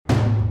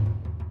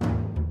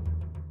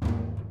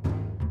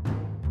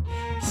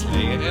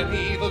Slaying an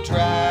evil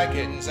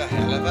dragon's a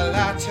hell of a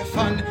lot of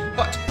fun,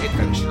 but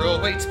adventure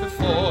awaits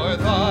before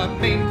the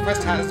main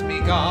quest has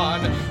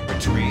begun.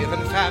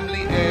 Retrieving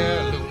family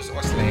heirlooms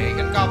or slaying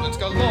goblins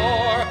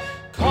galore.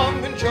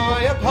 Come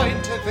enjoy a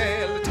pint of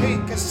ale,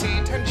 take a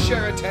seat and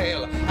share a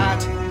tale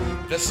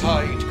at the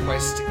Side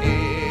Quest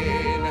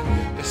Inn.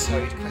 The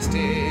Side Quest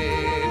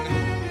Inn.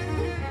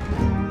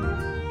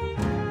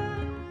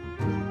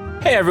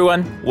 Hey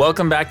everyone,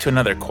 welcome back to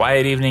another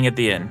quiet evening at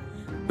the inn.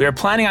 We are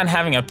planning on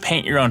having a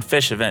paint your own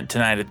fish event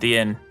tonight at the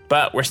inn,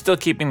 but we're still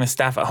keeping the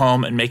staff at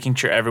home and making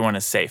sure everyone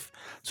is safe.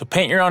 So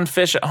paint your own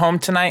fish at home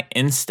tonight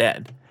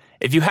instead.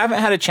 If you haven't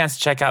had a chance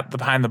to check out the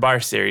Behind the Bar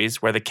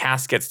series, where the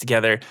cast gets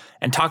together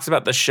and talks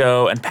about the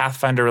show and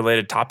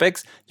Pathfinder-related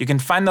topics, you can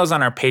find those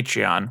on our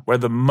Patreon, where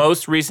the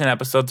most recent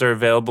episodes are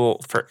available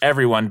for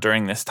everyone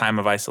during this time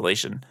of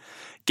isolation.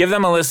 Give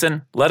them a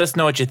listen. Let us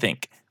know what you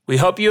think. We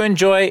hope you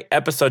enjoy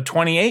episode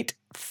 28,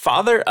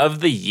 Father of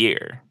the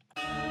Year.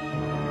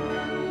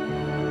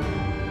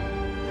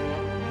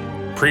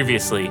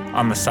 Previously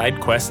on the Side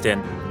Quest Inn.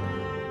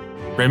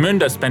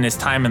 Raimundo spent his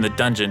time in the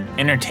dungeon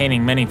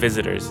entertaining many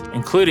visitors,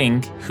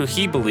 including who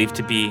he believed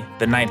to be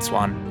the Night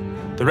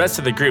Swan. The rest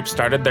of the group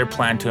started their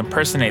plan to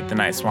impersonate the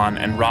Night Swan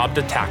and robbed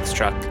a tax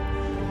truck.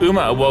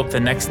 Uma awoke the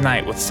next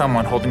night with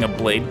someone holding a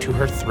blade to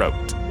her throat.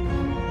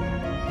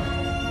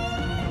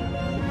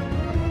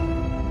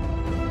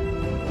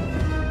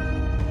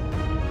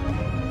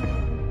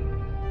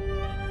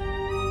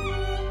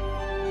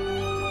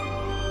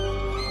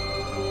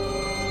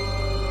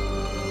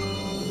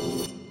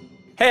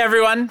 Hey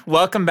everyone,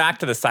 welcome back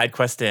to the Side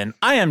Quest Inn.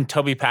 I am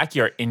Toby Pack,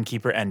 your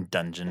innkeeper and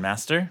dungeon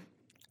master.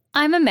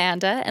 I'm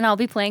Amanda, and I'll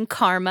be playing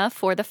Karma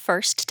for the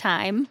first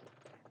time.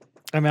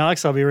 I'm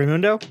Alex, I'll be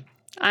Raimundo.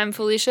 I'm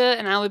Felicia,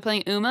 and I'll be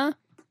playing Uma.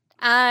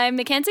 I'm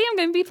Mackenzie, I'm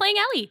going to be playing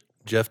Ellie.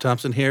 Jeff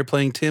Thompson here,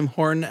 playing Tim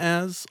Horton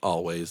as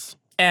always.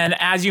 And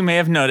as you may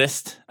have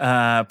noticed,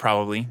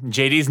 probably,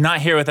 JD's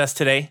not here with us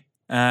today.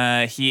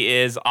 He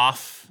is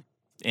off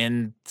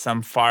in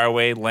some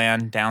faraway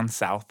land down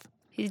south.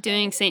 He's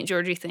doing St.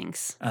 Georgie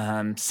things.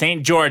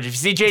 St. George. If you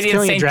see JD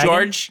in St.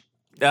 George,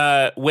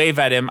 wave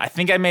at him. I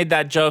think I made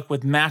that joke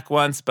with Mac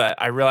once, but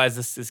I realize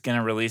this is going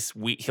to release.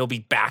 He'll be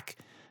back.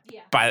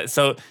 Yeah.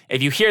 So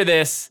if you hear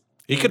this...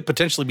 He could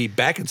potentially be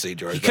back in St.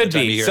 George. He could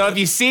be. So if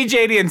you see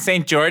JD in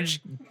St.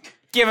 George,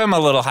 give him a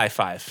little high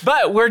five.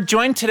 But we're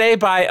joined today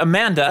by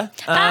Amanda.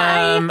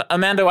 Hi.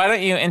 Amanda, why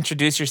don't you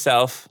introduce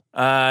yourself?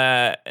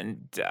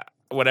 And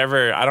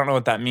whatever. I don't know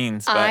what that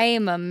means. But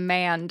I'm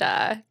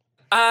Amanda.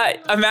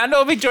 Amanda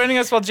will be joining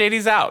us while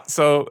JD's out.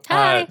 So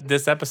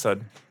this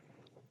episode.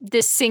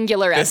 This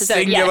singular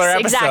episode. Episode.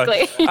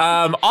 Exactly.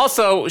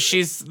 Also,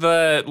 she's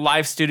the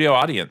live studio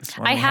audience.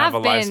 When I we have a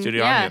been. Live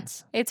studio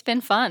audience. It's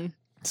been fun.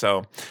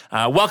 So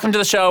welcome to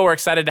the show. We're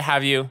excited to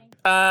have you.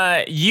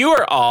 You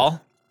are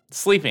all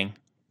sleeping.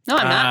 No,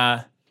 I'm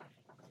not.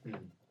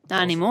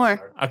 Not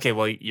anymore. Okay,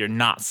 well, you're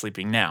not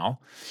sleeping now.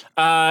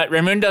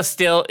 Raimundo's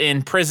still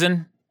in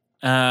prison,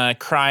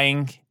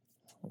 crying,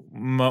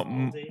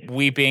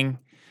 weeping,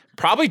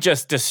 probably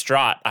just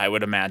distraught, I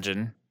would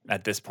imagine,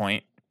 at this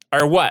point.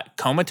 Or what?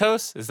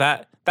 Comatose?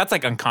 That's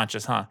like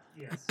unconscious, huh?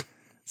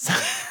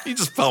 Yes. He's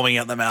just foaming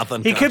at the mouth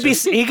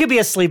unconscious. He could be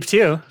asleep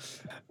too.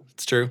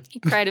 It's true. He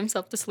cried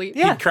himself to sleep.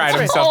 Yeah, he cried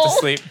himself to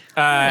sleep.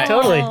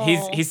 Totally.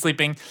 He's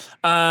sleeping.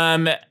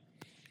 Uma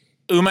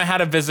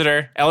had a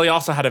visitor. Ellie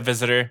also had a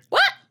visitor.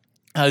 What?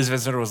 Ellie's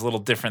visitor was a little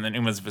different than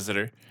Uma's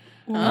visitor.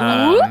 We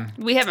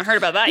haven't heard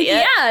about that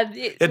yet.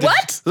 Yeah.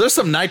 What? There's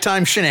some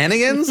nighttime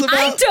shenanigans about?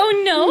 I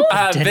don't know.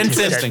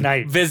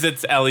 Vincent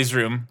visits Ellie's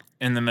room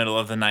in the middle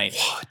of the night.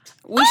 What?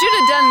 We should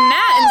have done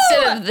that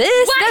instead of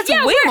this. What?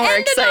 That's way more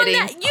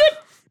exciting.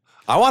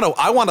 I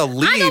want to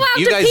leave.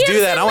 You guys do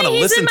that. I want to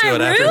listen to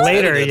it after.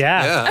 Later,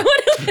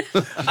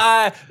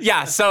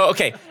 yeah. So,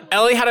 okay.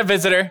 Ellie had a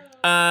visitor.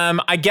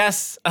 I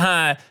guess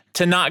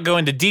to not go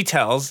into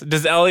details,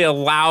 does Ellie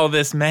allow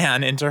this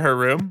man into her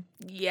room?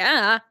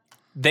 Yeah.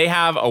 They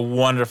have a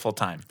wonderful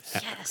time.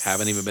 Yes.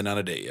 Haven't even been on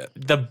a date yet.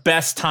 The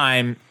best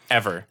time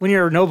ever. When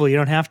you're noble, you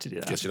don't have to do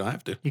that. Guess you don't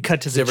have to. You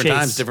cut to the different chase.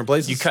 times, different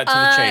places. You cut to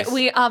the chase.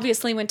 We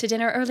obviously went to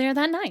dinner earlier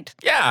that night.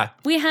 Yeah.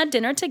 We had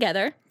dinner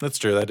together. That's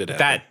true. That did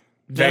happen.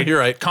 You're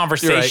right.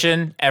 Conversation,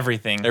 You're right.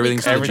 Everything.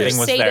 Everything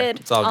was there.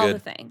 It's all good. The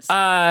things.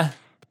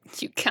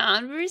 You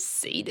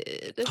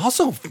conversated.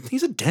 Also,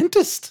 he's a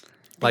dentist.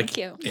 Thank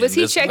you. Was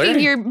he checking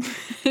your...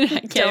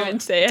 I can't even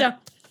say it.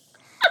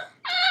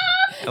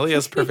 Ellie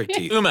has perfect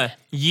teeth. Uma,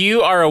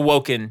 you are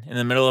awoken in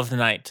the middle of the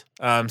night.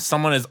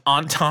 Someone is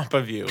on top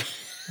of you.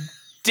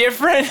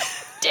 Different.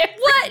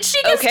 What?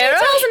 She gets details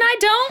and I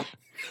don't?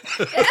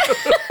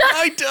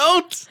 I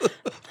don't.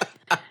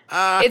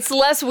 It's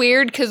less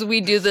weird because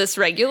we do this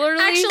regularly.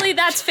 Actually,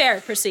 that's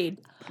fair. Proceed.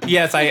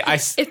 Yes, I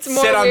It's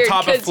more sit on weird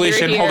top of 'cause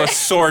Felicia you're and hold a here.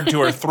 sword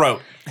to her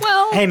throat.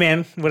 Well, Hey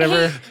man,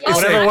 whatever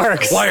yeah.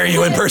 works. Why are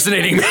you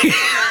impersonating me?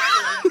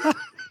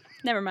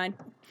 never mind.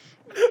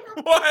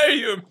 Why are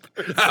you?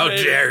 How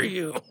dare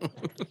you?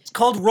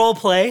 called role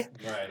play.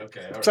 Right,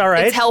 okay. It's all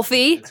right. It's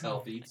healthy.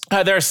 healthy.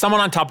 There's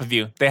someone on top of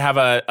you. They have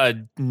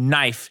a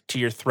knife to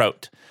your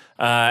throat.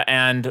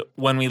 And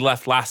when we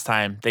left last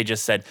time, they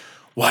just said,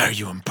 "Why are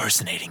you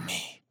impersonating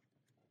me?"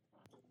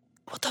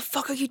 What the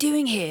fuck are you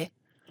doing here?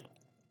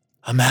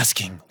 I'm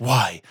asking,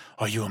 why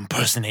are you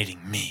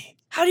impersonating me?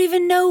 How do you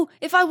even know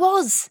if I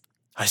was?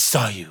 I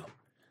saw you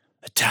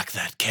attack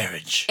that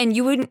carriage. And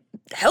you wouldn't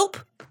help?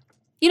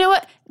 You know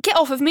what? Get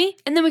off of me,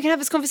 and then we can have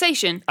this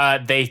conversation.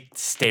 They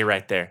stay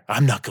right there.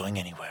 I'm not going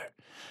anywhere.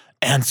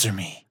 Answer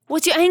me.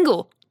 What's your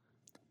angle?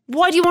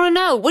 Why do you want to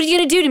know? What are you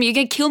going to do to me? You're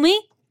going to kill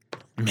me?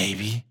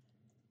 Maybe.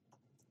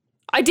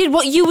 I did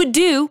what you would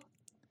do.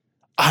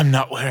 I'm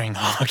not wearing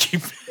hockey.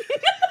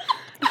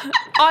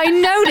 I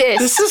noticed.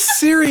 This is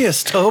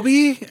serious,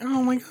 Toby.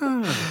 Oh my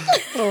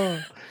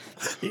god.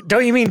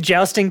 Don't you mean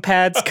jousting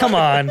pads? Come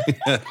on. Get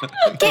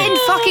in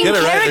fucking Get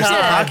it right. character. There's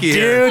no hockey Dude.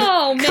 here.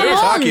 Oh, If it was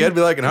hockey, I'd be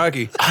liking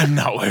hockey. I'm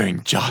not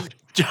wearing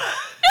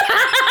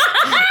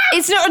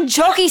It's not a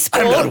jockey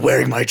sport.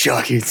 wearing my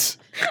jockeys.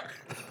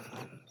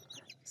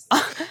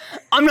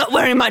 I'm not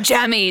wearing my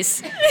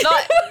jammies.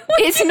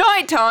 It's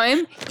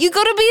nighttime. You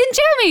gotta be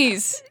in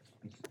jammies.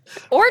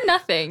 Or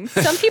nothing.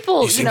 Some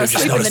people, seem to just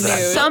sleep in the notice that.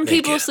 nude. Some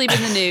people sleep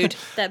in the nude.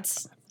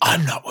 That's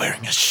I'm not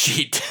wearing a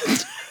sheet.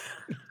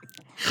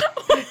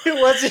 It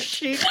was a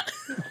sheet.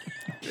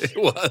 It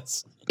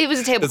was. It was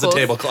a tablecloth. It's a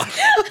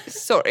tablecloth.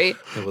 Sorry.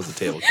 It was a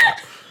tablecloth.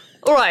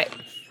 All right.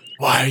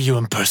 Why are you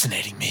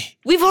impersonating me?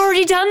 We've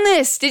already done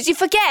this. Did you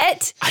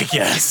forget? I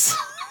guess.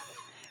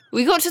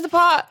 We got to the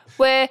part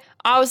where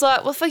I was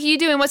like, what the fuck are you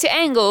doing? What's your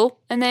angle?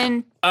 And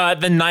then,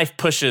 The knife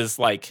pushes,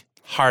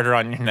 harder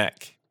on your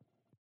neck.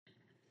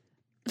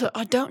 look,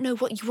 I don't know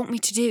what you want me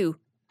to do.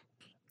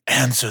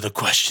 Answer the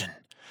question.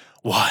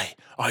 Why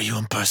are you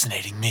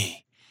impersonating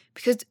me?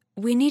 Because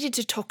we needed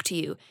to talk to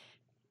you.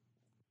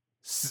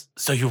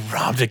 So you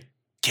robbed a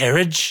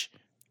carriage?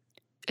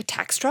 A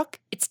tax truck?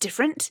 It's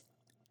different.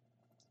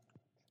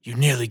 You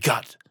nearly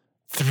got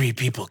 3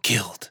 people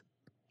killed.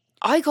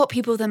 I got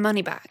people their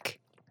money back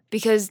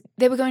because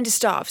they were going to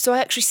starve. So I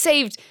actually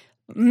saved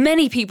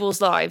many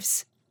people's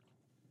lives.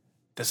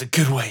 There's a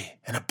good way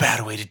and a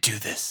bad way to do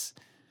this.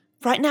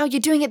 Right now, you're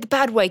doing it the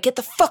bad way. Get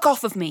the fuck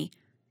off of me.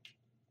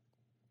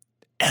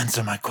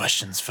 Answer my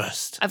questions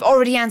first. I've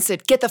already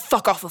answered. Get the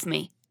fuck off of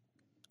me.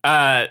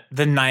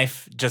 The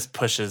knife just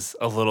pushes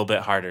a little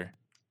bit harder.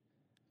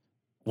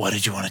 What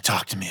did you want to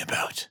talk to me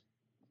about?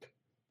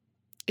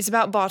 It's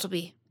about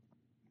Bartleby.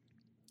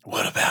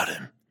 What about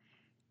him?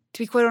 To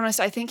be quite honest,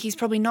 I think he's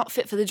probably not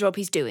fit for the job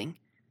he's doing.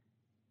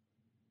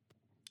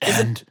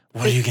 And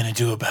what are you going to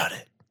do about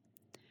it?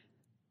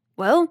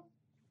 Well,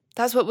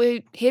 that's what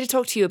we're here to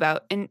talk to you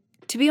about. And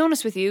to be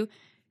honest with you,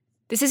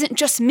 this isn't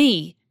just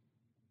me.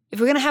 If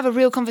we're going to have a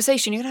real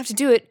conversation, you're going to have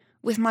to do it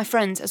with my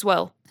friends as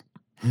well.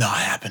 Not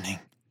happening.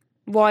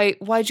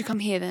 Why'd you come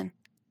here then?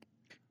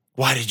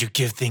 Why did you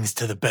give things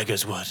to the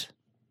beggars wood?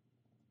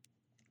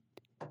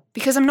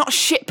 Because I'm not a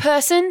shit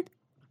person?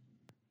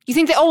 You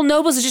think that all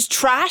nobles are just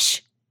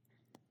trash?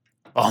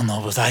 All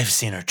nobles I've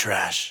seen are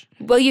trash.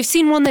 Well, you've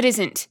seen one that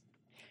isn't.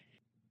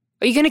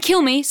 Are you going to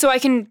kill me so I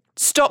can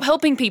stop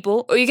helping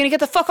people, or are you going to get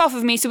the fuck off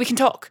of me so we can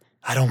talk?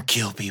 I don't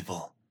kill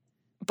people.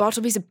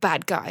 Bartleby's a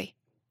bad guy.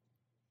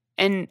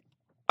 And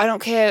I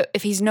don't care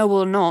if he's noble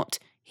or not,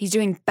 he's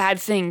doing bad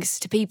things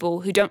to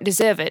people who don't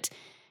deserve it.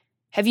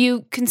 Have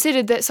you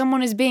considered that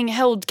someone is being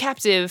held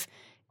captive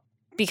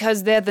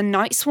because they're the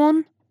nice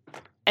one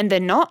and they're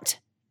not?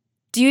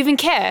 Do you even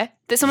care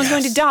that someone's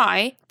going to Yes.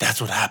 die?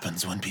 That's what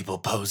happens when people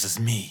pose as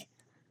me.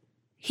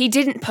 He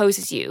didn't pose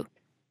as you.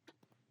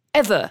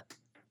 Ever.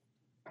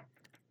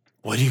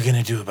 What are you going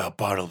to do about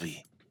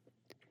Bartleby?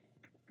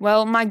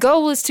 Well, my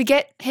goal is to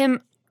get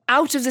him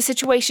out of the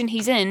situation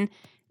he's in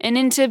and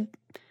into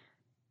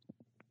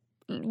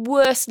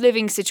worse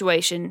living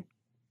situation.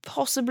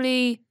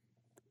 Possibly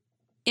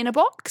in a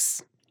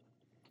box?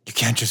 You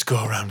can't just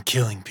go around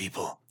killing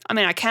people. I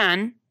mean, I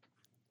can.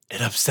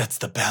 It upsets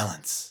the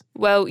balance.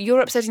 Well, you're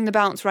upsetting the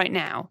balance right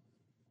now.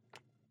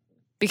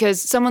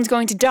 Because someone's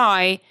going to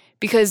die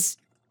because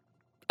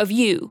of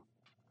you.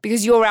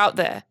 Because you're out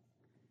there.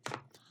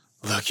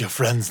 Look, your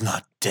friend's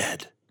not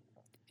dead.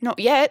 Not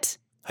yet.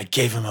 I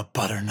gave him a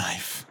butter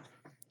knife.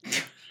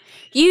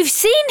 You've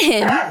seen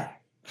him?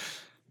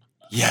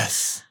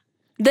 Yes.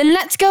 Then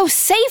let's go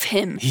save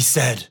him. He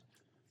said,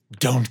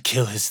 don't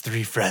kill his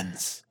 3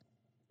 friends.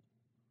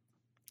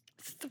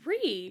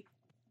 3.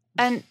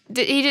 And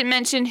he didn't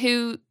mention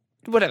who...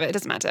 Whatever, it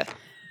doesn't matter.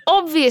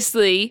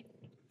 Obviously,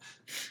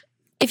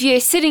 if you're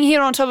sitting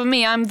here on top of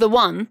me, I'm the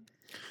one.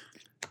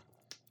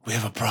 We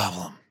have a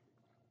problem.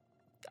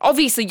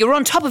 Obviously, you're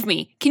on top of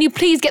me. Can you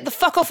please get the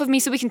fuck off of me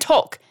so we can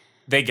talk?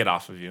 They get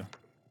off of you.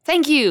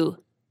 Thank you.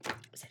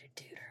 Is it a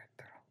dude or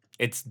a girl?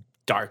 It's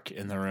dark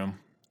in the room.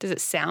 Does it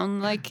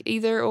sound like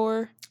either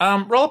or?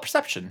 Roll a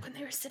perception. When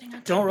they were sitting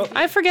on Don't roll.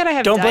 I forget I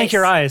have Don't dice. blink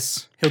your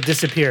eyes. He'll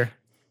disappear.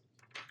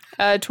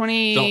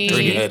 20... Don't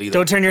turn your head either.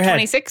 Don't turn your head.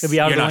 26? He'll be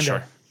out You're of the not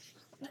window.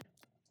 sure.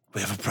 We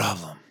have a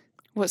problem.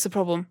 What's the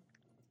problem?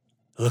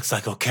 It looks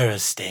like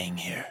Okara's staying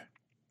here.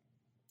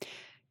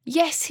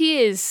 Yes,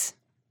 he is.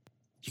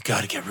 You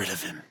gotta get rid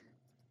of him.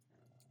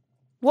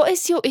 What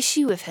is your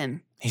issue with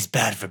him? He's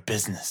bad for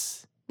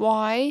business.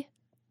 Why?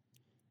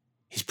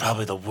 He's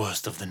probably the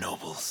worst of the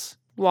nobles.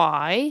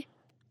 Why?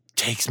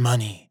 Takes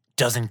money,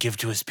 doesn't give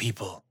to his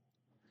people.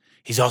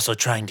 He's also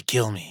trying to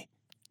kill me.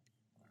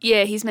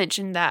 Yeah, he's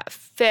mentioned that a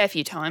fair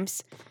few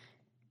times.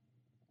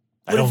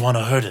 I don't want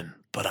to hurt him,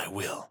 but I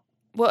will.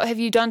 What have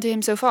you done to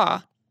him so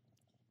far?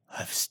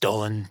 I've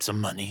stolen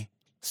some money.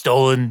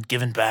 Stolen,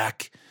 given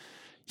back.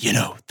 You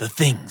know, the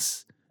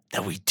things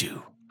that we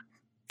do.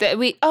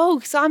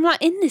 So I'm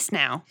not in this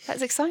now.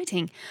 That's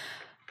exciting.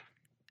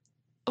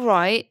 All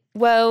right,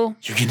 well...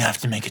 You're gonna have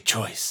to make a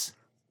choice.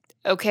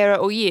 Okera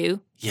or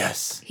you?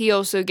 Yes. He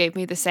also gave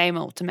me the same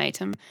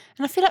ultimatum.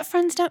 And I feel like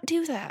friends don't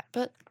do that,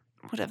 but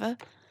whatever.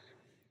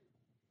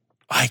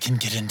 I can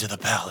get into the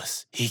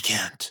palace. He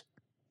can't.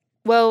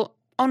 Well,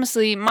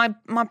 honestly, my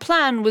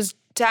plan was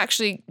to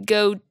actually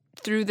go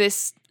through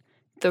this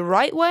the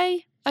right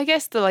way, I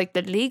guess, the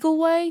legal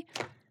way.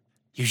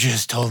 You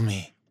just told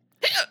me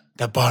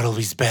that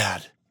Bartleby's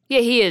bad. Yeah,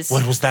 he is.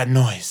 What was that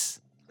noise?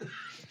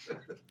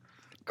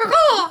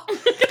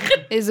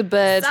 Is a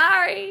bird.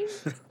 Sorry.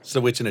 It's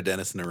a witch and a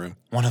dentist in a room.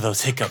 One of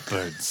those hiccup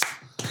birds.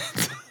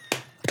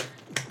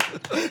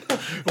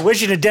 A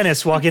witch and a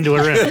dentist walk into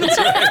a room.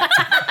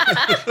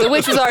 The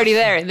witch was already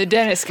there, and the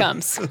dentist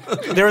comes.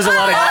 There was a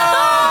lot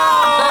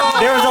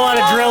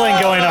of drilling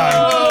going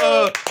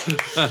on.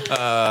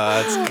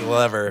 That's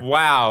clever.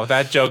 Wow,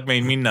 that joke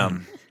made me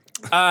numb.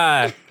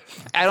 I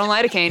don't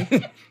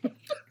lidocaine.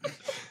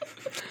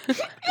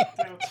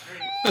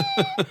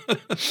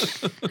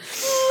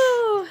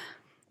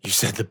 You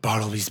said that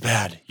Bartleby's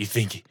bad. You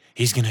think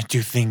he's gonna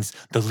do things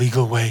the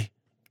legal way?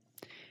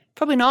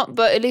 Probably not,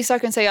 but at least I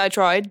can say I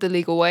tried the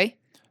legal way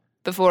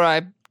before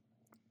I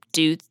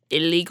do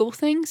illegal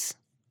things.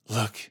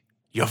 Look,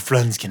 your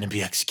friend's gonna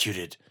be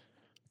executed.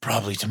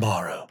 Probably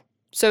tomorrow.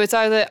 So it's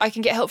either I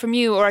can get help from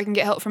you or I can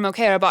get help from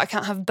Okera, but I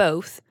can't have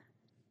both.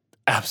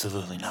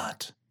 Absolutely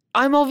not.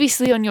 I'm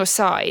obviously on your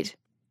side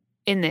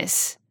in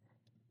this,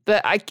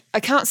 but I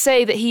can't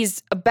say that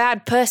he's a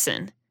bad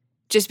person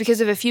just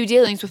because of a few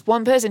dealings with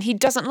one person he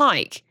doesn't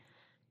like.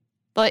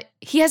 Like,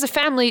 he has a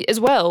family as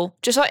well,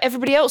 just like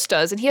everybody else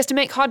does, and he has to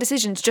make hard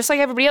decisions just like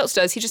everybody else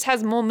does. He just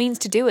has more means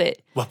to do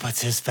it. What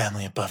puts his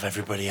family above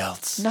everybody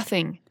else?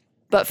 Nothing.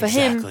 But for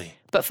Exactly.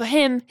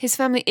 him, his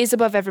family is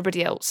above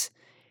everybody else.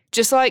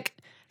 Just like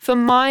for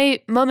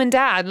my mum and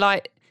dad,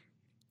 like,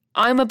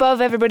 I'm above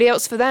everybody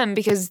else for them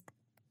because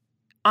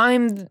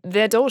I'm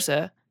their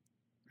daughter.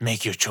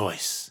 Make your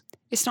choice.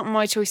 It's not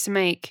my choice to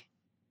make.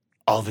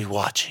 I'll be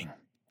watching.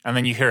 And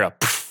then you hear a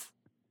poof.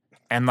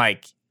 And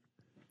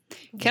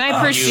Can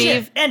I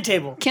perceive? End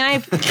table. Can I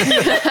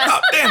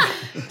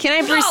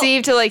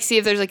perceive to see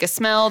if there's a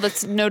smell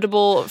that's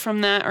notable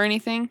from that or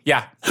anything?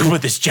 yeah, who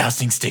put this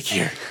jousting stick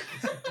here?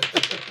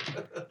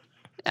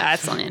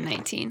 That's only a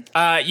 19.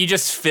 You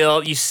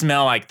smell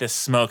this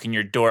smoke and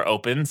your door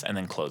opens and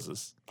then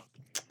closes.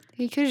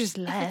 He could have just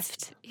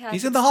left. Yeah,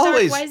 He's in the it's dark.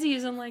 hallways. Why is he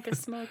using a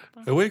smoke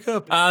bomb? I wake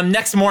up.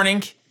 Next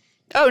morning.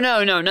 Oh,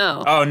 no.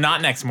 Oh,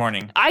 not next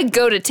morning. I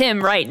go to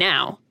Tim right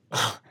now.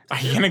 Are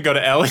you gonna go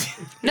to Ellie?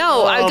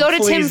 No, I go to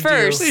Tim please do.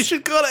 first. You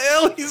should go to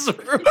Ellie's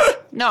room.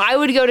 No, I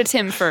would go to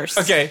Tim first.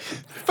 Okay.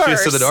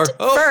 Kiss to the door.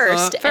 Oh,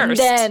 First. And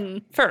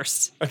then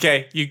First.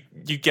 Okay,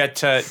 you get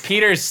to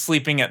Peter's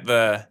sleeping at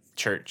the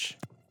church.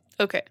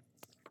 Okay.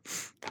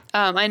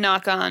 I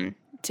knock on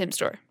Tim's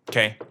door.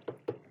 Okay.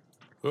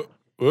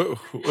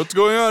 What's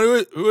going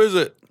on? Who is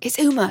it? It's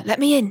Uma. Let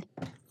me in.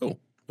 Oh,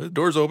 the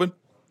door's open.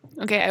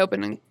 Okay, I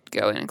open and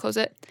go in and close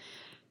it.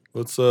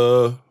 What's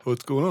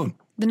going on?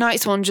 The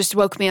nice one just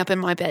woke me up in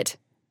my bed.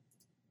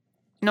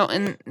 Not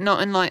in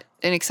an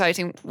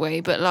exciting way,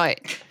 but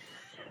Like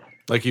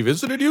he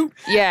visited you?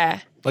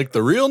 yeah, Like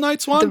the real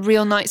Knights the one?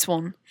 real nice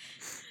one.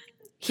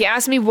 He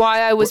asked me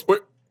why I was.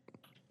 What?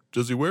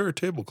 Does he wear a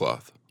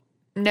tablecloth?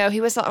 No, he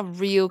wears a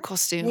real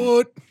costume.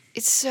 What?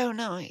 It's so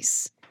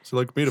nice. Is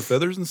it made of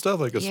feathers and stuff,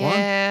 like a swan?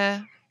 Yeah,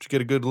 Did you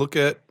get a good look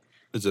at?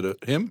 Is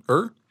it him?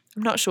 Her?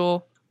 I'm not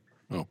sure.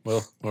 Oh,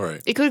 well, all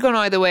right. It could have gone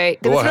either way.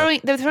 They Well,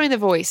 were throwing the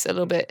voice a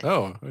little bit.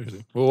 Oh, I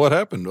see. Well, what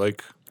happened? Are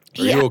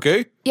Yeah. you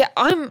okay? Yeah,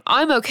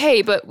 I'm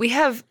okay, but we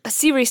have a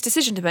serious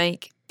decision to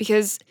make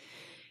because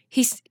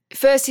he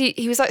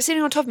was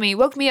sitting on top of me,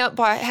 woke me up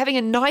by having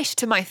a knife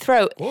to my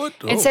throat, What?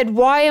 and Oh. said,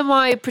 "Why am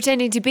I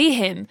pretending to be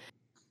him?"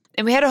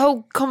 And we had a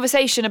whole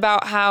conversation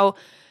about how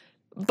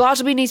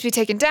Bartleby needs to be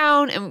taken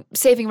down and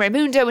saving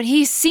Raimundo, and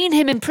he's seen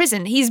him in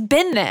prison. He's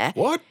been there.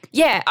 What?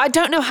 Yeah, I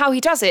don't know how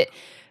he does it,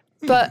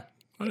 but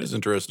That is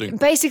interesting.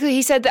 basically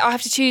he said that I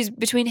have to choose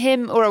between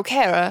him or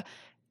Okera,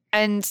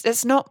 and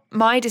that's not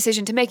my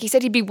decision to make. He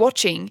said he'd be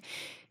watching,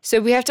 so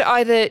we have to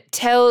either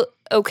tell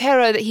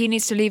Okera that he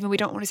needs to leave and we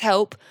don't want his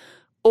help,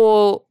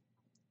 or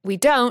we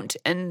don't,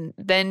 and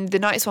then the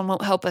nice one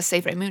won't help us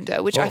save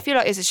Raimundo, which I Oh. feel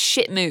like is a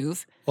shit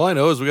move. All I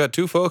know is we got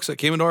two folks that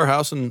came into our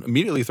house and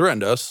immediately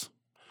threatened us.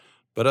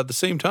 But at the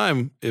same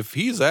time, if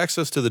he's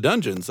access to the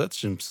dungeons, that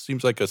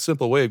seems like a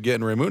simple way of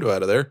getting Raimundo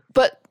out of there.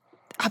 But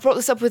I brought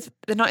this up with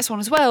the Night Swan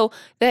as well,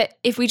 that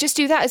if we just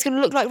do that, it's going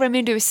to look like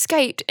Raimundo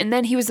escaped, and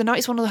then he was the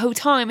Night Swan the whole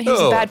time, and he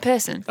was a bad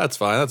person. That's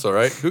fine. That's all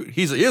right.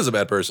 He is a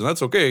bad person.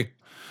 That's okay.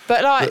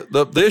 But like,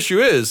 the issue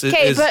is...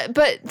 Okay,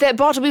 but that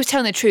Bartleby was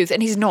telling the truth,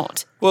 and he's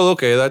not. Well,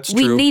 okay, that's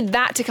true. We need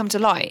that to come to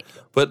light.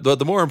 But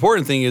the more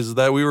important thing is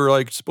that we were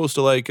like supposed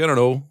to like, I don't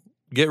know,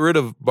 get rid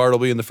of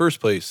Bartleby in the first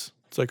place.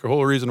 It's like the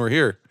whole reason we're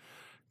here.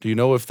 Do you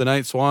know if the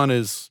Night Swan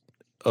is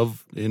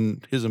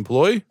in his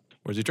employ,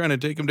 or is he trying to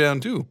take him down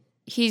too?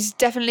 He's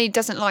definitely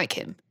doesn't like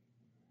him.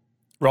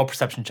 Roll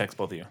perception checks,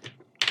 both of you.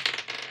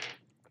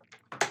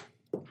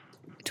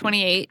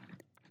 28.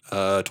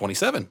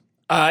 27.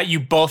 You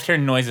both hear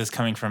noises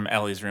coming from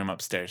Ellie's room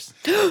upstairs.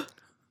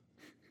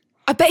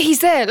 I bet he's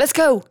there. Let's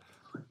go.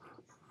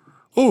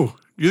 Oh,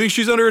 you think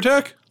she's under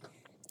attack?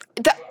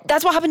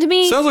 That's what happened to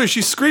me. Sounds like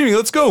she's screaming.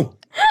 Let's go.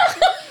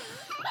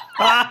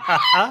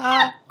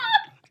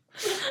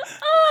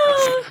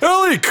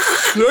 Ellie,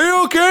 are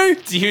you okay?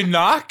 Do you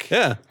knock?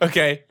 Yeah.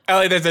 Okay.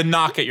 Ellie, there's a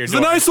knock at your Is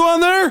door. the Night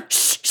Swan there?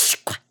 Shh.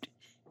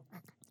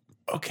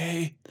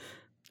 Okay.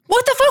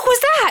 What the fuck was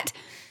that?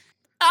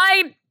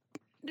 I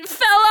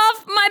fell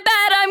off my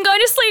bed. I'm going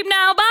to sleep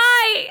now.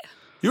 Bye.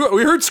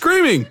 We heard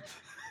screaming.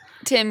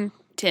 Tim.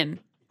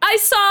 I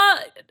saw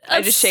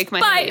I just shake my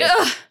head.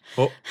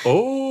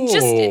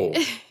 Oh.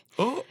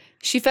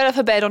 She fell off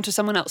her bed onto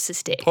someone else's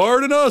stick.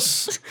 Pardon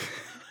us.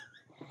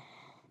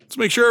 Let's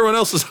make sure everyone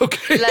else is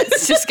okay.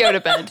 Let's just go to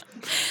bed.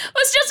 It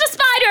was just a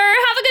spider.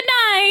 Have a good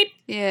night.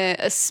 Yeah,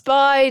 a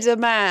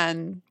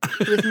Spider-Man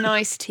with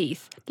nice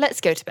teeth.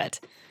 Let's go to bed.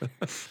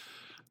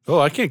 Oh,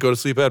 I can't go to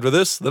sleep after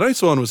this. The Night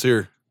Swan was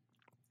here.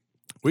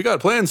 We got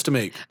plans to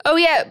make. Oh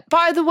yeah,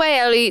 by the way,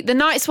 Ellie, the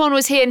Night Swan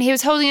was here and he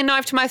was holding a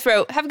knife to my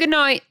throat. Have a good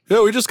night.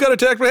 Yeah, we just got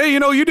attacked, but hey,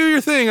 you do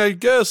your thing, I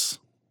guess.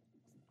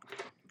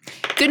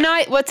 Good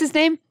night. What's his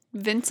name?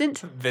 Vincent?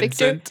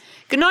 Victor?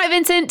 Good night,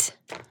 Vincent.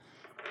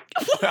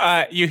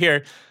 You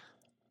hear,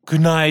 good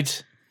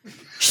night.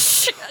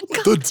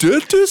 The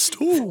dentist?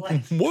 Oh,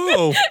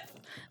 whoa.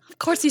 Of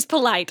course he's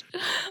polite.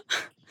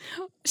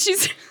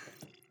 She's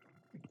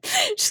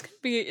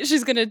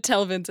gonna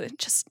tell Vincent,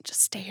 just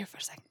stay here for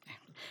a second.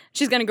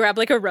 She's gonna grab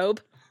like a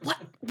robe.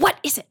 What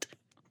is it?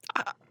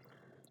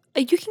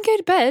 You can go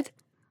to bed.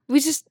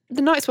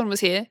 The Night Swan was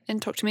here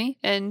and talked to me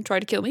and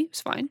tried to kill me. It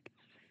was fine.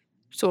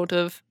 Sort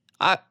of.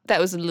 That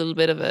was a little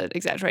bit of an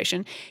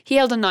exaggeration. He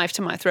held a knife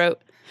to my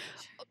throat.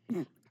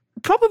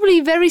 Probably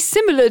very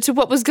similar to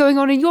what was going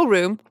on in your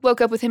room.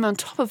 Woke up with him on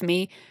top of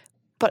me,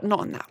 but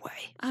not in that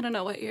way. I don't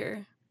know what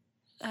you're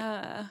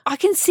I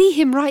can see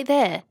him right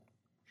there.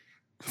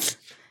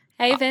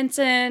 Hey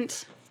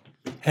Vincent.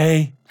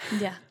 Hey.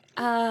 Yeah.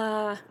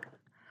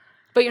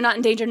 But you're not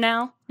in danger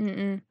now?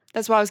 Mm-mm.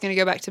 That's why I was going to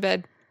go back to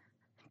bed.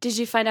 Did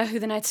you find out who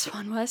the Night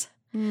Swan was?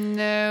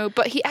 No,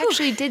 but he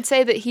actually did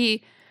say that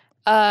he...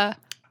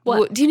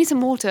 What? Do you need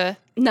some water?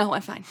 No,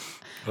 I'm fine.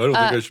 I don't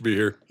think I should be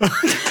here.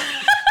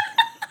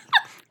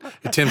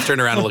 Tim's turned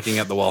around and looking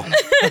at the wall.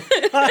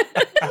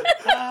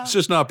 It's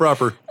just not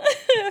proper.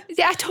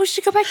 Yeah, I told you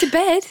to go back to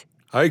bed.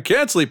 I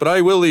can't sleep, but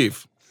I will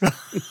leave.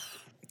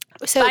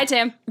 So Bye,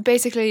 Tim.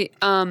 basically,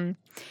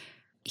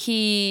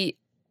 he...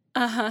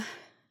 Uh-huh.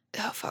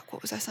 Oh, fuck,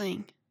 what was I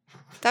saying?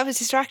 That was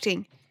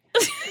distracting.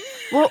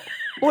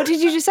 What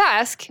did you just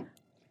ask?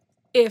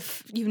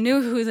 If you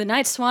knew who the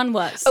Night Swan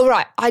was. Oh,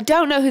 right. I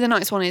don't know who the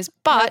Night Swan is,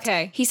 but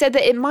Okay. he said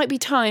that it might be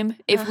time,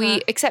 if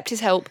we accept his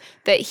help,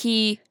 that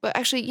he... Well,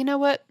 actually, you know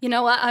what? You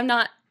know what? I'm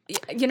not...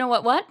 You know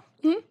what?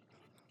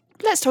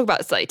 Let's talk about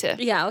this later.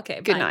 Yeah,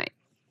 okay. Good fine. night.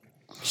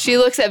 She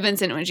looks at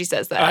Vincent when she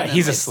says that. and then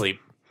He's leaves. asleep.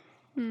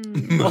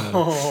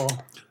 Oh.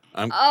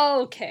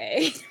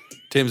 Okay.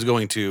 Tim's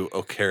going to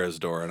Okara's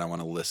door, and I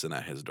want to listen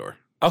at his door.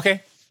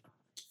 Okay.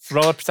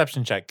 Roll a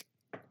perception check.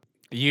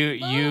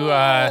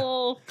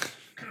 Oh.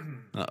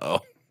 Uh-oh.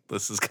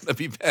 This is going to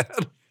be bad.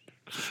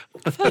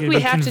 I feel like we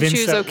have to Convinced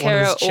choose that one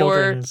of his Okara or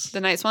children is-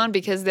 the Night Swan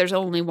because there's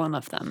only one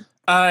of them.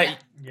 Yeah.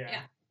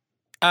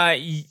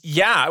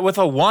 Yeah, with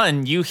a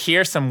 1, you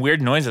hear some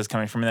weird noises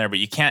coming from in there, but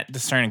you can't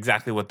discern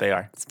exactly what they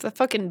are. It's the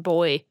fucking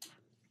boy.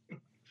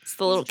 It's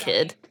the little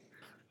kid.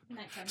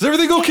 Is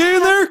everything okay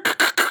in there?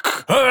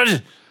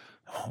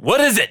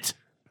 What is it?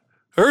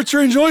 I heard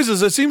strange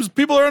noises. It seems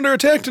people are under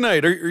attack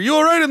tonight. Are you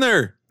all right in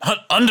there?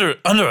 Under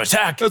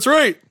attack. That's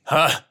right.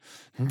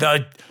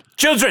 The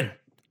children,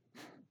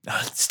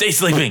 stay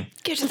sleeping.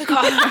 Get to the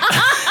car.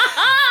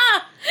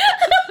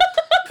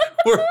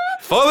 We're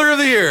Father of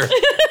the Year.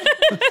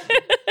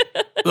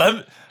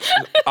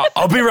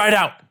 I'll be right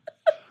out.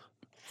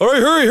 All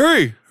right,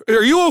 hurry.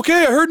 Are you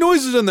okay? I heard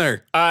noises in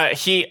there.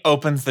 He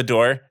opens the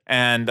door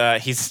and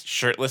he's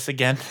shirtless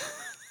again.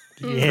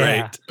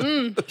 Yeah.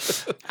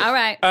 Great. All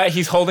right.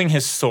 He's holding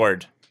his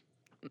sword.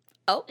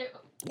 Oh.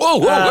 Whoa,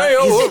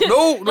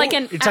 no. Like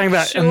an You're talking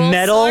about a actual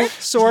metal sword?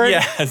 sword?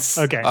 Yes.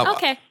 Okay.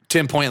 Okay.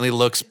 Tim pointedly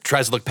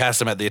tries to look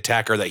past him at the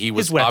attacker that he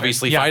was His weapon.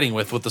 obviously Yeah. fighting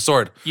with the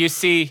sword. You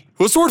see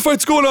What sword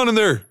fight's going on in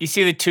there?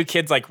 the two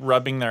kids like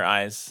rubbing their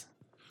eyes.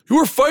 You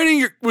were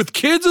fighting with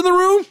kids in the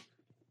room?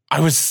 I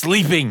was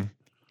sleeping.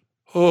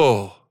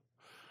 Oh.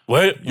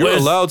 You're You're a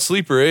loud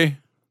sleeper, eh?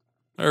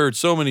 I heard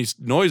so many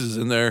noises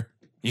in there.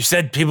 You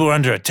said people were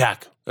under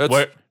attack.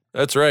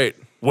 That's right.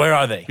 Where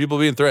are they? People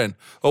being threatened.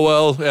 Oh,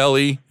 well,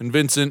 Ellie and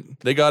Vincent,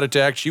 they got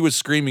attacked. She was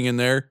screaming in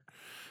there.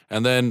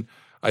 And then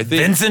I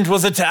think... Vincent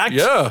was attacked?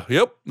 Yeah,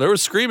 yep. There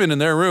was screaming in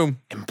their room.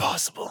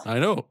 Impossible. I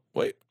know.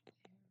 Wait,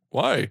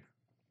 why?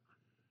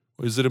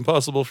 Is it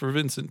impossible for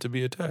Vincent to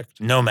be attacked?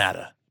 No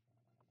matter.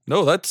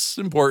 No, that's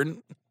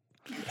important.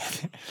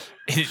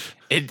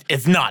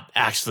 It's not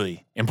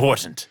actually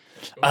important.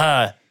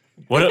 What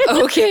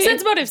Okay.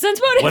 Sense motive.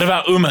 what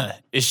about Uma?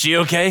 Is she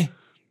okay?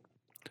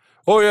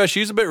 Oh, yeah,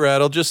 she's a bit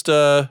rattled. Just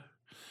had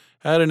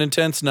an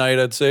intense night,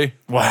 I'd say.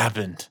 What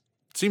happened?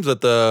 Seems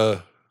that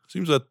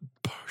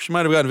she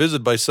might have gotten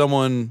visited by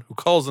someone who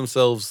calls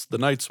themselves the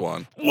Night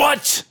Swan.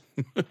 What?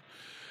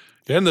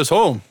 In this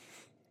home.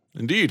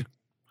 Indeed.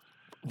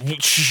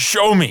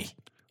 Show me.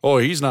 Oh,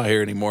 he's not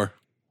here anymore.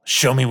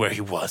 Show me where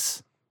he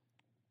was.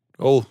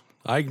 Oh,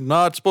 I'm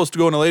not supposed to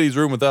go in a lady's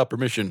room without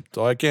permission,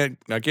 so I can't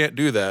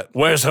do that.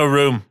 Where's her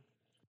room?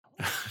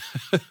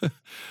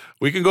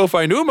 We can go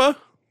find Uma.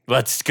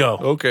 Let's go.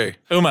 Okay.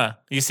 Uma,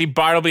 you see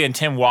Bartleby and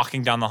Tim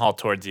walking down the hall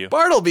towards you.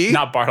 Bartleby?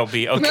 Not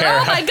Bartleby,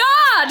 O'Kara. Oh my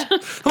god!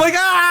 I'm like,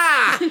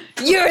 ah!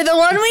 You're the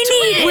one we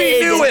needed. We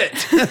knew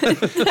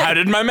it! How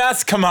did my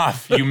mask come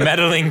off, you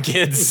meddling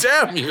kids?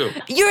 Damn you!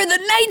 You're the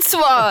Night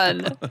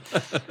Swan.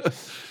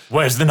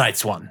 Where's the Night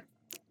Swan?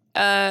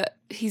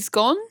 He's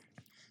gone?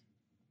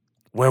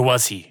 Where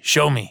was he?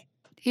 Show me.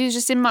 He was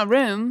just in my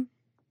room.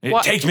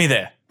 What? Take me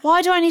there.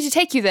 Why do I need to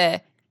take you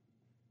there?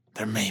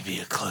 There may be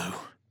a clue.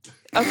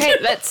 Okay,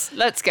 let's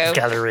go.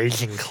 Got a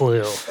raging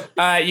clue.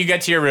 You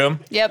get to your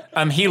room. Yep.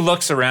 He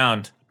looks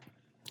around.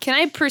 Can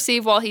I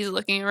perceive while he's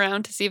looking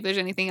around to see if there's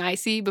anything I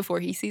see before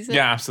he sees it?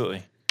 Yeah,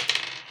 absolutely.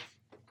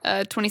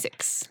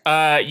 26.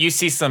 You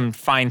see some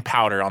fine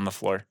powder on the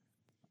floor.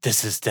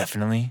 This is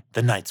definitely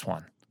the Night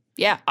Swan.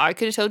 Yeah, I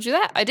could have told you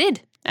that. I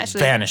did,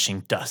 actually. Vanishing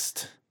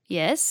dust.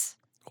 Yes.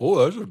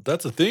 Oh,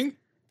 that's a thing?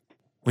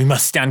 We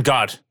must stand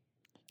guard.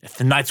 If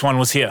the Night Swan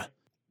was here,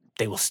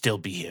 they will still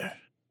be here.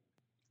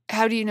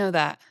 How do you know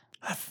that?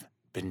 I've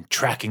been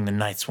tracking the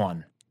Night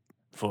Swan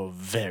for a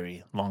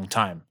very long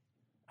time.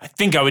 I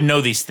think I would know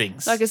these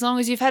things. Like, as long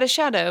as you've had a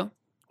shadow.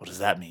 What does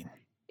that mean?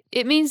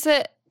 It means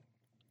that,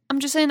 I'm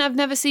just saying I've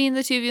never seen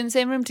the two of you in the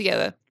same room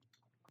together.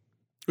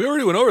 We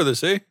already went over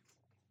this, eh?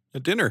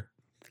 At dinner.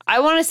 I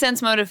want to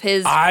sense motive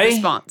his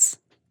response.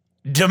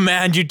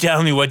 Demand you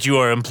tell me what you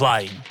are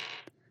implying.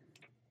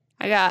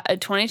 I got a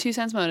 22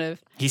 sense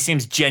motive. He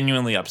seems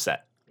genuinely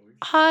upset.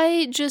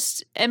 I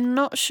just am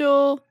not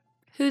sure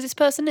who this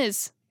person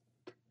is.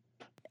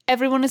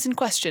 Everyone is in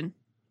question.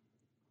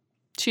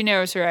 She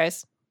narrows her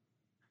eyes.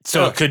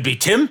 So it could be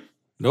Tim?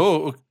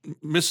 No,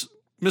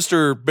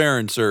 Mr.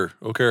 Baron, sir.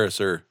 O'Kara,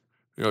 sir.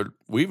 You know,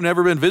 we've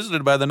never been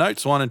visited by the Night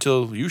Swan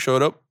until you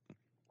showed up.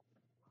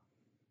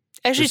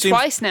 Actually,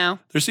 twice now.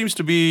 There seems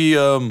to be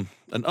an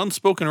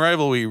unspoken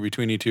rivalry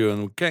between you two,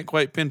 and we can't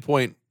quite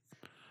pinpoint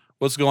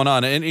what's going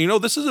on. And,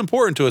 this is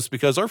important to us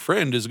because our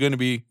friend is going to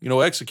be,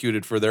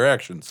 executed for their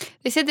actions.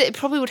 They said that it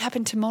probably would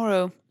happen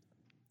tomorrow.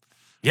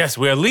 Yes,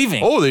 we are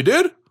leaving. Oh, they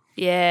did?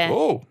 Yeah.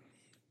 Oh.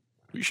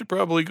 We should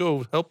probably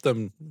go help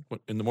them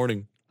in the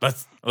morning.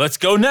 Let's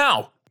go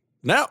now.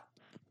 Now?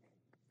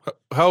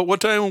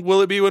 What time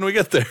will it be when we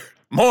get there?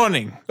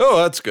 Morning. Oh,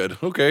 that's good.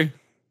 Okay.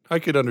 I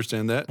could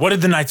understand that. What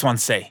did the Night Swan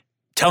say?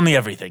 Tell me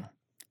everything.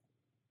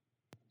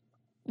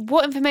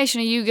 What information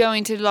are you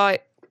going to,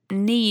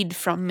 need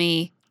from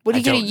me? What are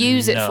you going to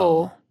use it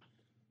for?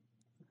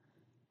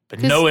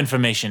 But no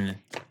information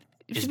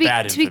is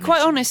bad information. To be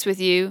quite honest with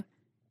you,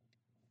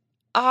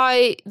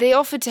 they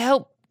offered to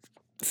help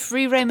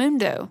free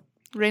Raimundo.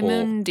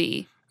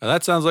 Raimundi. And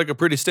that sounds like a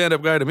pretty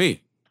stand-up guy to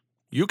me.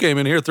 You came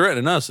in here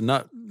threatening us and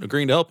not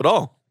agreeing to help at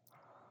all.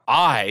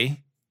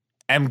 I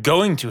am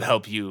going to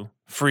help you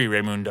free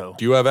Raimundo.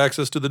 Do you have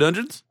access to the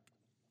dungeons?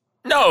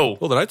 No.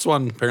 Well, the Night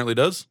Swan apparently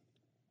does.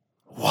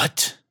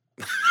 What?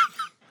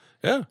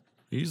 Yeah,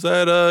 he's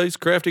a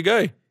crafty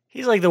guy.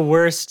 He's like the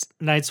worst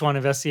Night Swan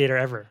investigator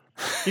ever.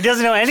 He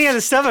doesn't know any of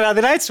the stuff about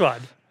the Night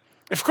Swan.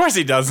 Of course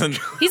he doesn't.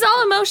 He's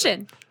all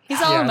emotion.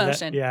 He's all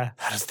emotion. Yeah.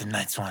 How does the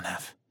Night Swan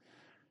have?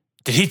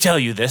 Did he tell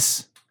you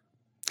this?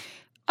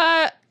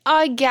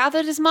 I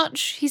gathered as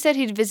much. He said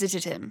he'd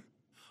visited him.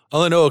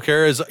 All I know,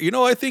 O'Kara, is,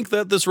 I think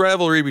that this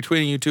rivalry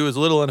between you two is a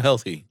little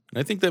unhealthy. And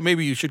I think that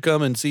maybe you should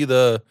come and see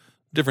the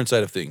different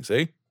side of things,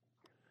 eh?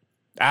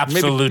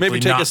 Absolutely maybe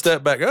take not. a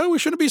step back. Oh, we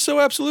shouldn't be so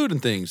absolute in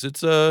things.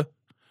 It's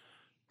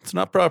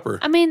not proper.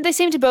 I mean, they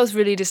seem to both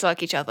really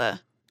dislike each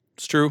other.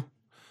 It's true.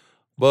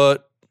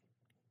 But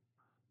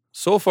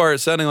so far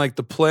it's sounding like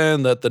the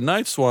plan that the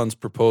Night Swans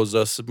proposed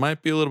us, it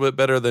might be a little bit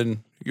better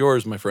than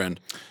yours, my friend.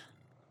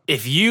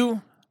 If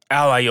you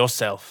ally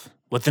yourself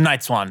with the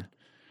Night Swan,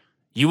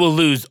 you will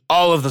lose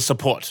all of the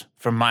support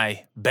from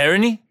my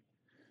barony,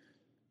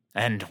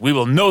 and we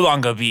will no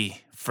longer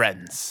be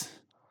friends.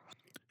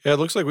 Yeah, it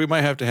looks like we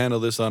might have to handle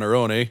this on our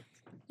own, eh?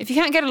 If you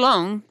can't get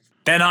along,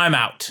 Then I'm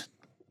out.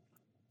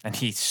 And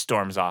he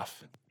storms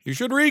off. You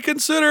should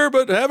reconsider,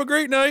 but have a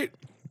great night.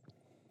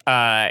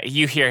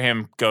 You hear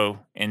him go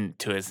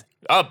into his,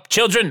 up,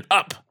 children,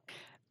 up.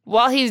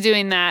 While he's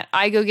doing that,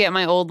 I go get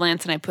my old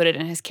lance and I put it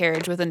in his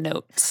carriage with a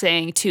note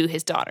saying to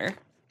his daughter,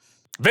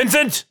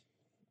 Vincent!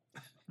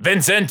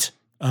 Vincent!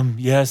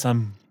 Yes,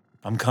 I'm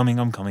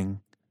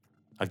coming.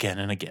 Again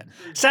and again.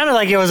 Sounded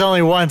like it was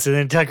only once and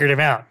then tuckered him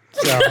out.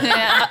 So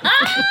yeah.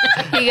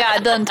 He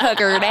got done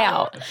tuckered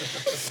out.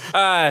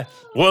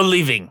 We're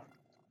leaving.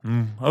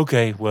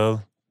 Okay,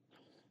 well,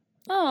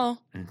 Oh,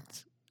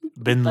 it's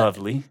been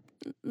lovely.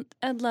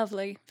 and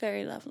lovely.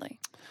 Very lovely.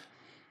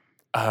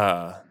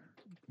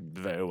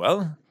 Very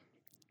well.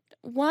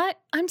 What?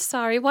 I'm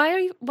sorry. Why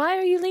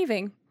are you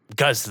leaving?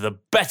 Because the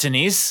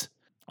Bettanies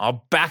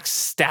are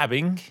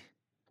backstabbing,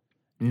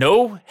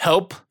 no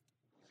help,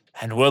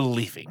 and we're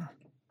leaving.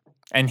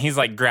 And he's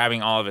like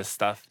grabbing all of his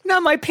stuff.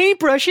 not my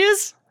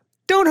paintbrushes.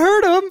 Don't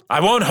hurt him. I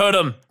won't hurt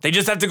them. They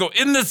just have to go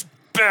in this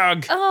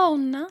bag. Oh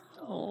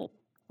no.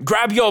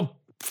 Grab your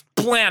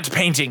plant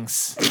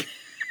paintings.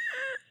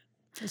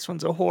 This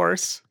one's a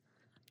horse.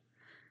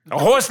 A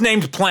horse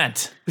named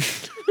Plant.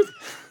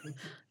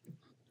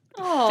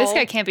 Oh. This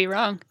guy can't be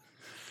wrong.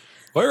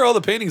 Why are all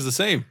the paintings the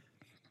same?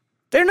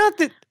 They're not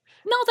the.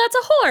 No, that's a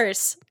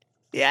horse.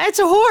 Yeah, it's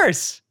a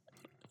horse.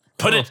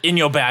 Put it in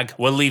your bag.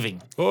 We're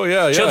leaving. Oh,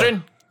 yeah.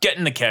 Children, get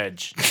in the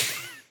carriage.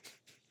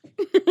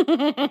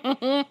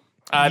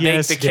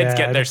 Yes, the kids get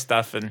Dad. their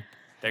stuff in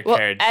their Well,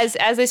 carriage.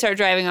 as they start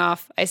driving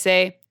off, I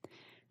say,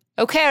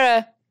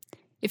 O'Kara,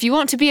 if you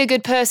want to be a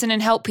good person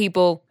and help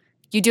people,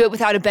 you do it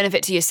without a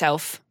benefit to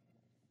yourself.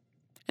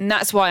 And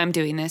that's why I'm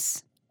doing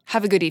this.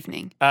 Have a good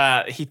evening.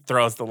 He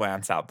throws the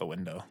lance out the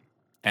window,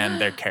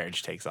 and their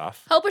carriage takes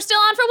off. Hope we're still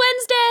on for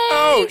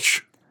Wednesday.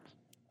 Ouch.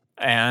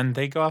 And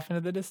they go off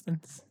into the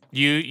distance.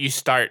 You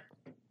start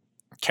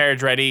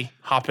carriage ready,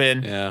 hop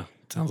in. Yeah.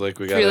 Sounds like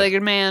we got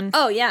Three-legged man.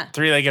 Oh yeah.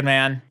 Three-legged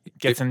man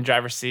gets in the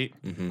driver's seat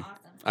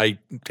I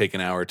take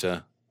an hour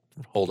to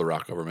hold a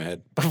rock over my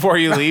head. before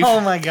you leave. Oh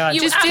my God. You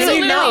Just do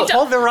absolutely it now. don't-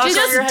 Hold the rock just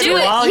over your head do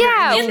it. while you're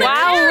Yeah, in the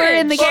while we're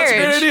in the carriage. Oh, that's a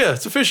good carriage. idea.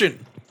 It's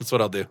efficient. That's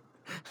what I'll do.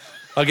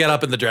 I'll get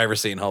up in the driver's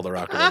seat and hold the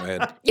rock over my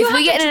head. You If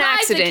we have get to in an drive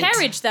accident. the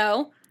carriage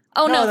though.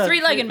 Oh No, no, the-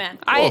 three-legged man.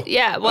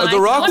 The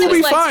rock one will of his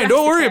be legs fine. drives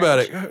Don't the worry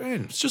about carriage. it.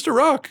 Man, it's just a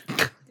rock.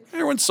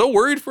 Everyone's so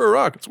worried for a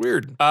rock. It's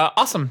weird.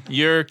 Awesome.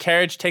 Your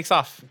carriage takes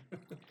off.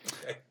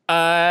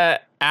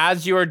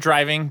 As you are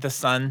driving, the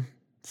sun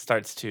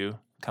starts to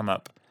come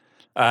up,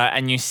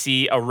 and you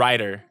see a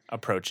rider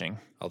approaching.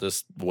 I'll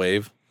just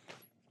wave.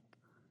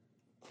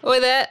 Oi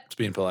there. It's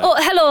being polite. Oh,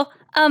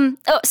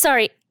 hello.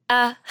 Sorry.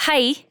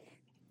 Hi.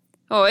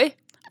 Oi.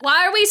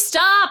 Why are we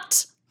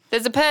stopped?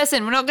 There's a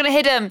person. We're not going to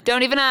hit him.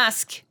 Don't even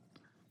ask.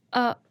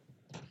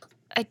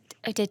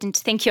 I didn't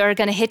think you were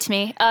gonna hit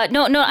me.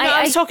 No, No,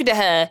 I was talking to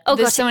her. Oh,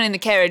 There's gotcha. someone in the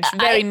carriage.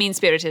 Very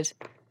mean-spirited.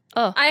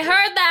 I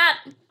heard that.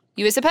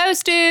 You were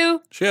supposed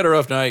to. She had a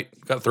rough night.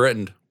 Got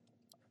threatened.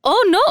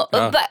 Oh no,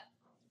 But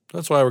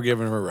That's why we're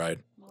giving her a ride.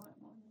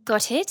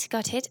 got it.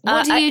 what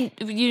do you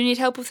need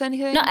help with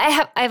anything? No,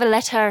 I have a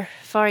letter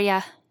for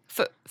you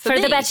For for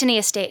me? the Bettany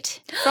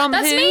estate. From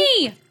That's who?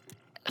 me.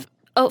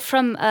 Oh,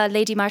 from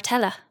Lady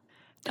Martella.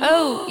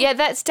 Oh, yeah,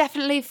 that's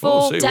definitely for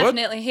Oh, say what?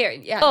 Definitely here.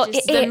 Yeah. Oh,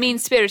 just- the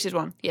mean-spirited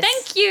one. Yes.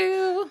 thank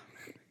you.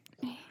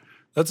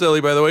 That's Ellie,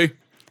 by the way.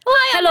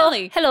 Hi, I'm Hello,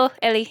 Ellie. hello,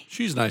 Ellie.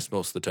 She's nice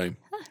most of the time.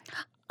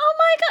 Oh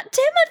my God,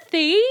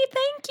 Timothy!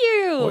 Thank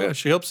you. Oh, yeah.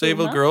 She helped save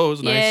a girl. It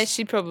was nice. Yeah,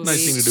 she probably.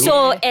 Nice thing to do.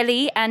 So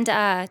Ellie and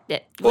was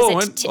Oh,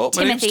 it and, Ti- my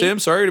name's Timothy? Tim.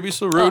 Sorry to be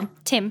so rude. Oh,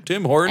 Tim.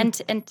 Tim Horn.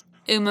 And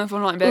Uma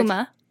from Lightback.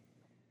 Uma.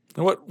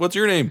 What's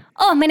your name?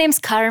 Oh, my name's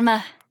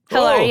Karma.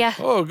 How are you?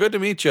 Oh, good to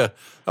meet you.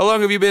 How long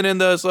have you been in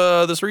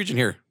this region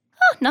here?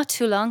 Oh, not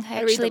too long.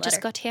 I read the actually just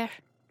letter. got here.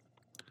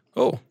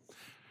 Oh,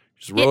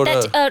 just Yeah,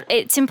 wrote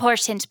it's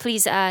important.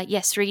 Please,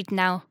 yes, read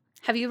now.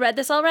 Have you read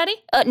this already?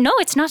 No,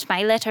 it's not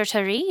my letter to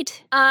read.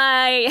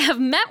 I have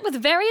met with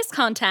various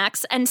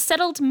contacts and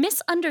settled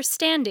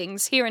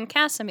misunderstandings here in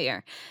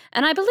Casimir,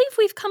 and I believe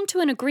we've come to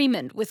an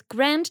agreement with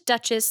Grand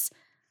Duchess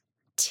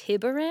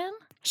Tiberan.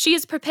 She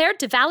is prepared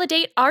to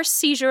validate our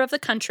seizure of the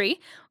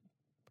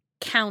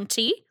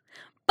county,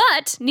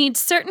 but needs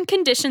certain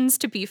conditions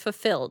to be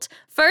fulfilled.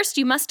 First,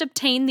 you must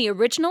obtain the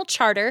original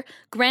charter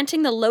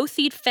granting the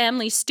Lothede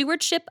family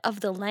stewardship of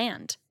the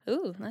land.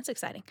 Ooh, that's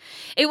exciting.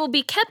 It will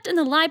be kept in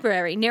the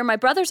library near my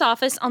brother's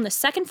office on the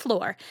second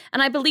floor,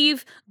 and I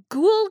believe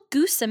Ghoul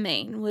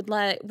Goosamane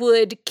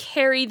would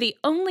carry the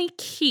only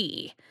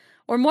key,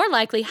 or more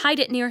likely hide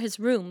it near his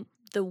room,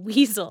 the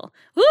weasel.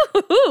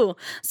 Ooh,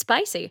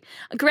 spicy.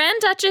 Grand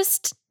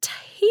Duchess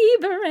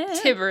Tiberan.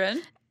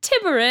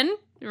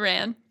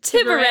 Ran.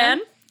 Tiberan.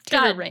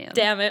 God Tiberan.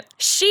 damn it.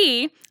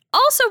 She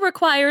also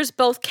requires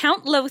both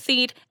Count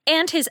Lothede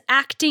and his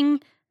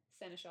acting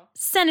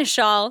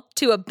seneschal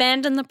to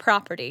abandon the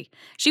property.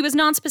 She was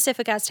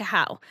non-specific as to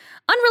how.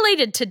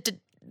 Unrelated to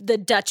the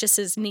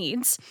Duchess's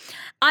needs,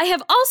 I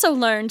have also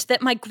learned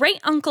that my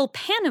great-uncle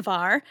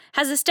Panavar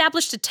has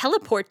established a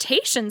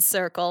teleportation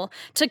circle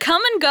to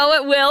come and go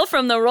at will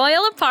from the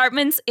royal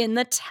apartments in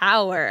the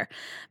tower.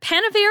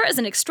 Panavir is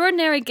an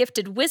extraordinary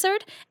gifted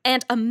wizard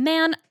and a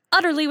man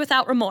utterly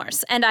without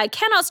remorse, and I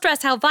cannot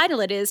stress how vital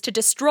it is to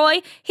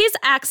destroy his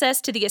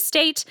access to the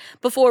estate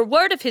before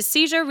word of his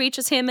seizure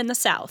reaches him in the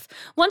south.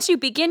 Once you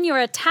begin your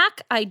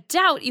attack, I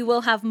doubt you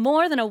will have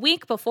more than a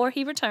week before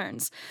he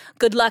returns.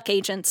 Good luck,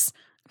 agents.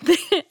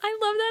 I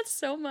love that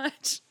so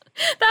much.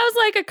 That was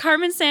like a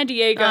Carmen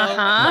Sandiego.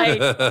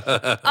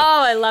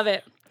 Oh, I love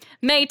it.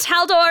 May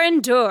Taldor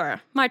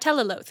endure.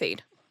 Martella Lothide.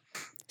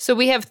 So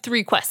we have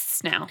 3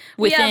 quests now.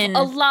 We have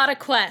a lot of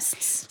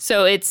quests.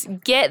 So it's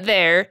get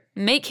there,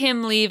 make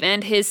him leave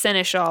and his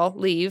seneschal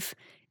leave,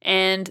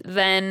 and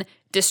then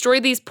destroy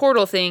these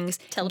portal things.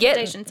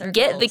 Teleportation circles.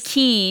 Get the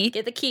key.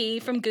 Get the key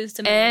from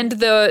Gustav. And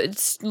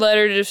the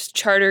letter to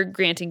charter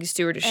granting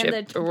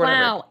stewardship or whatever.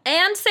 Wow.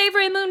 And save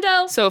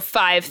Raymundo. So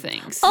 5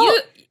 things. Oh,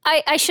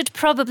 I should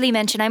probably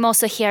mention I'm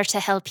also here to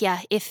help you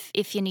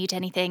if you need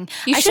anything.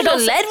 You I should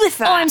have led with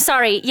that. Oh, I'm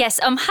sorry. Yes.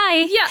 Hi.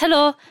 Yeah.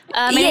 Hello.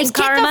 My name's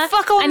get the Karma.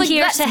 fuck on I'm the-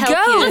 here let's to help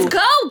go. you. Let's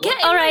go. Get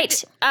in. All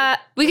right.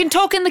 We can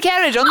talk in the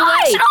carriage on the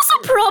I way. should also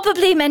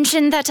probably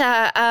mention that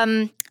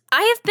I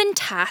have been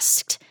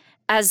tasked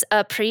as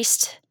a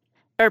priest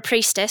or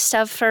priestess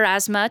of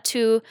Pharasma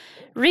to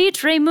read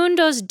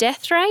Raymundo's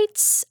death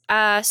rites.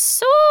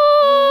 So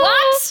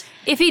What?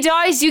 If he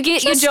dies, you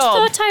get your Just job.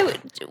 thought I would.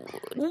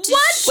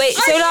 What? Wait,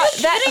 Are so you that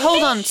kidding hold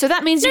me? on. So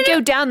that means you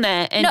go down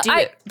there and No, do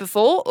it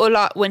before or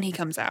like when he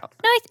comes out?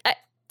 No,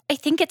 I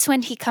think it's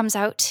when he comes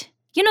out.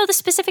 You know, the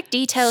specific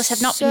details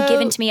have not been So-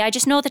 given to me. I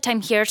just know that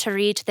I'm here to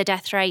read the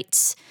death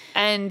rites.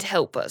 And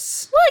help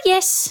us. Well,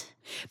 yes.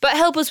 But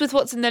help us with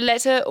what's in the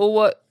letter or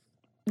what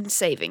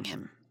saving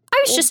him.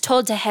 I was just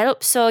told to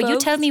help, so you Both?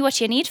 tell me what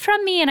you need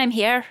from me and I'm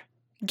here.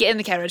 Get in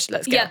the carriage.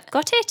 Let's go. Yeah.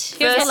 Got it?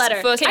 Here's the First-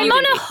 letter. first Can you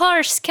I'm you on a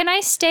horse. Can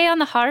I stay on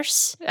the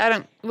horse? I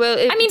don't. Well,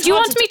 I mean, do you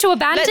want me to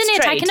abandon Let's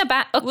it? I trade. can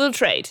abandon. We'll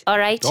trade. All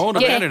right. Don't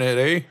okay. abandon it,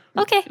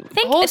 eh? Okay.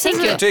 Horse Thank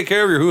is you. good. Take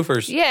care of your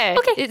hoofers. Yeah.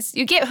 Okay. It's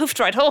you get hoofed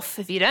right off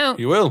if you don't.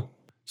 You will.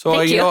 So,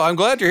 Thank you you. know, I'm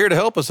glad you're here to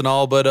help us and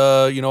all,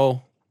 but, you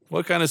know,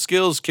 what kind of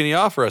skills can you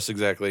offer us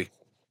exactly?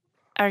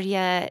 Are you?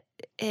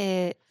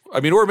 I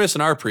mean, we're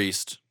missing our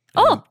priest.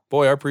 Oh. And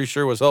boy, our priest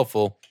sure was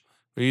helpful.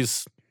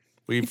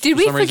 We've Did for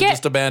we some reason forget-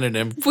 just abandoned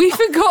him. We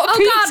forgot Oh,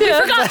 Peter. God,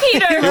 we forgot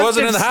Peter. He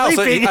wasn't in the house.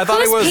 sleeping. I thought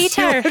he Who's was.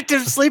 Peter?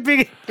 Just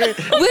sleeping.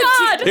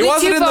 God. He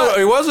wasn't in the.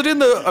 He wasn't in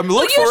the.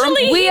 Look for him.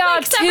 Usually We he are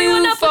wakes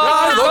everyone too up with far a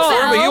I looked for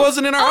him, but he cowbell.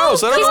 wasn't in our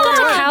house. I don't He's know got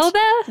where a he went.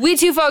 cowbell. We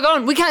too far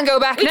gone. We can't go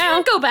back We now.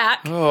 can't go back.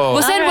 Oh.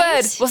 We'll send All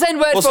right. word. We'll send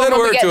word We'll for him send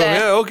when we word get to him. there.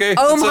 Yeah, okay.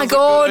 Oh That my sounds like a good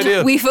God,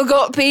 idea. we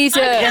forgot Peter.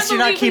 can't Guess you're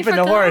not believe we keeping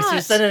the horse. forgot.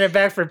 You're sending it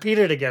back for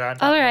Peter to get on.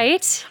 All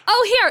right.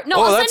 Oh, here. No,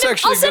 Oh, I'll that's send him.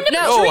 actually I'll send good.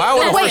 him a Oh, treat I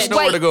want to message. first know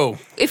where to go.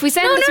 If we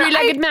send the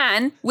three-legged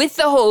man with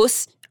the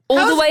horse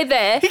all the way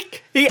there,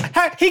 He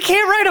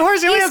can't ride a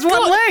horse. He only has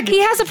one leg.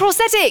 He has a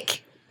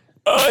prosthetic.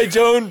 I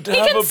don't He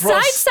can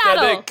side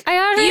saddle. I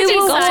already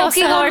You were got off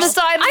walking the on the horse.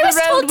 side of I the was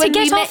road told to when we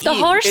get met off the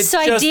you. horse, so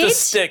I did.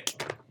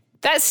 stick.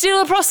 That's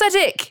still a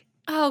prosthetic.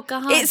 Oh,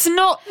 God. It's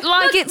not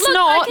like it's Look,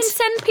 not. I can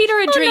send Peter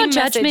a no dream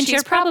judgment, message. you're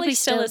He's probably probably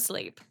still still-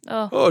 asleep.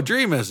 Oh,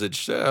 dream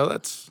message. Yeah,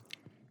 that's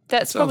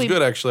That's sounds probably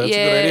good. Actually, that's a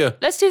good idea.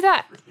 Let's do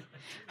that.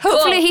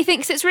 Hopefully Cool. he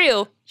thinks it's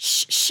real.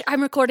 Shh,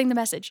 I'm recording the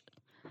message.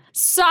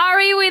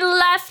 Sorry we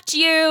left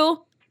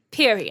you.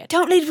 Period.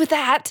 Don't lead with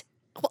that.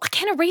 Well, I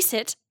can't erase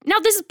it. Now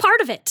this is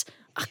part of it.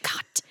 Oh,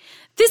 God.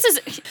 This is...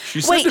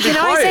 She said Wait, to be can I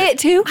quiet. say it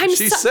too? I'm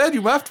She so... said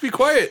you have to be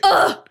quiet.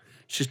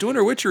 She's doing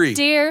her witchery.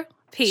 Dear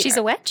Peter. She's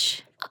a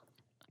witch.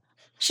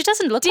 She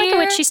doesn't look like a Dear-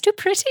 witch. She's too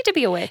pretty to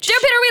be a witch. Dear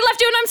Peter, we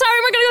left you and I'm sorry.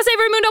 We're going to go save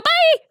Raimundo.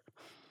 Bye!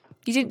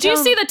 You didn't Do you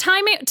tell see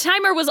the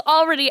timer was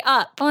already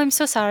up? Oh, I'm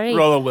so sorry.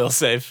 Roll a will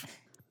save.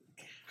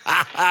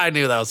 I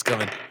knew that was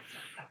coming.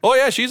 Oh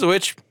yeah, she's a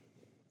witch.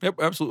 Yep,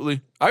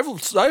 absolutely. I've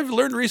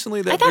learned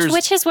recently that I thought there's.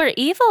 witches were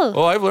evil.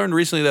 Oh, I've learned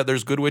recently that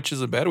there's good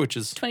witches and bad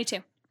witches.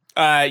 22.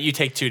 You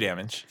take 2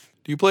 damage.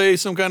 Do you play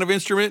some kind of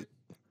instrument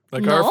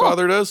like our No.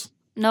 father does?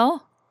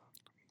 No.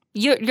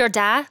 Your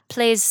dad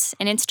plays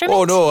an instrument?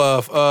 Oh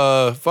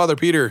no, Father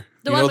Peter.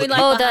 The You one know, we like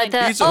Oh,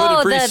 behind. He's a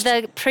hooded priest.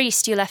 the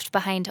priest you left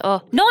behind.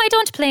 Oh, no, I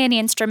don't play any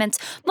instruments.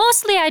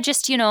 Mostly I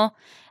just,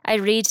 I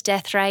read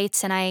death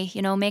rites and I,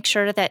 make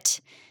sure that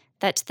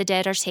the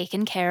dead are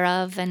taken care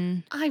of.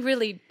 And I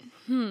really...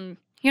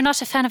 you're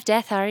not a fan of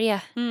death, are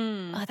you?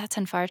 Oh, that's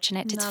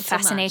unfortunate. It's Not so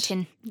much.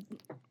 fascinating.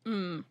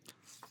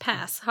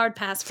 Pass. Hard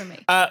pass for me.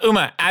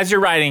 Uma, as you're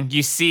riding,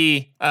 you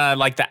see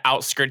like the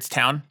outskirts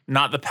town,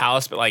 not the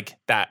palace, but like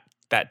that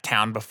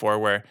town before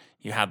where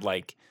you had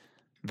like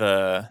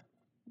the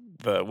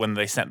when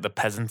they sent the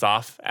peasants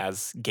off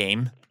as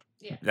game.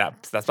 Yeah.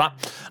 That's not.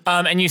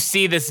 And you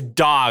see this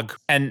dog,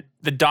 and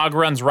the dog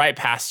runs right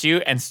past you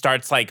and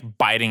starts like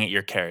biting at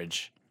your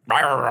carriage. Is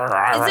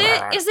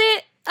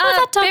it... Oh,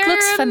 that dog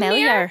looks Baromir?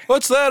 familiar.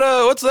 What's that?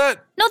 What's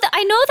that? No,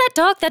 I know that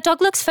dog. That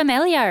dog looks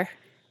familiar.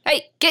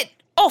 Hey, get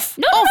off.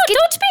 No, off, get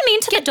don't be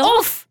mean to the dog.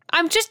 off.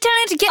 I'm just telling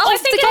it to get Oh,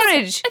 off the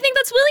carriage. I think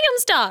that's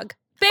William's dog.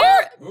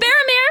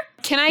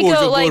 Baromir? Can I Who's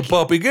go a like? good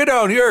puppy? Get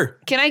down here.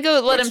 Can I go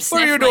let him What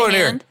sniff are you my doing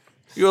hand?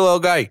 here? You little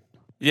guy.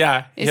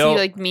 Yeah, Is he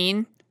like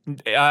mean?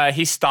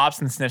 he stops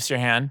and sniffs your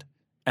hand,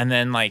 and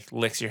then like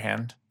licks your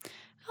hand.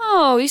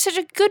 Oh, you're such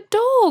a good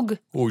dog.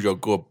 Oh, you're a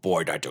good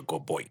boy. That's a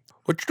good boy.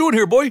 What you doing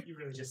here, boy?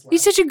 You're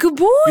such a good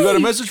boy. You got a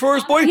message for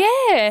us, boy?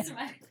 Yeah.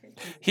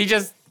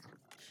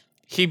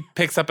 He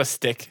picks up a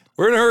stick.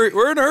 We're in a hurry.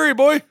 We're in a hurry,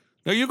 boy.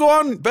 Now you go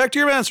on back to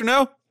your master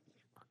now.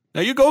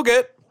 Now you go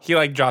get. He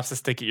like drops a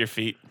stick at your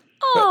feet.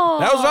 Oh,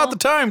 Now's not the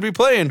time to be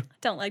playing.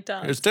 don't like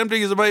dogs. As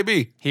tempting as it might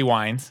be. He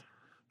whines.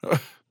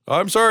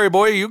 I'm sorry,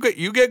 boy. You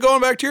get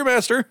going back to your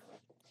master.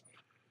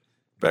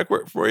 Back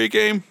where you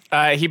came.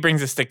 He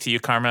brings a stick to you,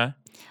 Karma,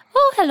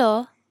 Oh,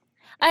 hello.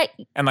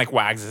 and like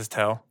wags his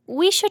tail.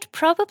 We should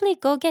probably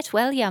go get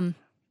William.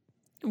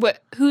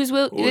 Who's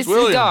Will? Who's This is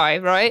William? the guy,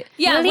 right?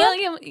 Yeah,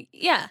 William? William.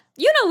 Yeah,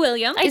 you know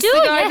William. I It's do,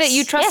 the guy yes, that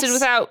you trusted yes.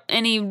 without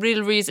any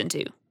real reason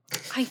to.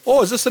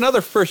 Oh, is this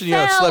another person you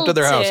slept at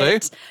their house, eh?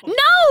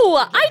 No,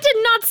 I did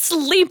not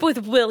sleep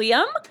with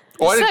William.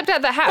 Oh, I, Slept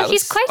at the house.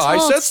 He's quite I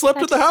old. said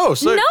slept at the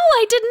house. No,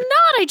 I did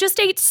not. I just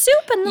ate soup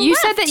and then You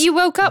left. said that you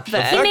woke up The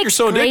there. fact you're makes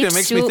so great indignant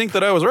makes me soup. think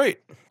that I was right.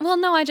 Well,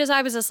 no,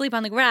 I was asleep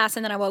on the grass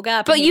and then I woke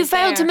up. But and he you was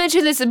failed to there.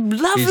 mention this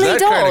lovely He's that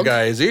dog. kind of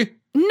guy, is he?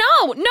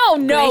 No,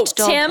 Great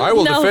dog. Tim. I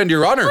will no. defend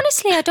your honor.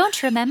 Honestly, I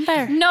don't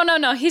remember.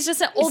 No. He's just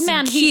an old He's a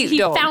man. cute He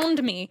dog.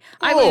 found me.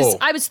 Oh.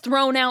 I was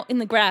thrown out in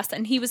the grass,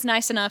 and he was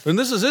nice enough And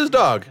this is his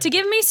dog. to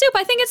give me soup.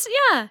 I think it's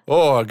yeah.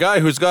 Oh, a guy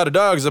who's got a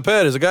dog as a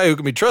pet is a guy who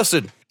can be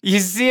trusted. You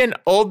see an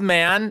old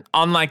man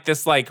on like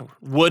this like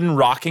wooden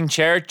rocking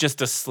chair, just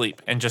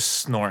asleep and just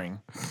snoring.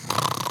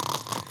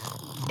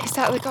 Is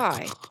that the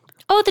guy?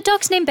 Oh, the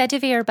dog's named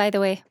Bedivere, by the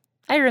way.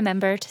 I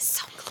remembered.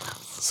 So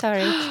close.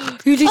 Sorry.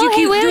 Who did Oh, you hey,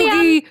 keep, William.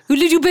 doggy? Who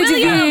did you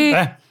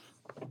better?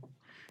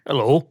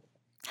 Hello.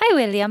 Hi,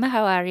 William.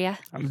 How are you?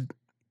 I'm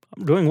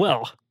doing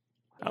well.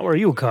 How are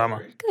you,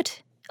 Karma? Good.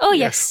 Oh,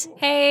 yes.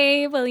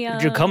 Hey, William.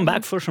 Did you come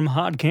back for some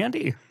hard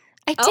candy?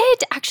 I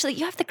did, actually.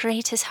 You have the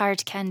greatest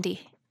hard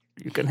candy.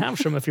 You can have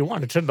some if you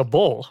want. It's in the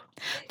bowl.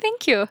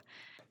 Thank you.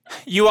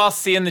 You all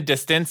see in the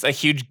distance a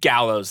huge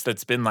gallows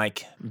that's been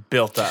like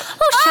built up.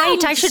 Oh,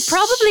 shite. I should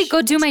probably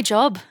go do my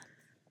job.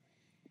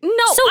 No.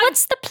 So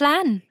what's the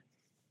plan?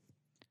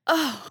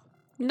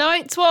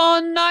 Night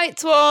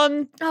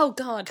Swan. Oh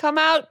God. Come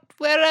out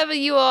wherever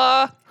you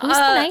are. Who's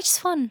the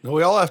nice one? No,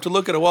 we all have to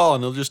look at a wall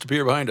and they'll just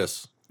appear behind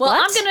us. Well,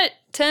 What? I'm gonna.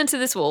 Turn to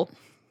this wall.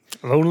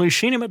 I've only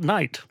seen him at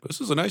night. This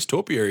is a nice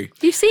topiary.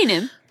 You've seen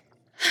him.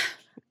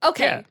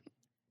 Okay. Yeah.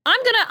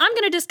 I'm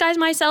gonna disguise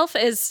myself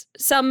as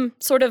some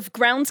sort of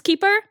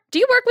groundskeeper. Do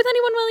you work with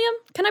anyone, William?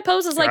 Can I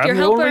pose as like I'm your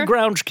the helper? only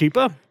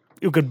groundskeeper.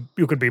 You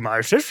could be my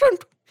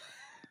assistant.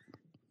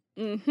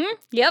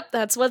 Yep,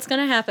 that's what's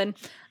gonna happen.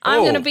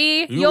 I'm Oh, gonna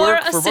be you your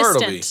work for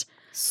Bartleby. assistant.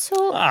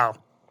 So, Wow.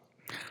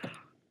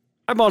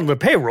 I'm on the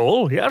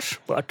payroll, yes,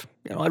 but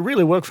I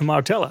really work for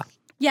Martella.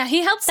 Yeah,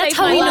 he helped that's save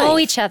how my we life. know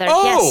each other.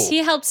 Oh. Yes. He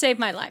helped save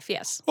my life.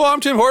 Yes. Well, I'm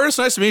Tim Hortus.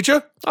 Nice to meet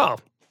you. Oh,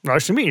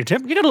 nice to meet you,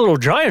 Tim. You got a little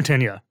giant in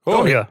you.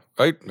 Oh, yeah.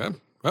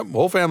 My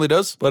whole family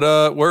does.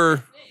 But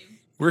we're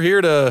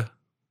here to.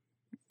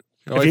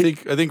 I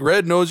think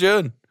Red knows you,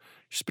 and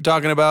she's been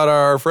talking about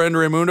our friend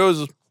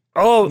Raimundo's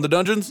Oh, in the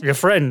dungeons. your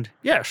friend.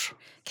 Yes.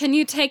 Can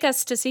you take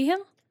us to see him?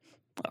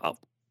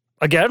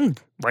 Again,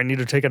 I need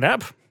to take a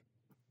nap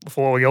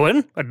before we go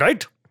in at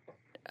night.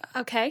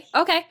 Okay.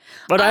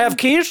 But I have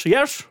keys,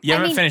 yes. You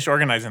haven't mean- finished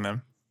organizing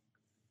them.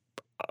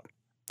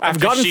 I've After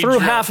gotten she through drew-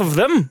 half of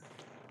them.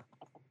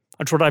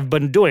 That's what I've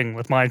been doing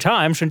with my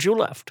time since you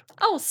left.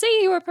 Oh,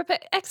 see, you were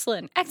prepared.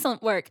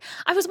 Excellent work.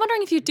 I was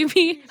wondering if you'd do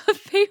me a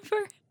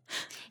favor.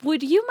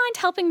 Would you mind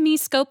helping me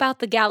scope out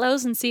the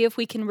gallows and see if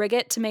we can rig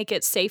it to make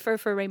it safer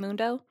for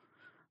Raimundo?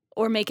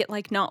 Or make it,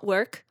 like, not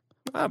work?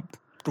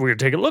 We'll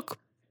take a look.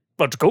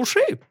 Let's go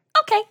see.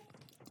 Okay.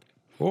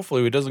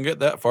 Hopefully, it doesn't get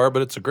that far,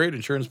 but it's a great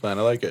insurance plan.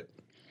 I like it.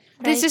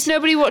 There's Right. just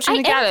nobody watching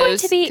I the am going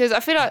gallows to be- because I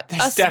feel like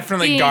There's us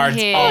definitely being guards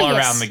here, all yes,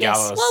 around the yes.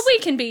 gallows. Well, we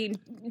can be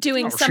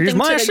doing she's something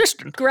my to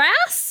assistant. the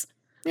grass.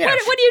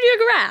 Yes. What do you do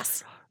to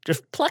grass?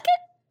 Just Pluck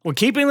it? we're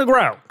keeping the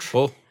ground.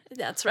 Well,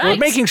 That's We're right.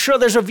 making sure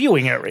there's a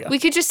viewing area. We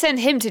could just send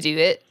him to do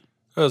it.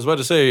 I was about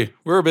to say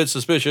we're a bit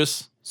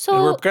suspicious. So-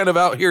 And we're kind of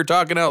out here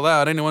talking out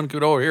loud. Anyone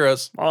could overhear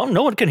us. Oh,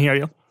 no one can hear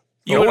you.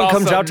 You No would one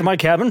comes also- out to my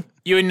cabin.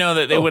 You would know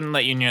that they wouldn't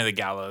let you near the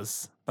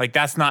gallows. Like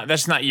that's not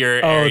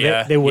your Oh,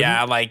 area. they wouldn't?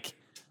 Yeah, like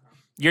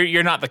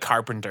you're not the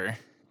carpenter.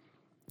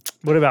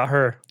 What about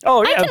her?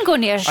 Oh, yeah. I can go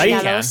near I-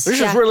 gallows. This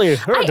is really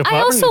her I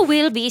department. also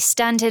will be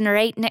standing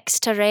right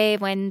next to Ray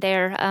when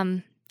they're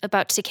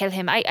about to kill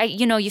him.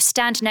 You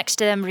stand next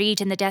to them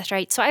reading the death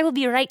rite, so I will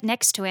be right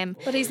next to him.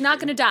 But he's not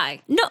going to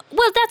die. No,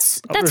 well,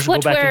 that's just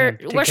what go back we're and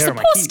take we're care of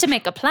my supposed to keys.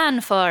 make a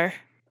plan for.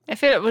 I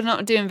feel like we're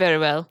not doing very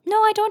well. No,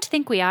 I don't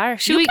think we are.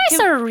 Should You we- guys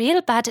can- are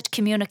real bad at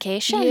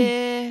communication.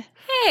 Yeah.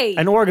 Hey,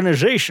 An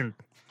organization.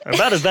 I've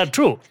added that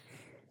too.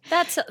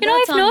 that's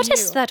I've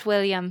noticed that,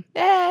 William.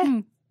 Yeah.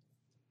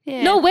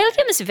 No,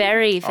 William is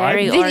very,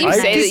 very Didn't you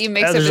organized. say that you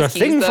mix up There's his a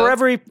thing keys, for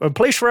though? a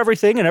place for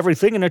everything and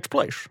everything in its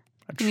place.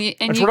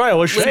 That's what I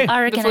always say.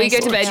 Before you go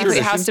to bed, you put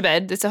your Organization. house to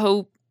bed.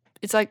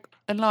 It's like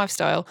a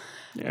lifestyle.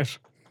 Yes.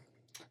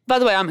 By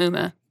the way, I'm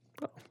Uma.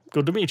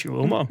 Good to meet you,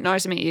 Uma.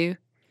 Nice to meet you.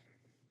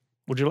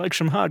 Would you like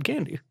some hard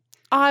candy?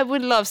 I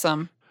would love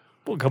some.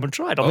 Well, come and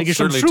try it. I'll I'll make you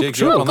some certainly soup.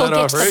 take you up on Go that get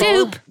offer. eh?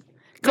 soup.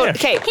 Good. Yeah.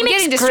 Okay, we're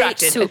makes getting great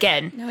distracted soup.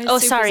 again. No, his Oh,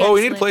 soup is sorry. Oh,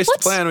 we need a excellent. place to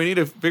plan. We need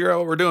to figure out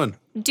what we're doing.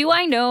 Do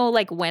I know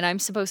like when I'm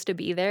supposed to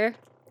be there?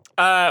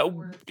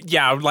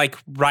 Yeah, like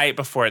right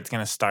before it's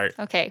gonna start.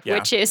 Okay, Yeah.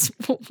 which is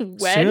when?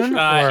 Soon?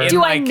 Or- In Do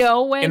I like-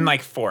 know when? In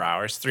like 4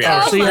 hours, 3 Oh,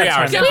 hours, so you 3 have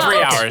hours, time. in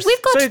 3 hours.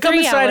 We've got So you come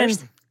 3 inside hours.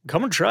 and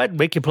come and try it.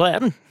 Make your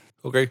plan.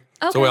 Okay. Okay.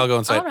 So we all go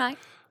inside. All right.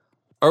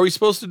 Are we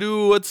supposed to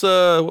do what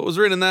was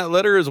written in that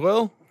letter as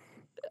well?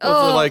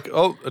 Oh,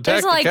 Attack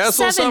There's the like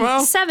castle somehow?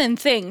 seven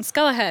things.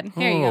 Go ahead.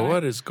 Here you go.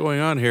 What is going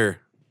on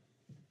here?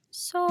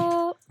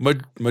 So,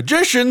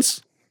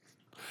 Magicians?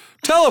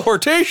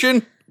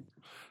 Teleportation?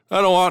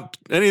 I don't want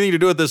anything to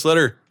do with this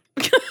letter.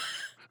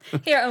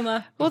 Here,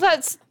 Uma. Well,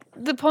 that's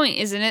the point,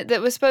 isn't it?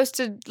 That we're supposed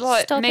to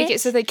Stop make it.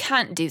 it so they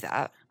can't do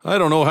that. I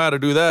don't know how to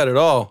do that at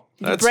all.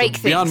 That's break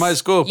things. beyond my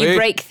scope, You eh?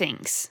 break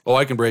things. Oh,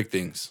 I can break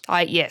things.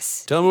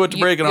 Yes. Tell me what to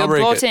break and I'll you're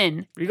break brought it.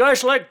 in. You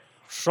guys like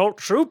salt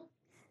soup?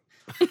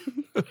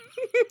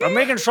 I'm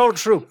making salt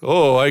soup.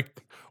 Oh,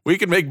 we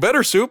can make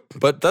better soup,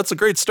 but that's a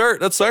great start.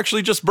 That's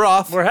actually just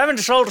broth. We're having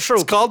salt It's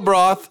soup. called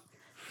broth.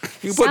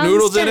 You can put Sounds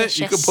noodles in it.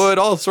 You can delicious. put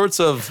all sorts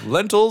of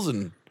lentils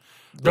and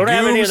Don't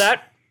have any of legumes.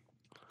 that.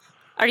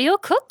 are you a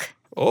cook?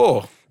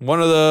 Oh,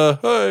 one of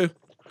the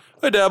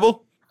I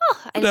dabble.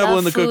 I Dabble love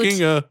in the food. cooking.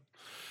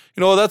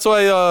 That's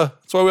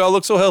why we all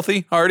look so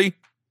healthy, hearty,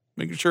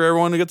 making sure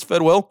everyone gets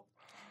fed well.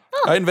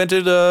 I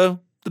invented the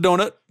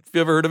donut. If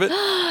you ever heard of it.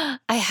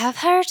 I have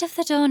heard of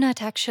the donut,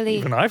 actually.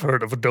 Even I've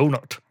heard of a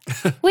donut.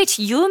 Wait,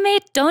 you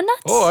made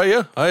donuts? Oh,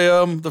 yeah. The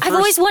I've first.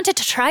 always wanted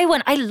to try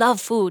one. I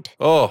love food.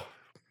 Oh,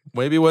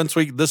 maybe once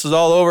this is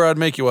all over, I'd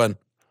make you one.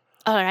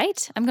 All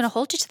right, I'm going to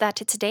hold you to that.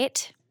 It's a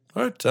date.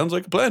 All right, sounds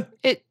like a plan.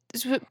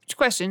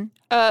 Question.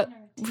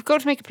 We've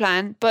got to make a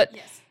plan, but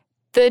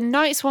the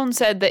Night Swan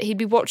said that he'd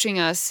be watching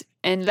us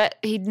and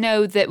he'd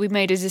know that we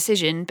made a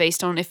decision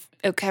based on if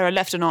O'Kara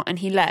left or not, and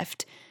he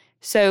left.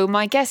 So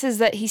my guess is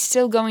that he's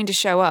still going to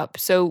show up.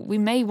 So we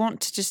may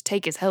want to just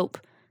take his help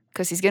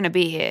because he's going to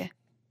be here.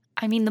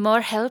 I mean, the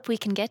more help we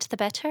can get, the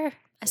better.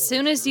 As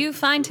soon as you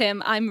find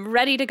him, I'm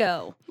ready to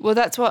go. Well,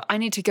 that's what I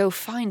need to go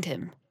find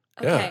him.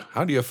 Okay. Yeah.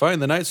 How do you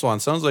find the Night Swan?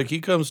 Sounds like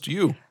he comes to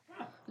you.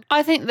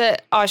 I think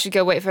that I should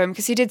go wait for him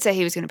because he did say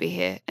he was going to be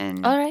here.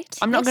 And All right.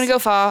 I'm not yes. going to go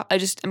far. I'm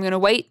going to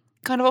wait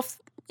kind of off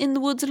in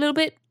the woods a little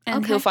bit and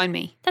Okay. he'll find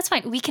me. That's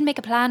fine. We can make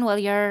a plan while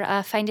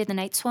you're finding the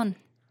Night Swan.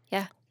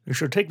 Yeah. You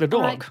should take the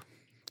dog.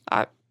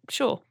 right.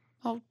 Sure.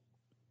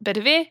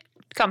 Bedivere,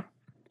 come.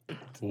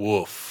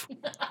 Woof.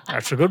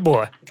 That's a good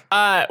boy.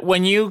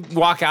 When you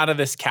walk out of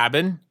this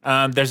cabin,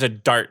 there's a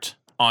dart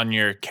on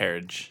your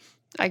carriage.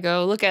 I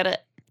go look at it.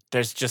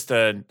 There's just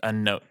a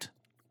note.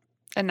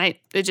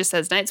 It just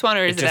says Night Swan,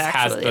 or is It it, just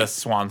has actually? the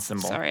swan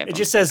symbol. Sorry, It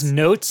just says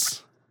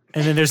notes,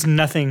 and then there's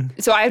nothing.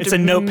 So I have it's to a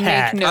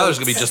notepad. make I thought it notes. was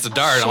going to be just a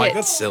dart. I'm like, Shit.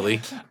 that's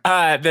silly.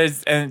 And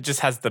it just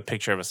has the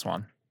picture of a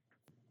swan.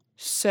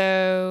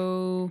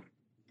 So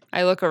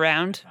I look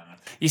around.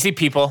 You see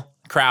people,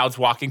 crowds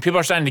walking. People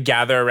are starting to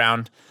gather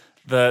around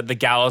the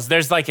gallows.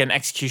 There's like an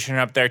executioner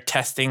up there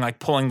testing, like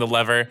pulling the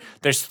lever.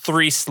 There's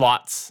 3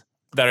 slots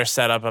that are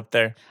set up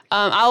there.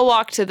 I'll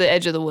walk to the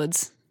edge of the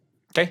woods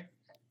Okay.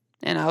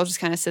 and I'll just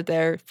kind of sit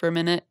there for a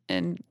minute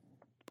and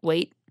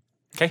wait.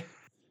 Okay.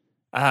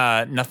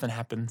 Nothing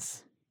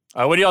happens.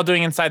 What are y'all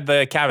doing inside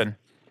the cabin?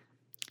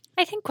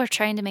 I think we're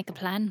trying to make a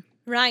plan.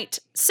 Right.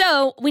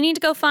 So we need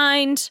to go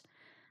find,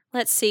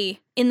 let's see,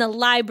 in the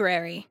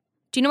library.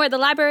 Do you know where the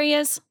library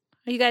is?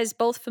 Are you guys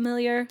both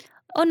familiar?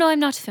 Oh, no, I'm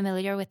not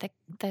familiar with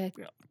the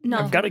No.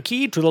 I've got a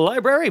key to the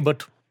library,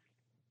 but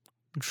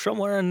it's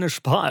somewhere in this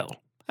pile.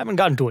 I haven't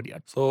gotten to it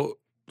yet.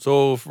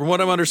 So from what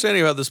I'm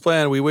understanding about this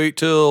plan, we wait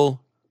till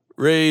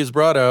Ray is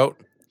brought out.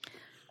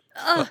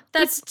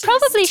 That's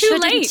probably too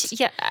shouldn't. late.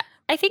 Yeah,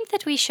 I think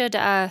that we should.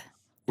 We're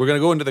going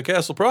to go into the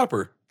castle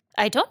proper.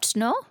 I don't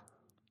know.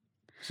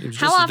 Seems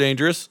How just as oft-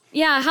 dangerous.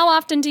 Yeah, how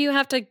often do you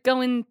have to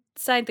go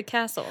inside the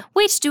castle?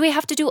 Wait, do we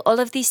have to do all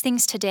of these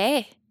things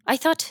today? I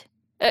thought.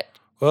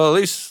 Well,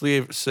 at least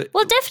leave.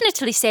 We'll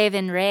definitely save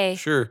in Ray.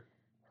 Sure.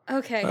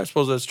 Okay. I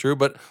suppose that's true.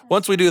 But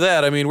once we do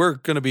that, I mean, we're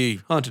going to be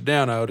hunted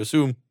down, I would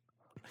assume.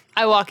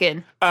 I walk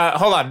in.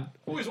 Hold on.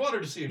 Always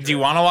wanted to see Do you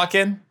want to walk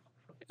in?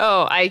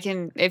 Oh, I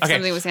can, if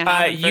something was going to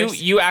happen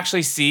first. You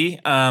actually see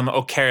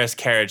O'Kara's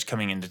carriage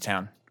coming into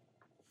town.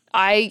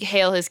 I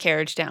hail his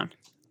carriage down.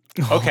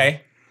 Okay.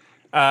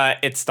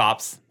 It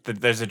stops.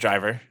 There's a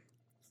driver.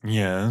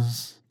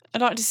 Yes.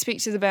 I'd like to speak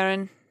to the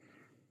Baron.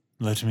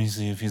 Let me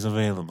see if he's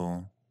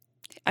available.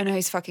 I know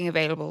he's fucking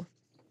available.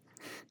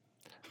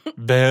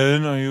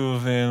 Ben, are you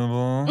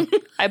available?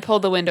 I pull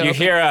the window You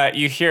open.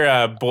 hear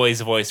a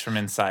boy's voice from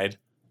inside.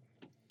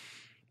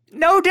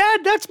 No,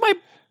 Dad, that's my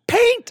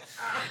paint.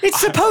 It's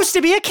supposed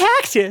to be a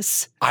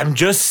cactus. I'm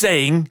just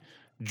saying,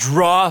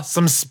 draw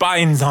some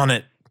spines on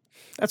it.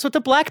 That's what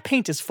the black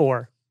paint is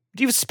for.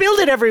 You've spilled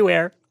it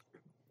everywhere.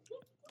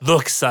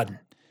 Look, son,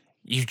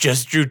 you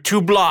just drew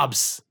 2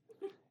 blobs.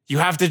 You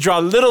have to draw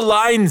little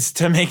lines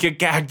to make a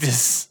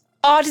cactus.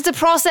 Art is a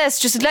process.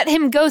 Just let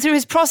him go through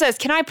his process.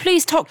 Can I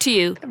please talk to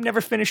you? I've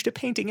never finished a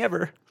painting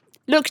ever.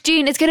 Look,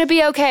 Jean, it's going to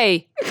be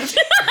okay.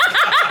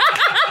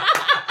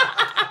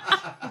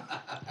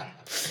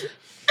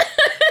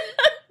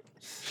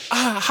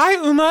 Hi,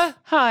 Uma.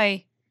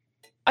 Hi.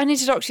 I need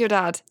to talk to your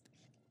dad.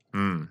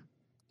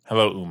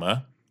 Hello,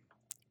 Uma.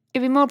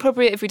 It'd be more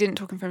appropriate if we didn't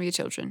talk in front of your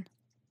children.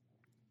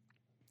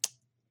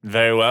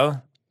 Very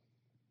well.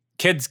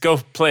 Kids, go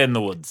play in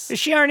the woods. Is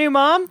she our new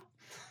mom?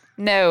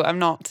 No, I'm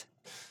not.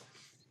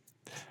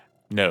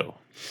 No.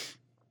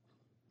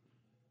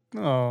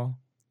 Oh,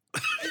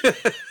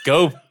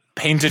 Go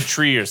paint a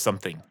tree or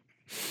something.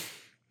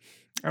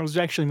 I was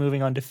actually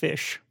moving on to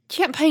fish. You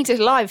can't paint a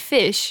live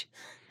fish,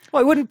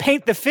 Well, I wouldn't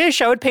paint the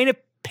fish. I would paint a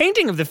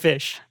painting of the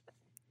fish.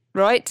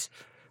 right?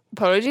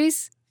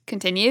 Apologies.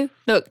 Continue.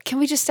 Look, can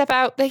we just step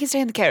out? They can stay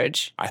in the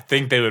carriage. I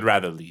think they would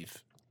rather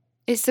leave.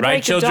 It's the Right,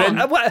 break children? of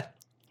dawn. What?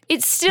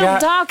 It's still Yeah.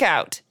 dark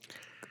out.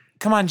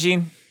 Come on,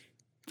 Jean.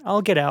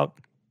 I'll get out.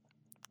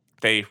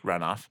 They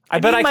run off. I I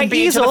bet need I my can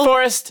beat you to the easel.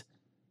 forest.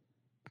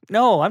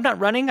 No, I'm not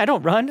running. I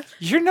don't run.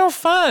 You're no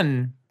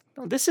fun.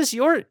 No, this is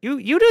you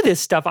do this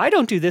stuff. I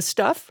don't do this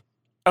stuff.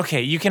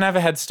 Okay, you can have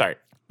a head start.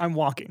 I'm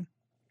walking.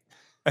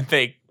 And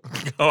they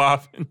go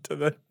off into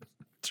the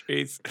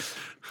trees.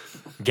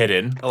 Get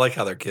in. I like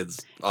how their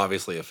kids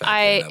obviously affect it.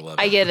 I love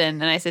I it. get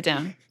in and I sit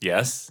down.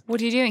 Yes. What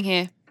are you doing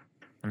here?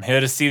 I'm here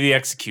to see the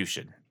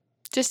execution.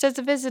 Just as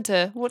a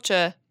visitor,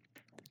 watcher.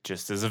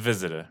 Just as a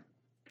visitor.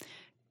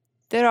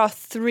 There are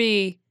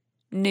 3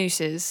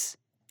 nooses.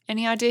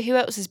 Any idea who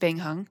else is being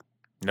hung?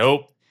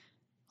 Nope.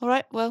 All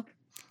right, well,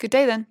 good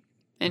day then.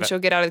 And That- she'll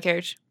get out of the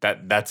carriage.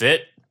 That's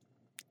it.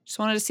 Just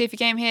wanted to see if you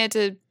came here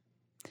to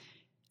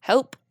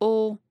help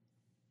or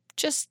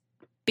just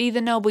be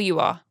the noble you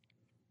are.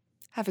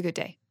 Have a good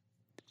day.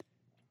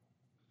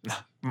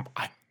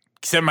 I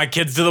sent my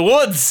kids to the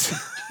woods.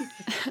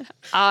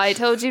 I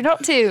told you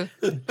not to.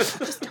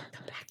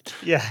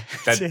 Yeah,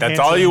 That- it's a that's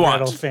all you Hansel and want.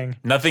 Gretel thing.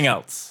 Nothing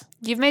else.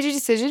 You've made your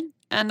decision,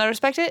 and I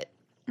respect it.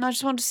 And I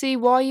just want to see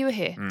why you were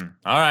here.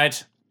 All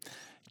right.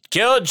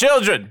 Kill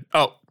children.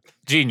 Oh,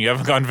 Gene, you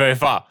haven't gone very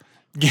far.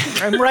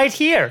 I'm right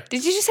here.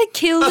 Did you just say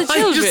kill the You just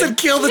children? said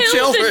kill the Kill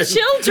children. the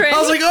children. I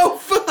was like, oh,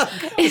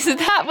 fuck. Is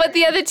that what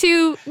the other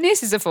 2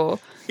 nooses are for?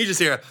 You just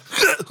hear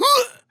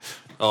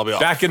I'll be off.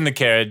 Back in the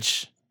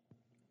carriage.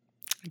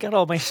 I got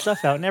all my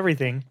stuff out and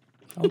everything.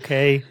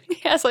 Okay. He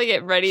has like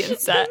it ready and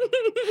set.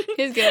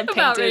 He's gonna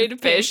About ready paint a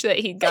to paint. fish that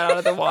he got out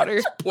of the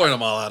water. Pouring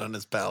them all out on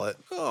his palate.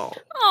 Oh.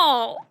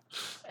 Oh.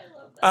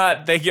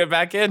 They get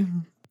back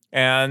in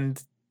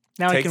and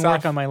Now I Takes can work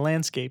off. on my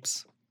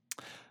landscapes.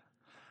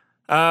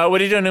 what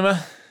are you doing,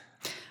 Uma?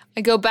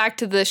 I go back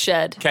to the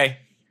shed. Okay.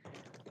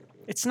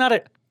 It's not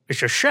a.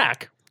 It's a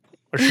shack.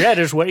 A shed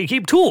is where you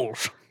keep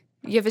tools.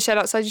 You have a shed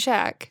outside your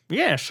shack.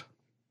 Yes.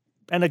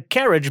 And a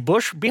carriage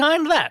bush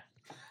behind that.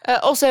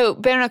 Also,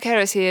 Baron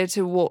O'Carra's here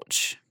to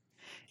watch.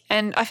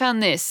 And I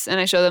found this, and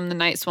I show them the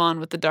night swan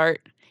with the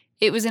dart.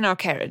 It was in our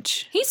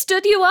carriage. He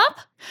stood you up?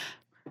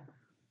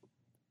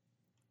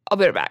 I'll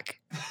be right back.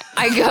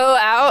 I go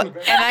out, and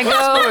I go...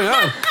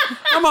 Yeah.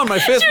 I'm on my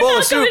 5th bowl of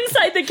Go soup.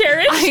 inside the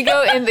carriage. I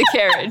go in the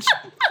carriage.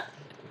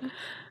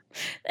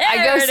 I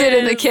go There it sit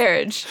in the is.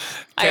 carriage.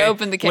 I Okay.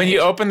 open the carriage. When you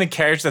open the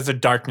carriage, there's a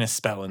darkness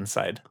spell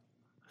inside.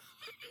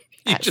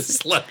 You just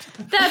slept.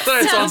 That That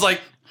sounds sounds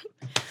like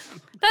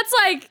That's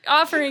like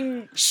offering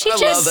love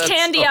just that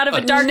candy so out of a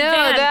much. dark No,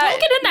 van. that- Don't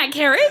get in that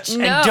carriage.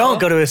 No. And don't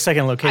go to a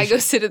second I location. go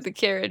sit at the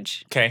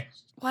carriage. Okay.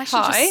 Why is she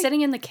Hi. just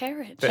sitting in the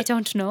carriage? I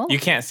don't know. You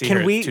can't see her. Can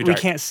It's we? too We dark.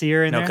 can't see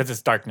her in No, there. because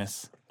it's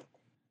darkness.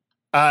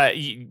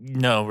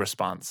 No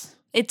response.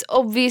 It's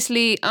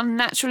obviously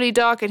unnaturally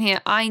dark in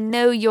here. I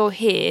know you're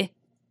here.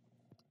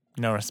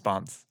 No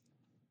response.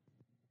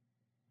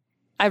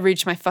 I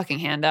reach my fucking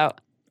hand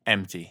out.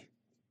 Empty.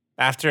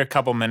 After a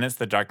couple minutes,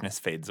 the darkness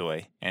fades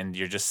away, and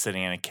you're just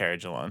sitting in a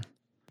carriage alone.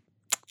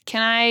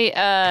 Can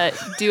I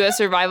do a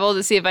survival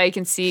to see if I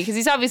can see? Because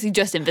he's obviously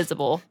just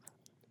invisible.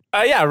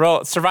 Yeah,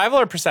 roll survival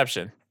or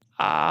perception.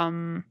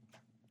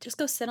 Just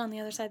go sit on the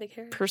other side of the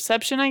carriage.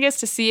 Perception, I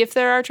guess, to see if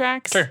there are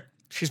tracks. Sure.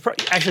 She's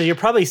actually. You're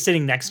probably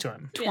sitting next to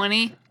him.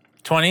 20.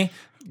 20.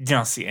 You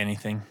don't see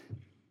anything.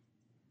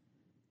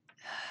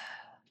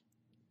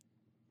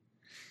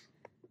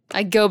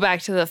 I go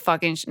back to the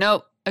fucking...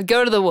 Nope. I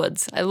go to the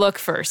woods. I look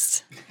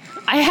first.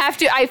 I have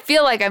to... I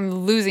feel like I'm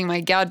losing my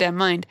goddamn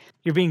mind.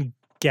 You're being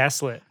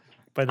gaslit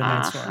by the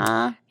night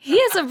swan. He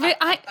is a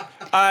I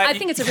Uh,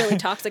 think it's a really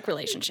toxic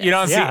relationship. You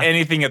don't Yeah. see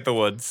anything at the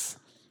woods.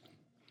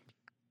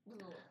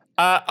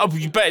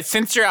 But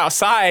since you're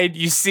outside,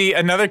 you see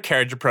another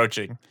carriage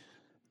approaching.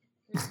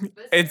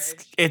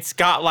 It's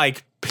got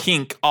like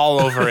pink all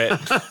over it.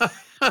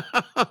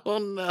 oh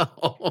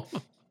no.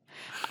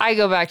 I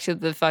go back to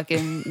the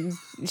fucking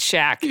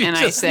shack and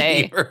I Just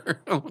say, leave her.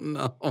 Oh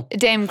no.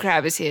 Dame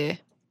Crab is here.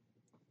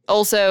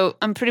 Also,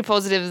 I'm pretty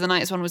positive the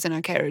night swan was in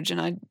our carriage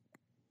and I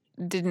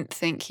didn't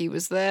think he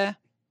was there.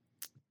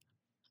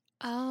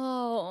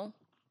 Oh.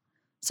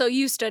 So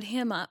you stood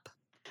him up.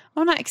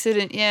 On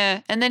accident,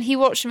 yeah. And then he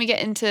watched me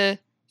get into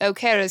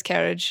O'Cara's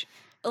carriage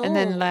and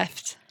then Oh.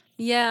 left.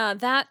 Yeah,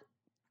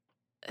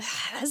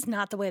 that's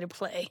not the way to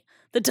play.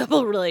 The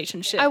double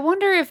relationship. I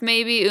wonder if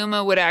maybe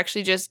Uma would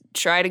actually just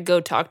try to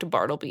go talk to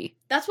Bartleby.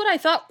 That's what I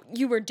thought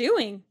you were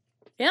doing.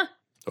 Yeah.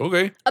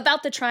 Okay.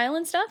 About the trial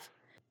and stuff?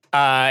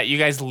 You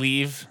guys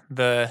leave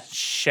the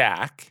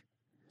shack.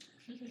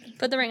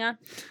 Put the ring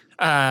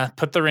on.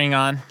 Put the ring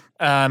on.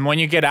 When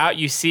you get out,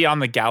 you see on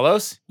the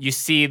gallows, you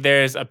see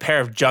there's a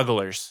pair of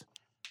jugglers,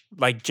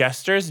 like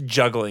jesters,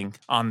 juggling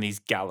on these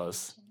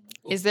gallows.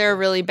 Is there a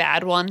really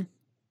bad one?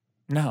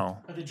 No.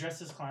 Are they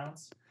dressed as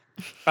clowns?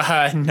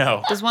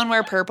 No. Does one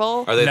wear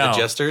purple? Are they No. the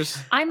jesters?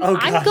 I'm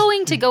God.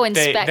 going to go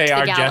inspect they the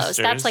are gallows. jesters,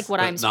 That's like what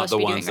but I'm not supposed the to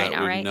be doing ones right that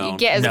now, we've right? known.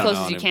 Get as No. close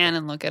as you can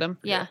and look at them.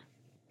 Yeah.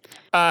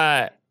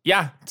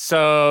 Yeah.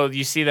 So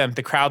you see them.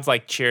 The crowd's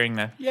like cheering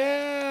them.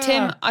 Yeah.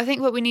 Tim, I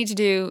think what we need to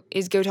do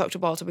is go talk to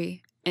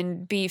Bartleby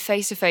and be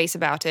face to face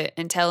about it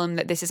and tell him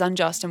that this is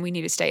unjust and we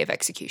need a stay of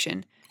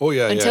execution. Oh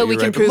yeah, Until we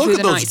you're can right. But prove look who at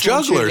the those Night's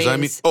One jugglers. truly I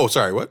mean, is. oh,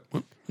 sorry. What?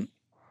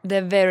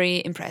 They're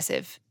very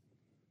impressive.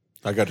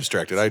 I got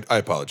distracted. I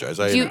apologize.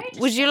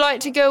 Would you like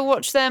to go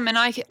watch them? And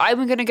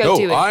I'm going to go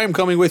do No, it. I am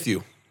coming with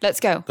you. Let's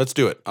go. Let's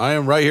do it. I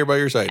am right here by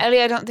your side.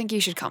 Ellie, I don't think you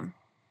should come.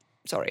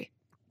 Sorry.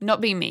 Not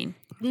being mean.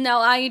 No,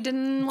 I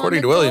didn't want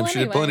According to William, she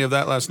did plenty of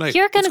that last night.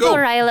 You're going Let's to go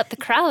rile up the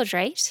crowd,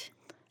 right?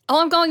 Oh,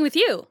 I'm going with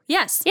you.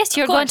 Yes. Yes,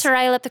 you're of going course. to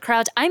rile up the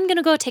crowd. I'm going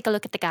to go take a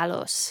look at the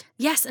gallows.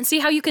 Yes, and see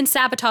how you can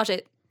sabotage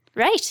it.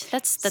 Right.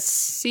 That's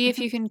See if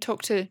you can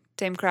talk to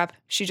Dame Crab.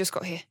 She just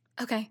got here.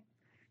 Okay.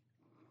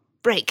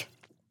 Break.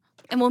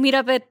 And we'll meet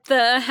up at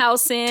the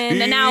house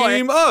in an hour.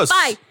 Team us.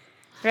 Bye.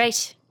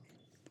 right.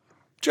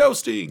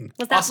 Jousting.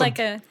 Was that Awesome. like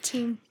a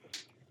team?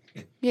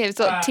 Yeah, it's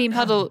like team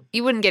huddle.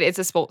 You wouldn't get it. It's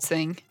a sports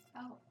thing.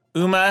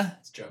 Uma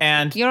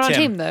and You're on Tim.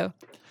 team though.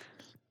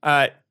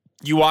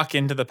 You walk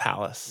into the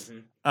palace.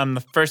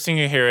 The first thing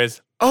you hear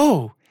is,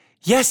 "Oh,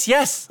 yes,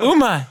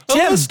 Uma,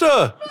 Tim.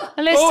 Alista.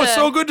 Alyssa. Oh, it's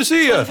so good to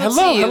see you. Hello,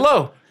 see you.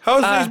 hello.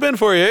 How's things been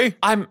for you, eh?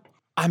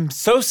 I'm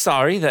so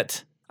sorry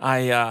that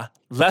I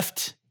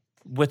left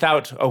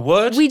without a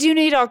word. We do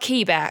need our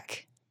key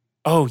back.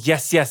 Oh,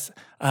 yes.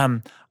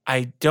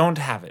 I don't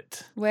have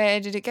it. Where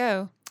did it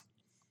go?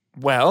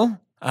 Well,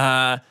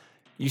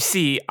 you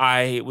see,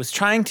 I was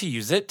trying to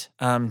use it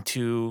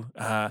to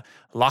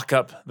lock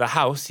up the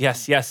house.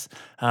 Yes.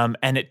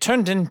 And it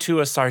turned into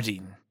a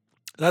sardine.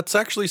 That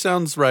actually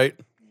sounds right.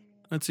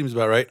 That seems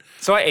about right.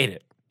 So I ate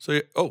it.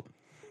 So,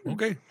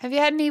 okay. Have you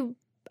had any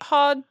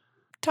hard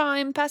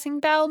time passing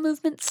bowel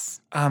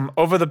movements?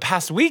 Over the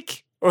past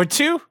week or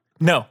two?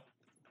 No.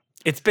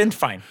 It's been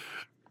fine.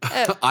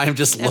 I'm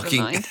just Never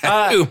looking mind.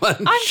 at Uma.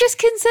 I'm just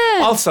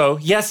concerned. Also,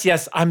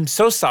 yes, I'm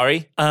so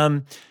sorry.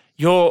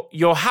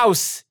 Your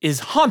house is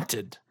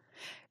haunted.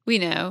 We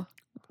know.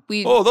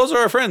 Oh, those are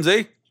our friends,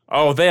 eh?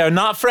 Oh, they are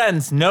not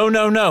friends.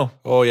 No.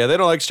 Oh, yeah, they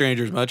don't like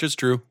strangers much. It's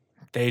true.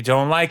 They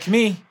don't like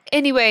me.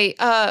 Anyway,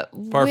 for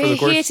we're the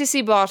course. here to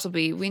see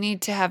Bartleby. We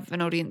need to have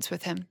an audience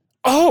with him.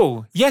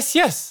 Oh,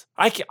 yes.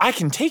 I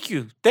can take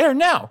you there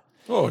now.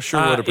 Oh,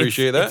 sure would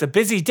appreciate that. It's a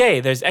busy day.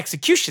 There's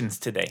executions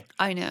today.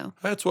 I know.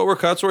 That's what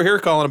we're here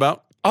calling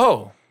about.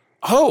 Oh.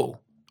 Are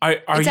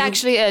It's you?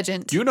 actually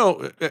urgent. You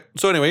know.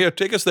 So anyway,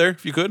 take us there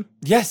if you could.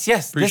 Yes.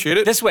 Appreciate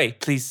it. This way,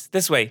 please.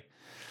 This way.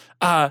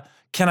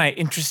 Can I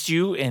interest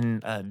you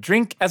in a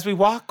drink as we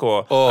walk,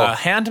 or a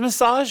hand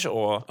massage,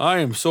 or I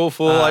am so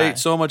full. I ate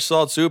so much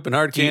salt soup and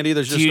hard candy.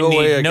 There's do just you no need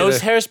way I nose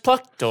could. hairs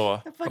plucked,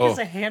 or The fuck Oh. is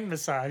a hand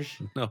massage?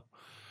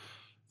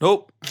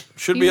 Nope.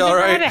 Should You've be all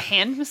never had a right.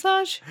 hand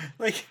massage?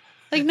 Like,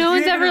 Like no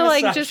one's you ever gonna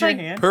like massage just your like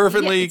hand?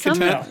 Perfectly some-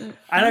 content.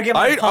 I don't get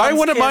my I palms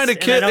wouldn't mind a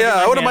kissed, and I kiss. don't get Yeah,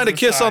 my I wouldn't hands mind a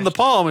kiss on the massaged.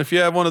 palm if you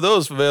have one of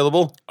those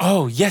available.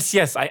 oh yes,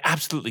 I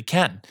absolutely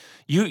can.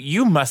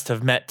 You must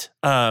have met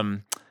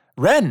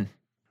Ren.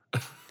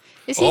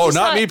 Is he Oh, just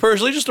not like, me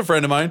personally, just a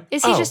friend of mine.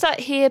 Is he Oh. just like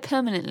here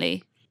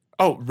permanently?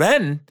 Oh,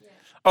 Ren.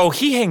 Oh,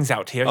 he hangs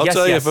out here. I'll yes,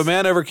 tell you, yes. if a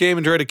man ever came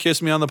and tried to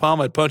kiss me on the palm,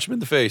 I'd punch him in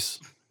the face.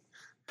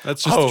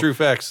 That's just the Oh. true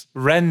facts.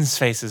 Ren's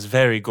face is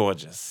very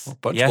gorgeous.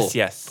 Punchable.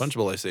 Yes.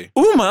 Punchable, I see.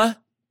 Uma.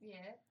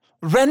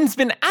 Ren's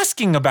been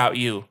asking about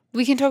you.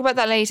 We can talk about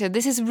that later.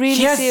 This is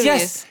really yes.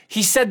 serious.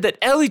 He said that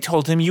Ellie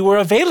told him you were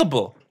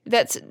available.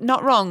 That's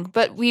not wrong,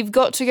 but we've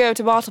got to go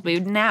to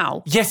Bartleby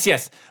now.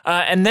 Yes.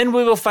 And then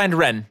we will find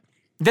Ren.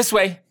 This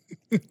way.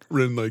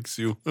 Ren likes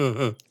you.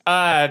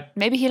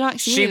 Maybe he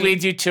likes She you.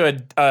 leads you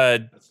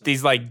to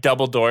these like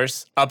double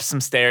doors, up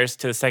some stairs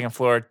to the second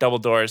floor, double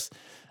doors.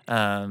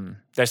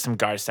 There's some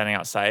guards standing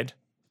outside.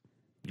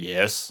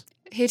 Yes.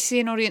 Here to see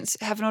an audience,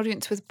 have an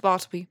audience with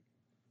Bartleby.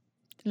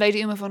 Lady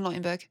Uma von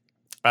Lautenberg.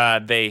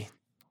 They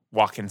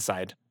walk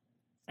inside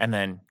and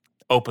then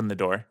open the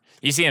door.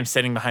 You see him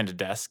sitting behind a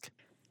desk.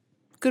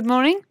 Good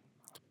morning.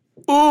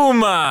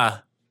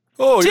 Uma!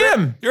 Oh,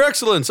 Tim! Your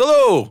Excellence,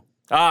 hello.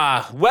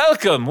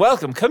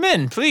 Welcome. Come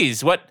in,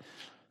 please. What?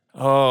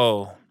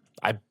 Oh,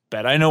 I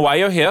bet I know why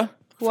you're here.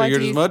 Why Figured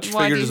do as you- much.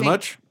 why do Figured you as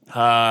think-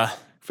 much.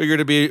 Figured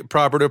it'd be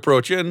proper to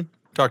approach you and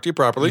talk to you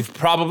properly. You've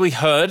probably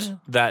heard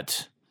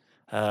that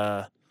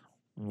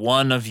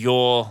one of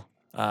your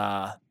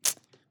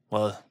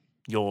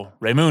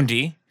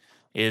Raimundi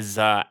is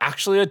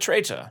actually a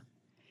traitor.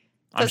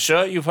 I'm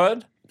sure you've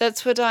heard.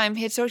 That's what I'm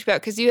here to talk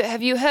about. Because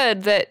have you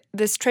heard that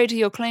this traitor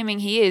you're claiming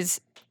he is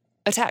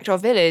attacked our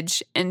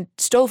village and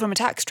stole from a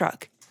tax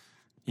truck?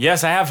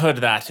 Yes, I have heard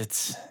that.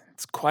 It's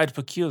quite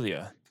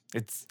peculiar.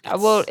 It's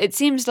Well, it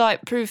seems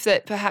like proof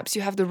that perhaps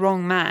you have the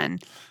wrong man.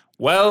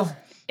 Well,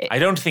 I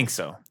don't think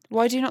so.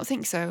 Why do you not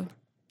think so?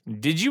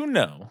 Did you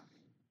know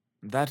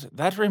that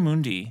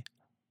Raimundi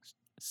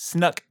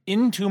snuck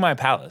into my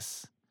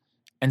palace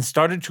and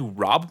started to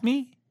rob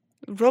me?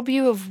 Rob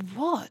you of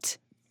what?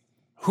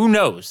 Who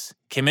knows?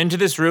 Came into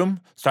this room,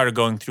 started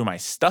going through my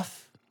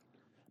stuff.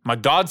 My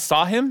gods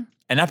saw him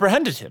and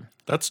apprehended him.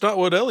 That's not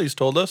what Ellie's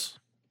told us.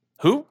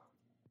 Who?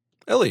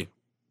 Ellie.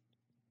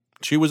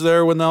 She was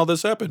there when all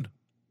this happened.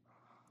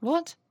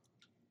 What?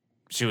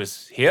 She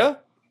was here?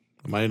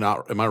 Am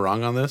I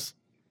wrong on this?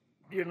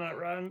 You're not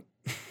wrong.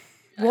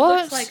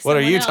 What? What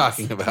are you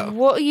talking about?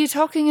 What are you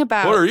talking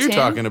about? What are you Tim?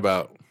 talking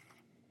about?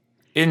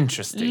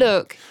 Interesting.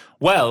 Look,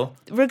 Well,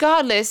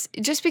 regardless,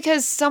 just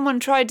because someone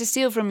tried to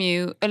steal from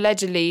you,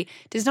 allegedly,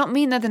 does not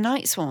mean they're the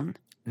Night Swan.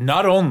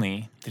 not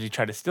only did he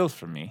try to steal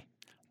from me,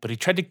 but he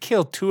tried to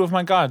kill 2 of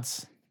my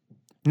gods.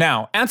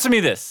 Now, answer me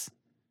this.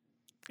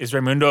 Is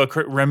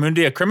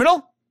Raimundi a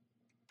criminal?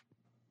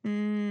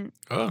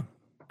 Oh.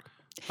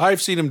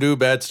 I've seen him do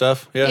bad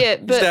stuff. Yeah. Yeah,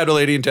 He but- stabbed a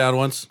lady in town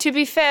once. To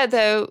be fair,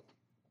 though,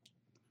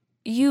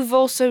 you've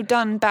also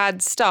done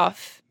bad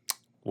stuff.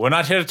 We're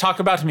not here to talk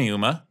about me,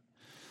 Uma.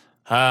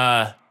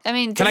 I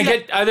mean, Can I does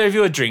that- get either of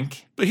you a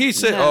drink? But he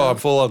said, No. "Oh, I'm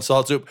full on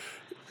salt soup."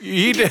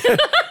 He did.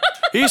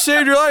 He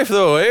saved your life,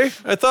 though, eh?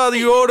 I thought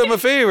you owed him a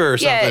favor or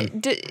Yeah,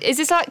 something. is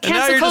this like And now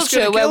cancel you're just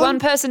culture gonna where kill him? one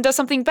person does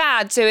something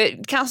bad so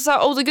it cancels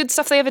out all the good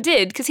stuff they ever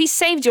did? Because he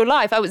saved your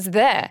life. I was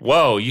there.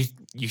 Whoa,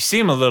 you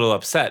seem a little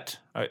upset.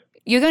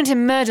 You're going to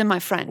murder my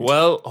friend.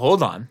 Well,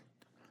 hold on.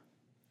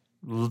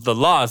 The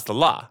law is the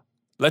law.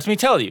 Let me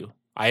tell you,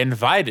 I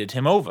invited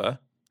him over.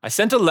 I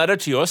sent a letter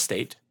to your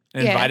estate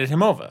and Yeah. invited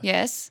him over.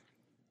 Yes.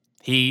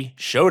 He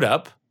showed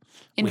up.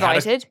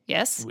 Invited.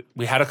 Yes.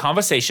 We had a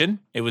conversation.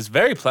 It was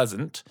very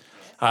pleasant.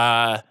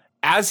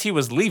 As he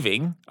was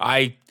leaving,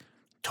 I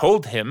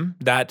told him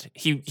that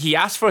he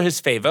asked for his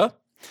favor.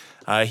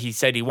 He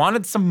said he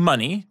wanted some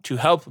money to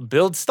help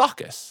build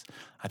Stockus.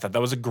 I thought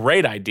that was a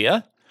great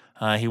idea.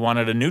 He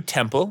wanted a new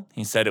temple.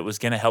 He said it was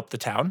going to help the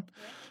town.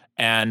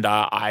 And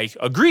I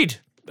agreed.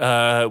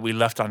 We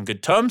left on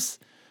good terms.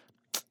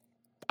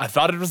 I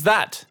thought it was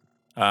that.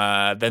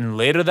 Then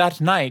later that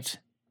night,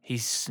 he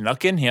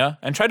snuck in here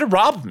and tried to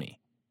rob me.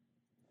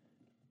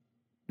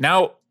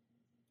 Now,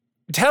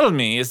 tell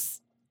me, is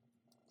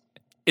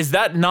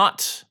that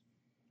not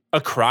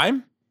a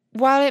crime?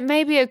 While it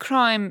may be a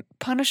crime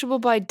punishable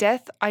by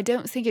death, I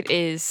don't think it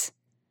is.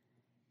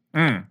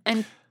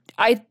 And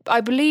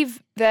I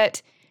believe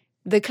that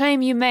the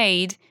claim you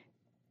made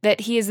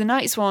that he is the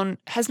Night Swan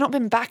has not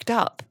been backed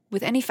up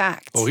with any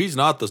facts. Oh, he's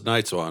not the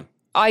Night Swan.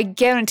 I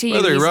guarantee you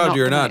Whether he he's robbed not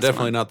you or the not, Night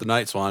definitely Swan. not the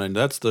Night Swan, and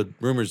that's the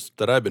rumors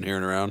that I've been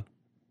hearing around.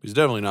 He's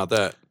definitely not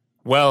that.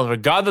 Well,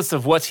 regardless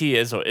of what he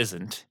is or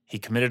isn't, he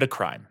committed a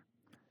crime.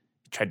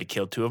 He tried to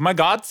kill 2 of my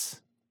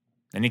gods,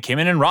 then he came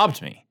in and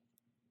robbed me.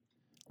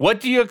 What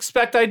do you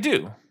expect I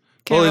do?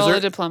 Can Well, I is roll there-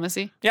 a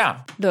diplomacy?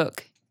 Yeah,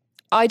 Look,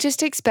 I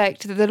just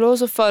expect that the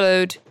laws are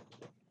followed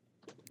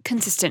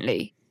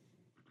consistently.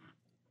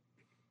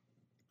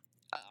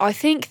 I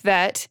think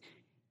that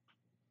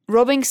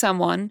robbing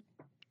someone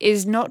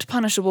is not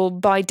punishable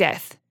by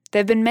death. There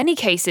have been many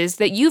cases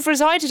that you've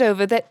resided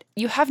over that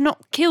you have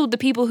not killed the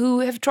people who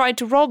have tried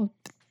to rob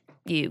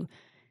you.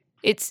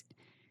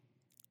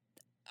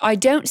 I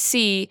don't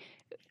see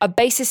a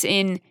basis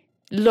in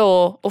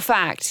law or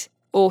fact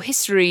or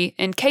history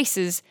and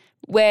cases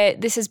where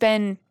this has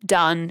been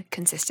done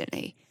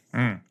consistently.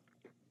 I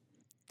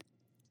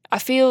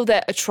feel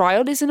that a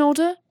trial is in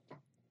order,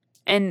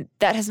 and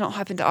that has not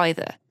happened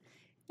either.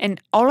 And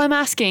all I'm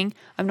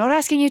not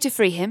asking you to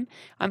free him,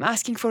 I'm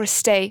asking for a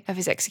stay of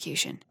his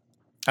execution.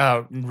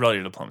 roll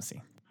your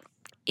diplomacy.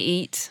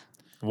 Eat.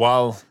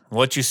 While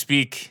what you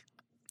speak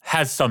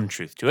has some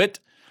truth to it,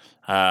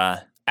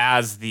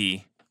 as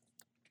the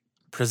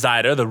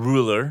presider, the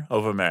ruler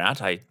over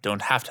Merat, I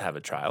don't have to have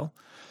a trial.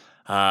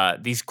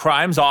 These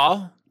crimes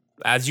are,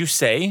 as you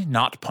say,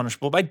 not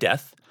punishable by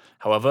death.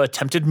 However,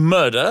 attempted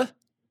murder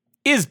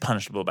is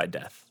punishable by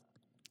death,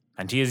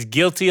 and he is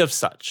guilty of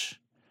such.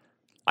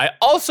 I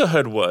also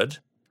heard word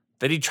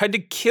that he tried to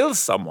kill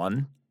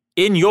someone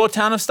in your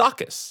town of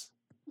Stockus.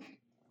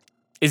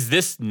 Is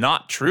this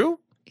not true?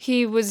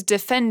 He was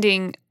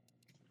defending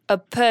a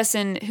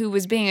person who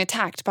was being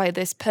attacked by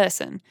this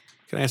person.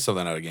 Can I ask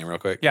something out of game real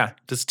quick? Yeah.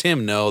 Does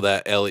Tim know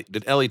that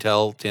did Ellie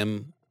tell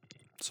Tim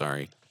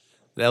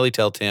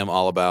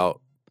all about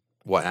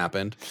what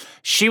happened?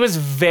 She was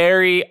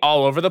very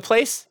all over the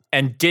place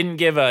and didn't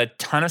give a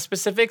ton of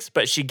specifics,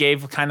 but she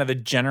gave kind of the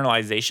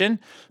generalization.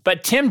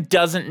 But Tim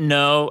doesn't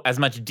know as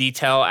much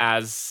detail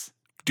as...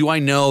 Do I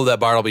know that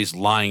Bartleby's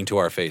lying to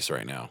our face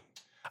right now?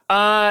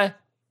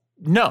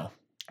 No.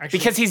 Actually,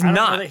 Because he's I don't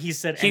not. know that he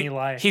said any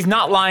lie. He's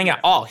not lying at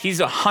all. He's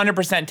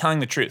 100% telling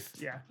the truth.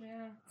 Yeah.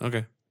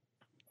 Okay.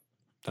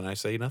 and I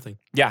say nothing.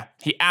 Yeah,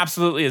 he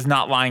absolutely is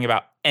not lying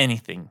about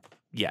anything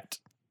yet.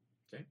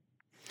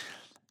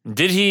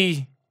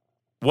 Okay.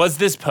 Was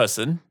this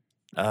person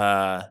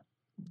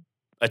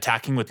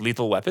attacking with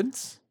lethal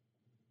weapons?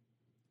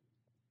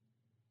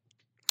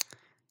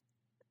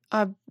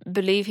 I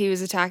believe he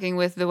was attacking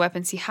with the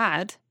weapons he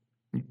had.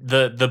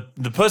 The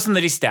person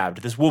that he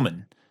stabbed, this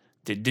woman,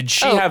 did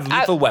she Oh, have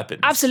lethal weapons?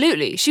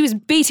 Absolutely. She was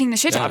beating the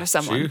shit out of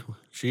someone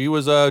She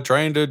was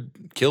trying to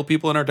kill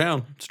people in our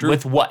town. It's true.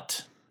 With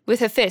what? with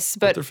her fists.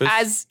 But her fists.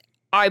 as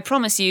I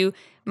promise you,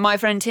 my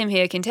friend Tim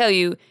here can tell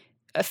you,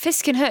 a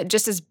fist can hurt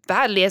just as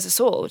badly as a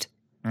sword.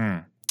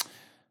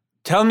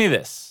 Tell me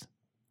this.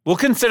 We'll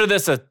consider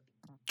this a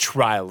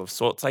trial of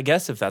sorts, I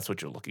guess, if that's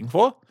what you're looking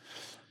for.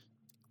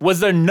 Was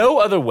there no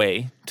other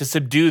way to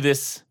subdue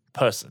this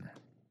person?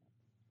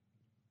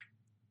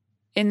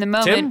 In the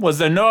moment, Tim, was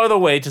there no other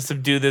way to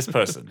subdue this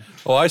person?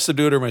 Oh, I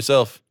subdued her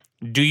myself.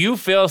 Do you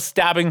feel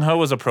stabbing her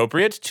was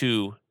appropriate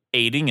to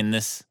aiding in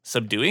this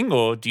subduing,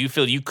 or do you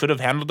feel you could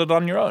have handled it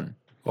on your own?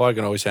 Oh, I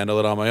can always handle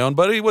it on my own,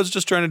 but he was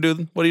just trying to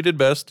do what he did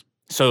best.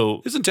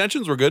 So His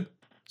intentions were good.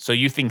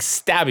 you think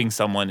stabbing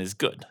someone is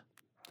good?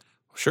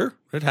 Sure,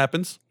 it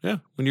happens. Yeah,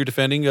 when you're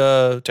defending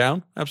a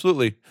town,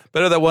 absolutely.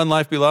 Better that one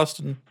life be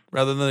lost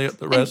rather than the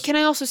and rest. can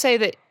I also say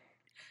that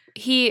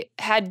he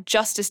had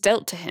justice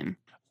dealt to him?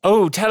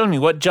 Oh, tell me,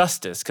 what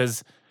justice?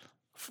 Because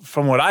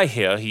from what I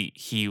hear,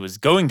 he was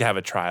going to have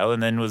a trial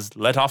and then was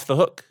let off the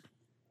hook.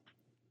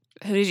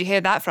 Who did you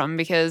hear that from?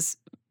 Because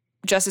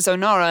Justice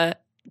Onara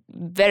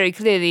very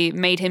clearly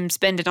made him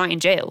spend a night in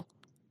jail.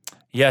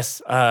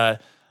 Yes,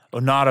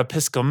 Onara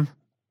Piscum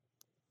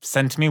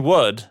sent me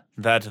word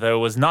that there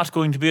was not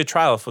going to be a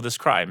trial for this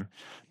crime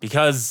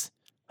because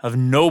of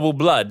noble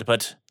blood,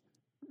 but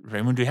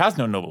Raimundo has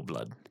no noble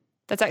blood.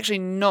 That's actually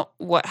not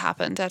what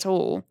happened at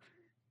all.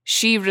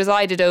 She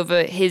resided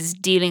over his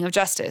dealing of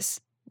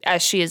justice,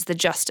 as she is the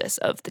justice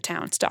of the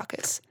town,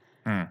 Starkus.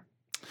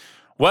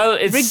 Well,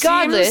 it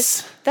Regardless,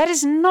 seems that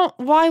is not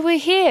why we're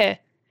here.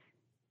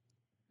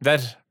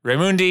 that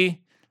Raimundi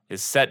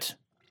is set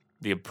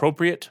the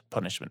appropriate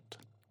punishment.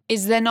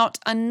 Is there not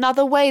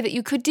another way that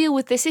you could deal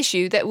with this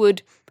issue that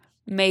would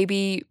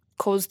maybe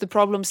cause the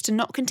problems to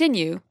not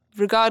continue,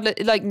 regardless,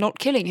 like not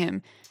killing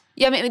him?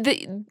 Yeah, I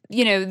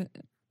mean,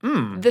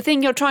 the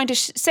thing you're trying to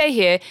say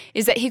here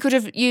is that he could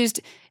have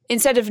used,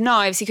 instead of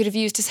knives, he could have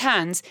used his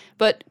hands,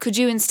 but could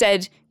you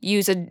instead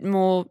use a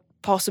more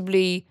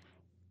possibly,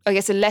 I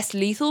guess, a less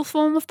lethal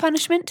form of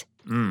punishment?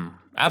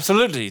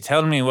 Absolutely.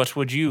 Tell me, what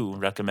would you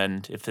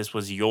recommend if this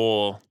was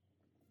your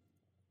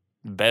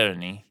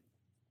barony?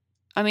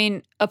 I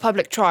mean, a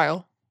public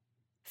trial.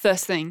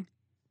 First thing.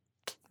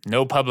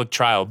 No public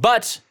trial,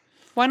 but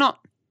Why not?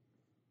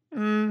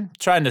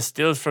 trying to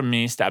steal from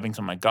me, stabbing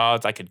some of my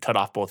guards, I could cut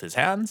off both his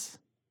hands.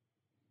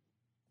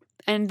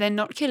 And then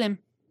not kill him.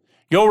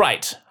 You're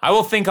right. I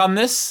will think on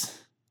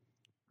this.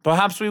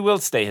 Perhaps we will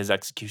stay his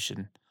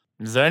execution.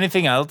 Is there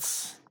anything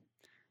else?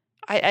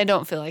 I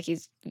don't feel like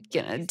he's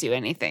gonna do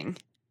anything.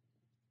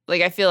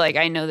 Like, I feel like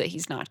I know that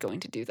he's not going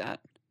to do that.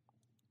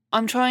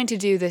 I'm trying to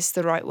do this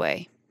the right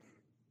way.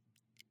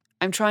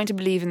 I'm trying to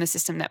believe in the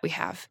system that we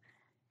have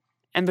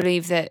and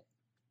believe that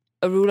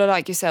a ruler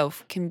like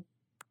yourself can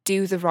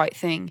do the right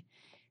thing.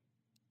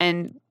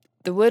 And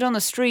the word on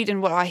the street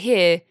and what I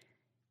hear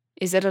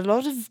is that a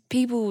lot of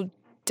people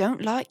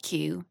don't like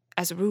you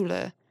as a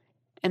ruler,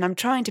 and I'm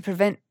trying to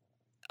prevent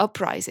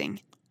uprising.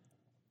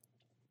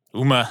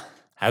 Uma,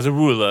 as a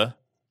ruler,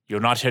 you're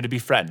not here to be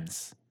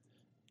friends.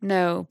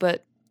 No,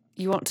 but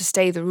you want to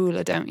stay the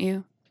ruler, don't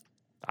you?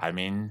 I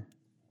mean,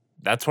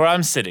 that's where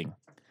I'm sitting.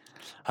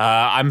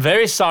 I'm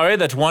very sorry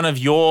that one of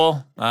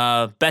your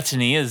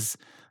Bethany is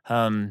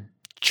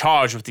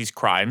charged with these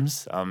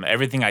crimes.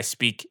 Everything I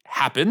speak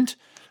happened,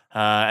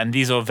 and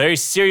these are very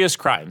serious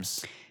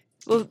crimes.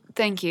 Well,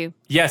 thank you.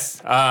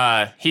 Yes,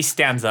 he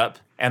stands up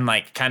and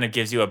like kind of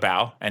gives you a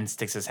bow and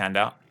sticks his hand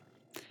out.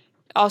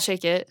 I'll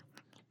shake it,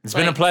 It's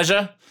been a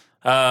pleasure.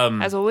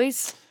 as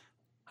always.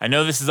 I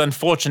know this is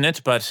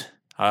unfortunate, but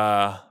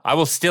I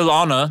will still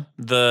honor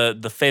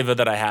the favor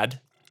that I had,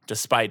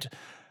 despite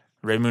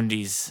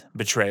Raimundi's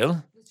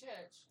betrayal.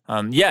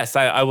 Yes,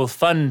 I will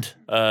fund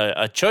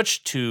a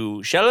church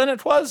to Shellen,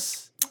 it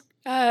was?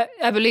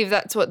 I believe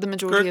that's what the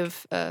majority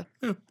of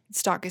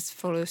Starkus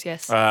follows,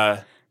 yes.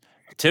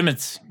 Tim,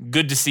 it's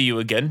good to see you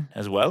again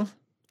as well.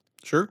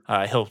 Sure,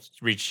 He'll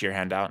reach your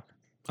hand out.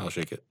 I'll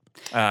shake it.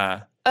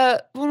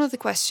 One other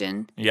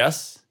question.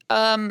 Yes?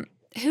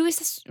 Who is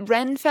this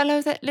Wren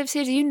fellow that lives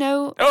here? Do you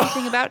know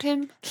anything about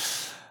him?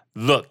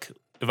 Look,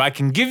 if I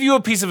can give you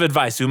a piece of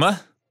advice,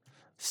 Uma,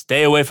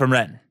 stay away from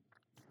Ren.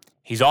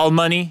 He's all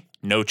money,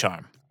 no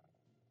charm.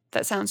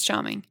 That sounds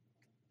charming.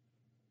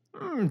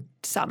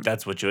 Some.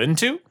 That's what you're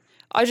into?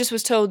 I just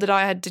was told that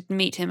I had to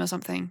meet him or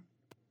something.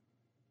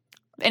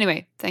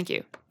 Anyway, thank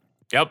you.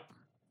 Yep.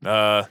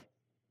 Well,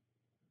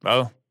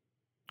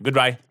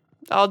 goodbye.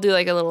 I'll do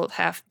like a little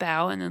half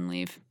bow and then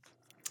leave.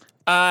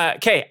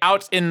 Okay,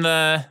 out in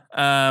the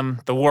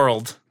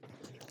world.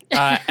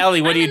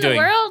 Ellie, what are you doing?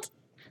 In the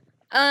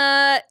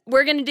world?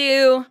 We're gonna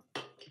do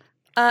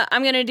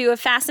I'm going to do a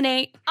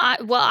fascinate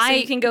so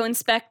you can go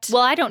inspect.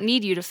 Well, I don't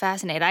need you to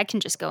fascinate. I can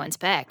just go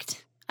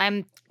inspect.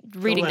 I'm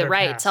reading let the her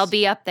rights. pass. I'll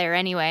be up there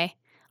anyway.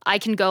 I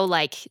can go,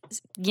 like,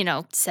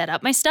 set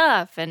up my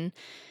stuff and,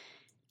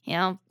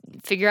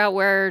 figure out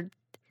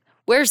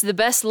where's the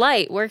best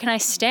light? Where can I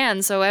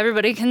stand so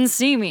everybody can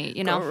see me,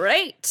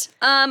 Great.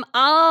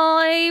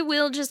 I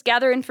will just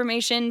gather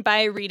information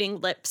by reading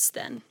lips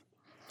then.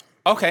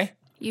 Okay.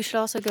 You should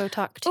also go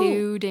talk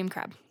to Dame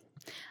Crab.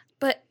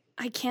 But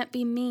I can't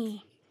be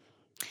me.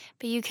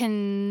 But you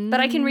can...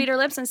 But I can read her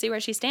lips and see where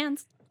she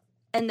stands.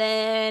 And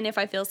then if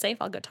I feel safe,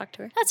 I'll go talk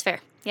to her. That's fair.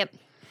 Yep.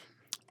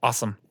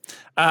 Awesome.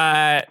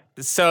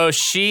 So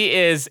she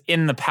is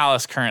in the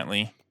palace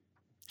currently.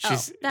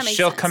 That makes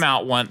She'll sense. come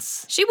out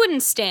once. She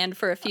wouldn't stand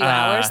for a few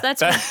hours.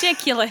 That's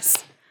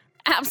ridiculous.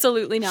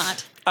 Absolutely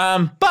not.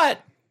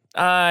 But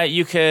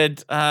you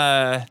could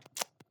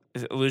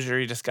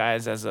illusory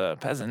disguise as a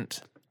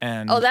peasant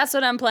and That's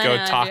what I'm planning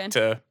go on talk doing.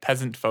 to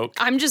peasant folk.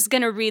 I'm just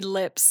going to read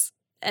lips.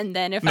 And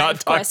then if I Not have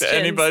talk questions, to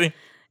anybody.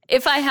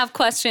 If I have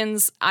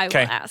questions, I will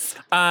Okay. ask.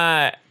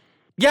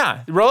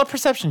 Yeah, roll a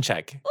perception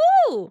check.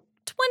 Ooh,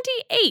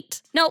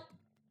 28. Nope,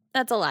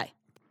 that's a lie.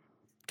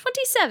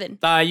 27.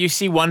 You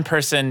see one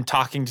person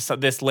talking to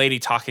this lady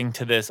talking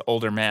to this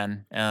older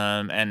man,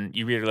 and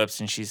you read her lips,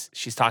 and she's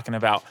talking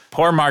about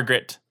poor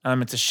Margaret.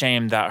 It's a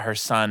shame that her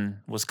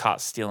son was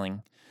caught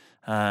stealing,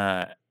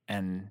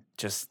 and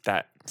just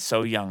that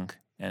so young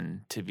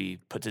and to be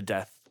put to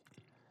death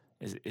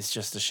is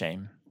just a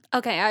shame.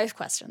 Okay, I have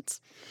questions.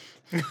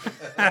 Do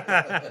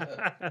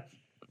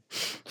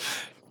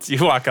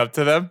you walk up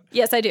to them?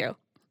 Yes, I do.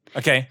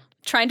 Okay.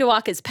 Trying to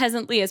walk as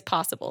peasantly as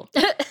possible.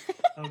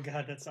 Oh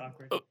God, that's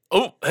awkward.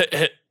 Oh,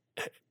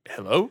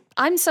 hello.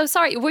 I'm so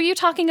sorry. Were you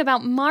talking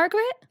about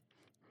Margaret?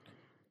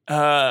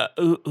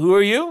 Who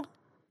are you?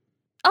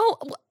 Oh,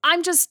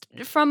 I'm just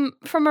from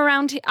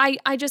around here.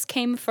 I just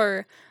came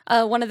for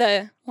one of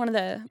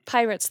the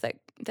pirates that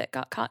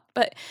got caught.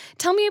 But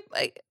tell me,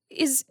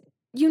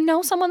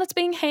 someone that's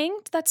being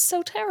hanged? That's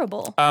so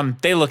terrible.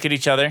 They look at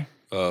each other.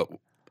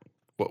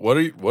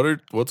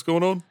 What's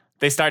going on?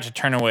 They start to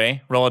turn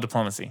away. Roll a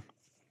diplomacy.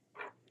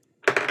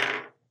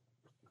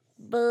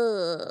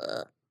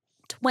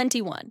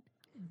 21.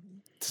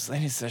 This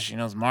lady says she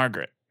knows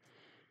Margaret.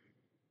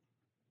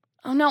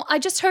 Oh no, I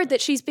just heard that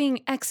she's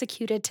being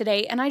executed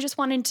today, and I just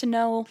wanted to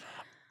know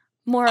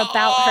more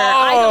about her.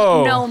 I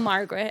don't know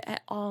Margaret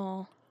at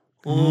all.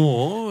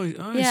 Oh,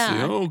 I Yeah.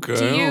 see. Okay.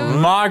 Do you- all right.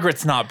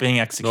 Margaret's not being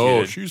executed.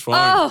 No, she's fine.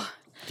 Oh,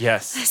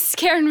 Yes. that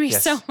scared me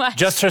Yes. so much.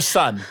 Just her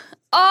son.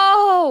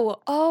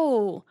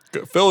 Oh.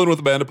 Fell in with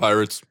a band of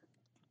pirates.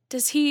 Do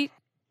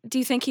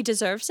you think he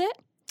deserves it?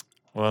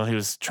 Well, he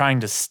was trying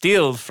to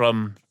steal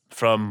from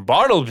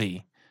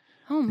Bartleby.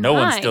 Oh my. No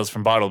one steals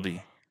from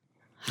Bartleby.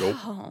 Nope.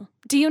 Oh.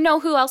 Do you know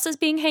who else is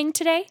being hanged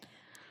today?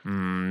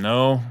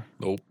 No.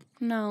 Nope.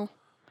 No.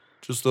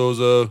 Just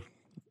those,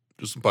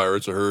 just some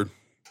pirates I heard.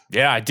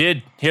 Yeah, I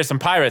did hear some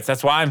pirates.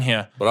 That's why I'm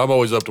here. But I'm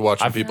always up to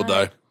watching people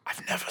die.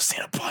 I've never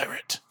seen a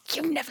pirate.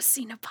 You've never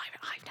seen a pirate.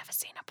 I've never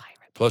seen a pirate.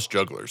 Plus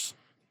jugglers.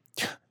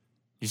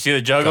 You see the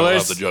I jugglers?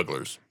 love the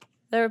jugglers.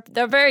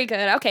 They're very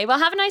good. Okay, well,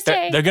 have a nice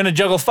day. They're gonna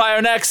juggle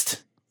fire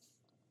next.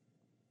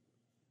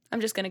 I'm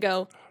just gonna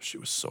go She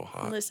was so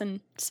hot. listen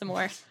some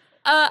more.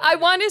 I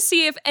want to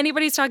see if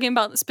anybody's talking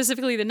about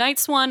specifically the Night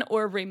Swan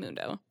or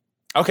Raimundo.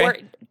 Okay. Or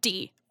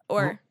D.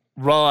 Or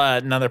Roll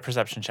another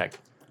perception check.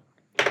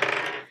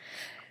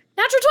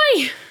 Natural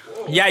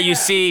 20. Yeah, you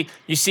see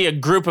a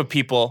group of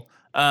people.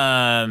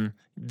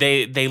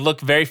 They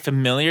look very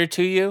familiar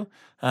to you.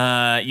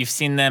 You've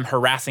seen them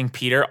harassing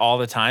Peter all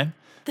the time.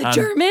 The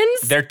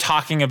Germans? They're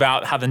talking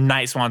about how the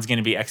Night Swan's going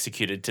to be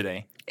executed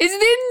today. Is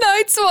the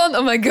Night Swan?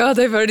 Oh my God,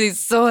 I've heard he's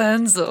so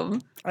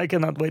handsome. I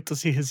cannot wait to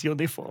see his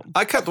uniform.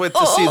 I can't wait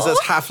to see this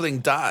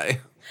halfling die.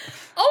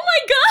 Oh my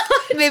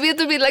God. Maybe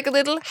it'll be like a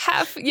little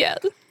half yell.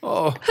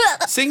 Oh,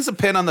 seeing the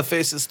pain on the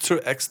face is true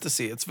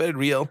ecstasy. It's very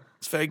real.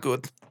 It's very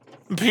good.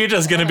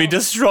 Peter's going to be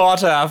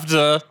distraught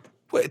after.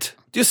 Wait,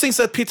 do you think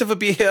that Peter will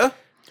be here?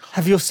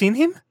 Have you seen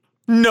him?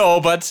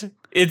 No, but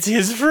it's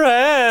his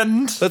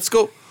friend. Let's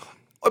go.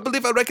 I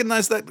believe I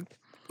recognize that.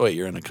 Wait,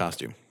 you're in a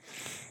costume.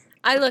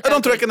 I I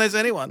don't recognize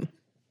anyone.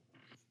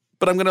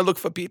 But I'm going to look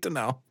for Peter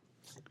now.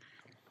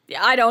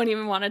 Yeah, I don't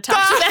even want to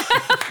talk to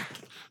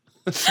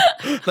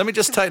them. Let me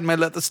just tighten my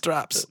leather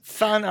straps.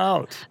 Fan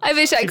out. I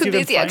wish I Did could you be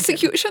even the find him?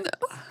 executioner.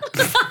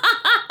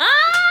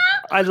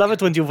 I love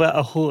it when you wear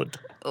a hood.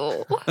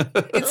 Oh,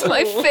 it's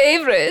my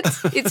favorite.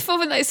 It's for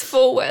the nice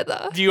fall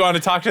weather. Do you want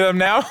to talk to them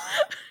now? No.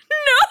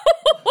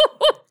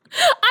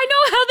 I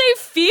know how they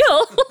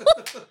feel.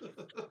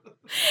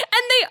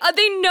 And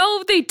they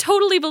know, they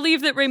totally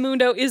believe that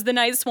Raimundo is the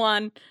Night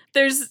Swan.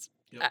 There's,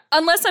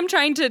 unless I'm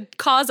trying to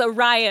cause a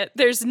riot,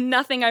 there's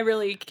nothing I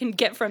really can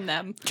get from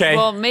them. Okay.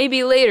 Well,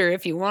 maybe later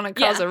if you want to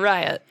cause Yeah. a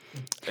riot.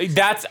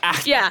 That's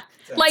Yeah,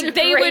 like a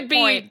they great would be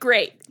point.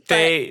 great.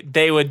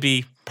 they would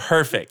be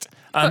perfect.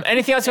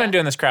 Anything else you want to do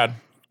in this crowd?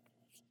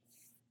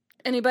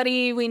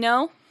 Anybody we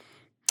know?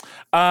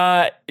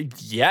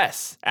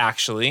 Yes,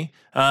 actually.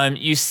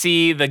 You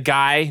see the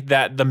guy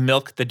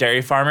the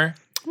dairy farmer,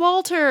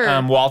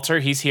 Walter. Walter.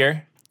 He's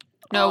here.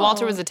 No,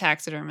 Walter was a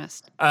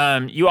taxidermist.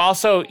 You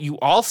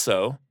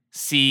also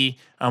see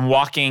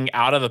walking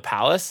out of the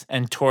palace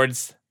and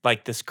towards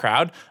like this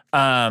crowd.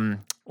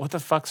 What the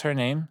fuck's her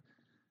name?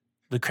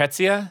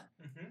 Lucrezia?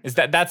 Is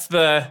that's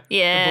the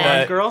Yeah.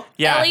 Blonde girl?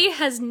 Yeah. Ellie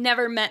has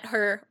never met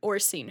her or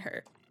seen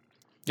her.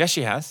 Yes,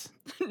 she has.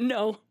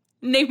 No.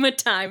 Name a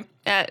time.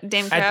 At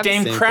Dame At Crabs.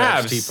 Dame St.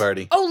 Crab's. Tea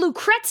party. Oh,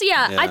 Lucrezia.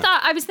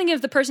 I was thinking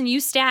of the person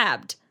you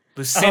stabbed.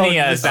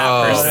 Lucinia is that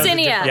Oh. person.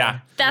 Lucinia. Yeah.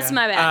 That's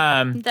my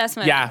bad. That's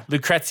my Yeah,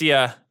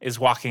 Lucrezia is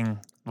walking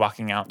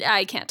out. bad.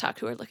 I can't talk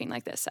to her looking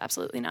like this.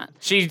 Absolutely not.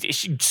 She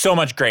so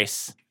much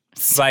grace.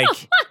 Like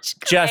Much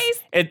just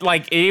grace.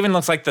 it even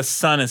looks like the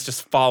sun is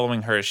just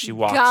following her as she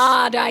walks.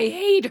 God, I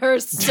hate her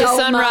so The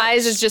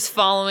sunrise much. is just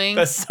following.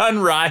 The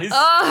sunrise.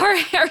 Oh, her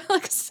hair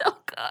looks so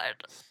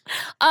good.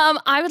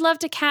 I would love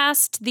to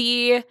cast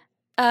the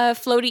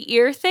floaty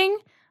ear thing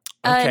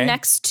Okay.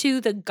 next to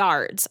the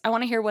guards. I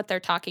want to hear what they're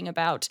talking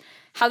about,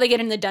 how they get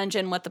in the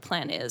dungeon, what the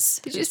plan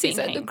is. Did you who's see being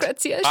that hanged.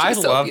 Lucrezia? She's I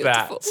so love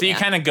beautiful. that. So you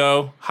kind of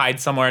go hide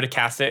somewhere to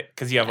cast it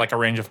because you have like a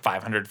range of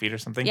 500 feet or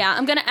something. Yeah,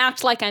 I'm gonna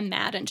act like I'm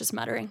mad and just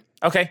muttering.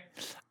 Okay.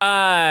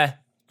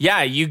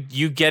 Yeah,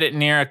 you get it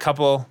near a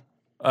couple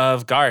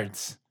of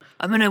guards.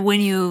 I'm gonna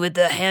win you with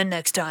the hand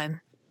next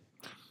time.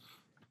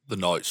 The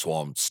night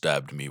swan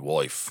stabbed me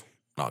wife.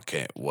 I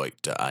can't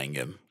wait to hang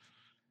him.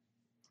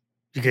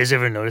 You guys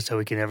ever notice how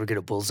we can never get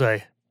a bullseye?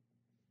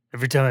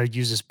 Every time I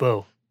use this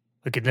bow,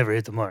 I could never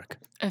hit the mark.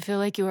 I feel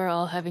like you are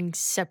all having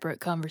separate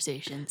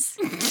conversations.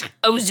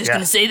 I was just Yeah.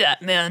 gonna say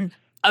that, man.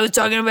 I was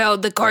talking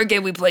about the card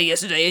game we played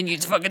yesterday, and you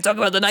just fucking talk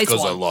about the nice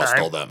Because I one. lost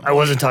all them. I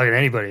wasn't talking to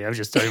anybody. I was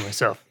just talking to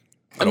myself.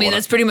 I mean,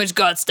 that's pretty much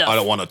God stuff. I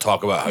don't want to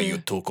talk about how you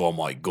took all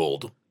my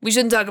gold. We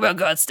shouldn't talk about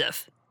God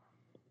stuff.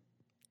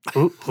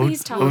 Who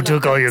Please talk who about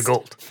took all your this.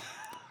 gold?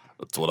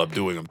 That's what I'm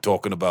doing. I'm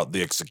talking about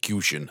the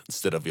execution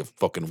instead of you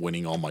fucking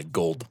winning all my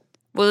gold.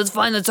 Well, it's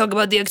fine. Let's talk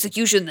about the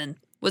execution then.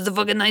 What's the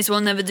fucking nice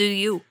one ever do to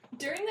you?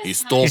 During this He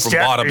stole from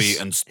Barnaby he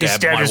and stabbed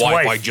stabbed my his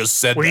wife. I just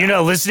said Were that you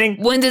not listening?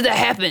 When did that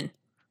happen?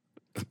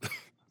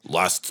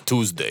 last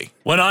Tuesday.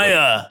 When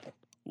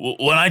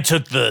I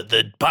took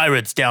the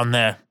pirates down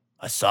there,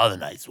 I saw the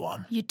night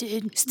swan. You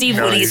did. Steve,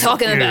 what are you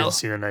talking you about? Didn't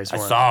see the nice I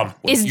one. saw him.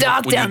 It's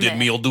dark when down you did there.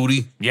 meal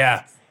duty?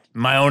 Yeah,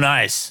 my own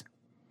eyes.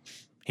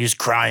 He was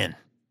crying.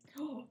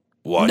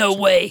 What? No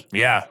way.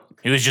 Yeah,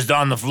 he was just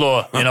on the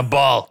floor in a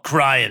ball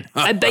crying.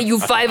 I bet you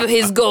 5 of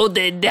his gold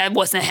that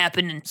wasn't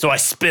happening. So I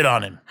spit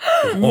on him.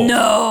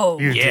 No.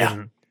 You Yeah,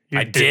 didn't. You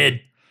I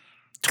did.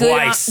 Good on,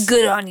 Twice.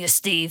 good on you,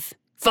 Steve.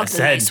 Fuck the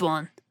said- nice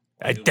one.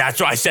 That's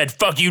why I said,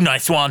 fuck you,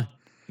 night swan.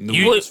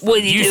 You,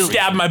 What did you do?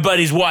 stabbed my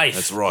buddy's wife.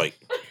 That's right.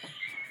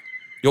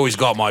 You always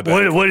got my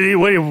back. What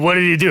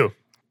did he do?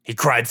 He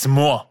cried some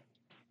more.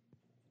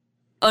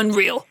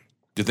 Unreal.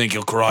 Do you think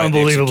he'll cry at the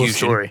Unbelievable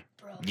execution? story.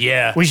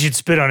 Yeah. We should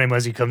spit on him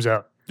as he comes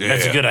out. Yeah,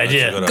 That's a good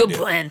idea. Good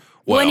plan.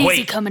 When is he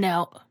wait. coming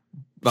out?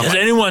 Has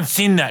anyone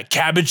seen that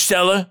cabbage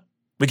seller?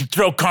 We could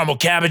throw caramel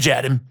cabbage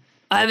at him.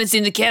 I haven't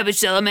seen the cabbage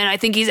seller, man. I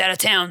think he's out of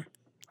town.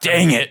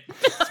 Dang it.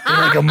 It's been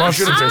like a month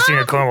since I've seen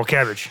a caramel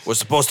cabbage. We're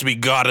supposed to be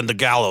God in the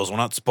gallows. We're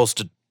not supposed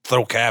to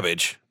throw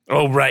cabbage.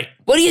 Oh, right.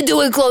 What are you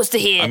doing close to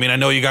here? I mean, I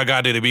know you got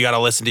to do it, but you got to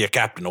listen to your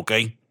captain,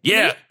 okay?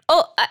 Yeah.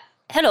 Oh,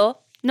 hello.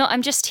 No,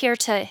 I'm just here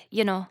to,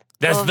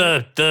 That's go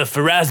the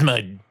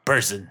Pharasma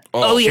person.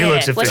 oh, she yeah.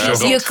 looks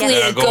official. You're clear.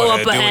 Yeah, Go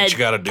up ahead. Do ahead. what you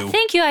got to do.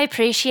 Thank you, I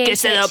appreciate Get it.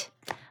 set up.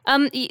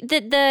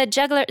 The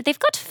juggler, they've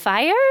got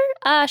fire.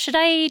 Should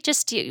I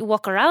just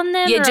walk around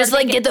them? Yeah, or just are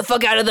they like get the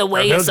fuck out of the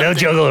way or They'll something.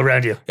 juggle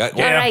around you. Yeah,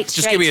 Yeah. right,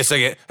 Just right. give me a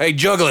second. Hey,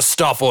 juggle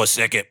stuff for a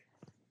second.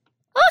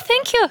 Oh,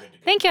 thank you.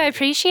 Thank you, I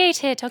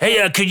appreciate it. Okay.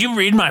 Hey, could you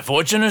read my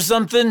fortune or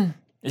something?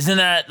 Isn't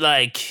that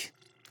like...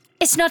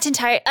 It's not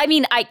entirely. I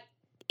mean,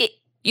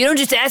 You don't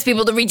just ask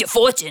people to read your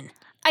fortune.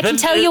 I can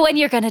tell you when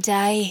you're gonna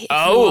die if you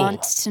Oh.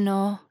 want to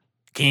know.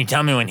 Can you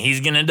tell me when he's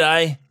gonna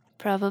die?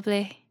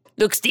 Probably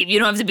Look, Steve, you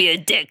don't have to be a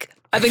dick.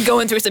 I've been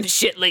going through some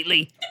shit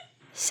lately.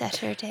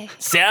 Saturday.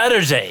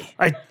 Saturday.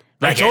 I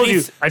Like told you.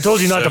 any- I told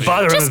you not to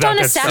bother him Just about on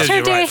a that stuff. Saturday.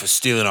 Serves you right Saturday. for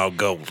stealing our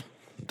gold.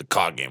 The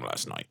card game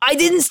last night. I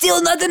didn't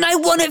steal nothing. I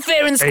won it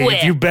fair and Hey, square.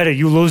 if you bet it,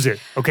 you lose it.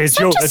 Okay, it's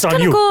I'm that's just on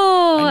gonna you.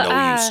 go. I know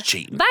he was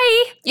cheating.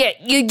 Bye. yeah,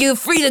 you're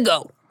free to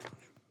go.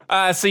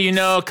 So you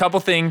know a couple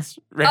things.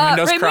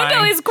 Raimundo's Raimundo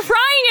crying. is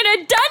crying in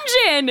a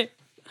dungeon.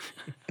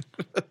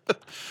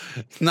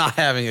 Not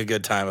having a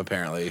good time,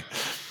 apparently.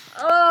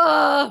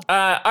 All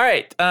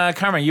right,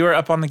 Karma, you are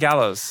up on the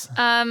gallows.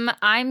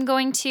 I'm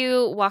going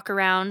to walk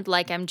around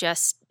like I'm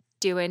just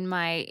doing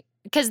my,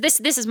 because this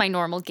is my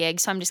normal gig,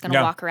 so I'm just gonna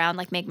Yeah. walk around,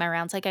 like make my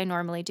rounds like I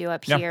normally do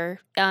up Yeah. here,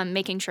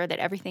 making sure that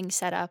everything's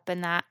set up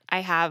and that I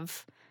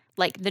have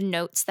like the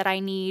notes that I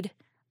need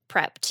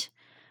prepped.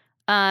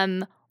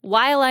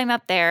 While I'm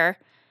up there,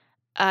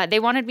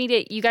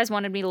 you guys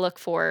wanted me to look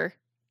for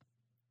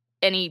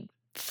any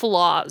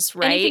flaws,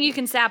 right? Anything you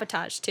can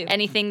sabotage too.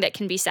 Anything that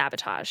can be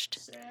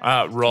sabotaged.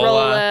 Roll. Roll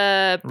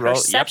a roll- yep.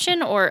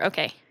 perception or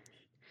okay.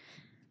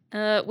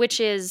 which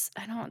is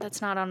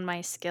that's not on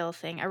my skill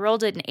thing. I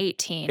rolled it an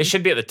 18. It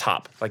should be at the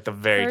top, like the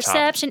very top.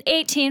 Perception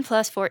 18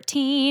 plus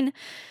 14,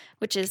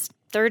 which is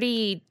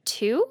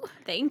 32.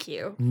 Thank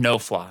you. No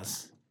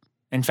flaws.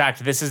 In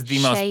fact, this is the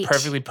most Shite.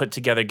 perfectly put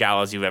together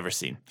gallows you've ever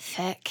seen.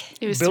 Feck.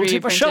 It was Built 3D up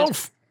a printed.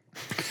 shelf.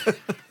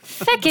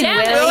 Feckin'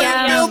 William.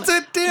 William. Built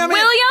it, damn it.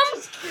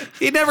 William?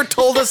 He never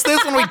told us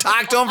this when we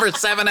talked to him for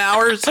 7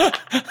 hours.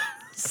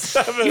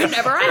 You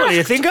never What do asked.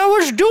 you think I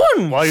was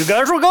doing while you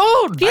guys were gone?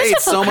 I ate Beautiful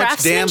so much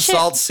damn craftsmanship.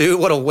 salt soup.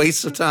 What a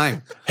waste of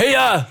time. Hey,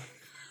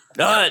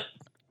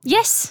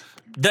 Yes.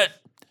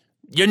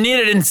 you're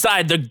needed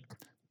inside.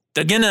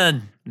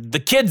 The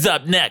kid's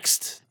up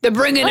next. They're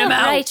bringing him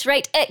out. Right.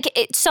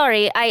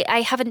 Sorry,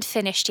 I haven't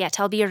finished yet.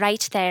 I'll be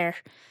right there.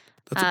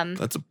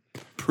 That's a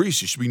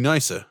priest. You should be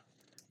nicer.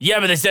 Yeah,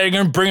 but they said they're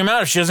gonna bring him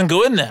out if she doesn't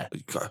go in there.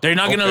 They're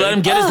not gonna let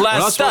him get his We're last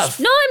not supposed stuff.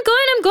 No,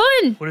 I'm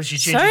going. What if she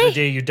changes Sorry? the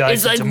day you die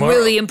It's to like tomorrow?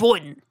 really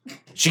important.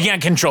 She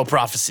can't control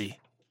prophecy.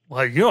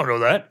 Well, you don't know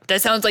that.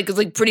 That sounds like it's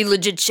like pretty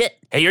legit shit.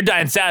 Hey, you're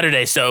dying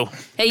Saturday, so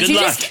Hey, good she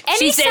luck. just Any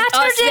she said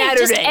us Saturday,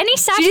 just any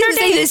She didn't say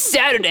Saturday. this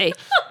Saturday.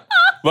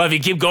 Well, if you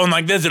keep going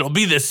like this, it'll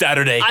be this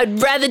Saturday.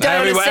 I'd rather die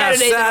on a Everybody,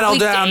 Saturday than a settle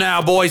weekday. down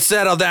now, boys.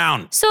 Settle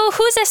down. So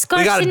who's got a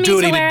escorting me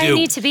duty to to where I do.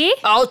 need to be?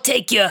 I'll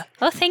take you.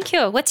 Oh, thank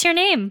you. What's your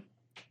name?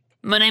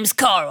 My name's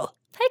Carl.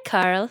 Hi,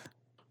 Carl.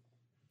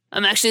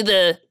 I'm actually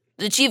the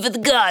chief of the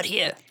guard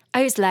here.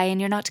 I was lying.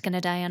 You're not gonna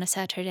die on a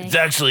Saturday. It's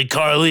actually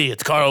Carly.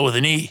 It's Carl with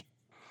an E.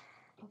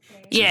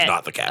 Yeah.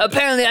 not the captain.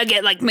 Apparently, I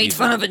get like made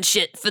fun of and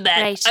shit for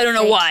that. Right, I don't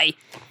know right.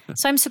 why.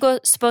 So I'm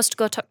supposed to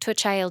go talk to a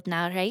child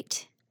now,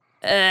 right?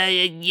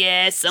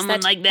 Yeah, someone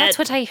That- like that. that's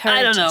what I heard.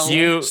 I don't know.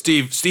 You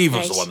Steve was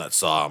Right. the one that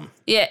saw him.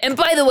 Yeah, and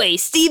by the way,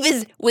 Steve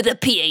is with a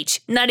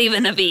PH, not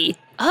even a V.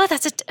 Oh,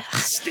 that's a.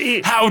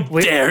 Steve. How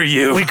dare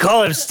you? We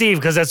call him Steve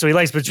because that's what he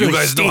likes, but it's You really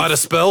guys Steve. know how to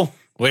spell?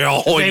 We're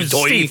all Name's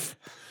hoity-toity. Steve.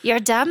 Your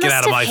dad Get must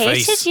out of my have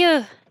hated face.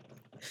 you.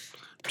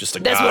 Just a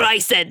That's guy. what I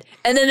said.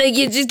 And then they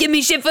just give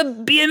me shit for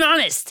being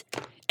honest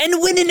and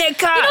winning their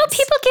cards. You know,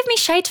 people give me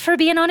shite for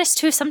being honest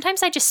too.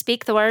 Sometimes I just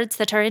speak the words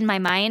that are in my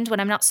mind when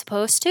I'm not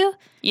supposed to.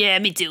 Yeah,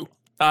 me too.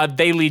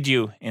 They lead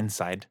you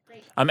inside.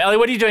 Ellie,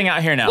 what are you doing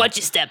out here now? Watch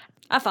your step.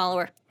 I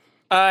follow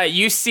her.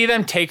 You see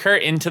them take her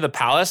into the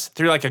palace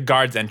through like a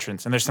guard's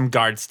entrance, and there's some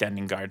guards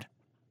standing guard.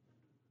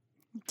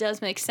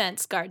 Does make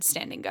sense. Guard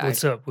standing guard.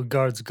 What's up with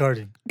guards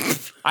guarding?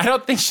 I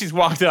don't think she's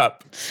walked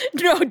up.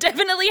 No,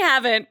 definitely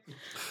haven't.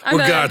 I'm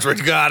We're gonna- gods. We're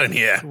God in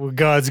here. We're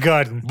guards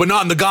guarding. But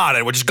not in the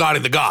garden. We're just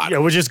guarding the God. Yeah,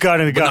 we're just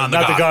guarding the garden, not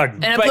not the the garden.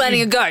 And I'm But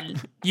planting you- a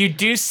garden. You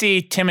do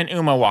see Tim and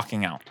Uma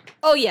walking out.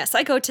 Oh yes,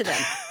 I go to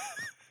them.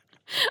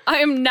 I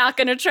am not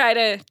gonna try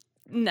to.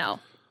 No.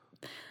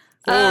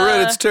 Oh,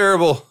 Red, it's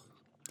terrible.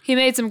 He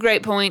made some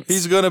great points.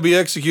 He's going to be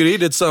executed. He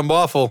did something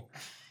awful.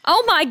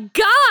 Oh my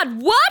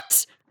God!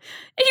 What?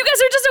 And you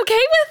guys are just okay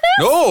with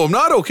this? No, I'm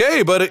not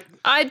okay, but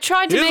I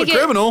tried to he's a make it.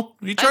 criminal.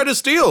 He tried to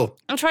steal.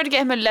 I tried to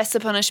get him a lesser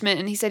punishment,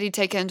 and he said he'd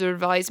take it under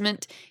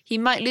advisement. He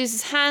might lose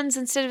his hands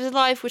instead of his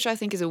life, which I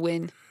think is a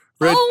win.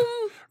 Red,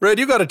 Oh. Red,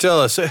 you got to tell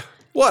us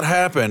what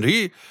happened.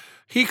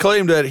 He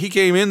claimed that he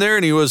came in there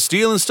and he was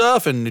stealing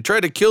stuff and he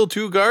tried to kill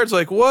 2 guards.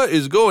 Like, what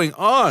is going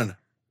on?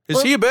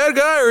 Is he a bad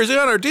guy or is he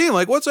on our team?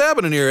 Like, what's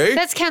happening here, eh?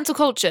 That's cancel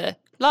culture.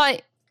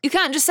 Like, you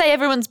can't just say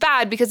everyone's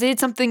bad because they did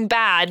something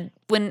bad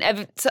when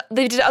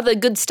they did other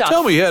good stuff.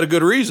 Tell me you had a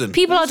good reason.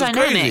 People are This is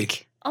crazy.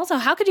 dynamic. Also,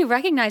 how could you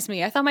recognize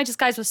me? I thought my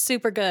disguise was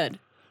super good.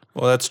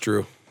 Well, that's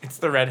true. It's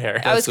the red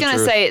hair. I was the going to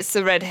truth. say it's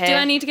the red hair. Do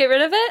I need to get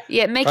rid of it?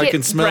 Yeah, make I it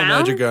can smell brown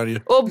magic on you.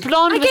 or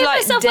blonde I with gave like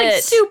myself dirt.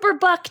 like super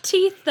buck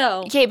teeth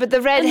though. Okay, but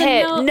the red And the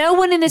hair. no- No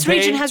one in this They-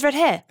 region has red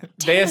hair.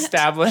 They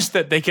established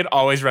that they could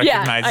always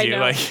recognize I you. know.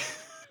 Like,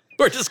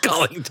 We're just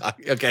calling.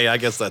 Okay, I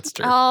guess that's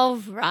true. All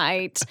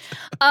right.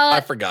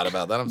 I forgot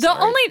about that. I'm The sorry.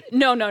 only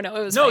no, it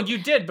was no, fine. you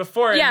did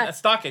before Yeah. in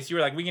Stockcase. You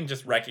were like, we can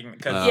just recognize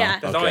because Yeah.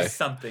 there's okay. always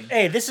something.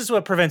 Hey, this is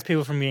what prevents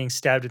people from being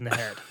stabbed in the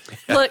head.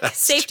 Look,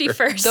 safety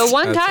first. The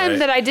one That's time right.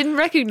 that I didn't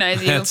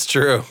recognize you. That's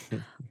true.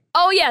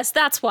 Oh yes,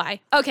 that's why.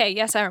 Okay,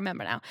 yes, I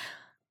remember now.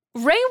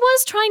 Ray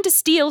was trying to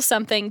steal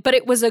something, but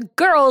it was a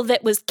girl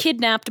that was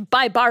kidnapped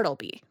by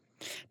Bartleby.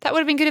 That would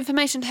have been good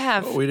information to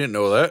have. Oh, we didn't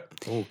know that.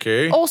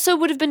 Okay. Also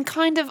would have been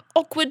kind of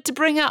awkward to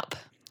bring up.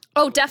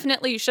 Oh,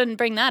 definitely you shouldn't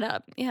bring that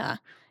up. Yeah.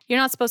 You're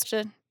not supposed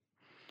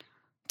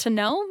to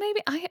know,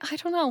 maybe? I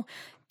don't know.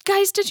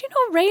 Guys, did you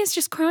know Ray is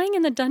just crying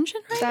in the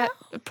dungeon right That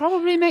now?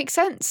 probably makes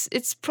sense.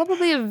 It's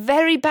probably a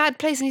very bad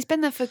place and he's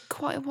been there for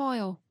quite a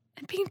while.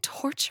 And being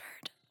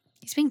tortured.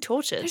 He's being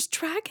tortured. There's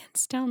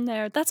dragons down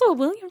there. That's what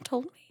William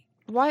told me.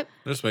 Why?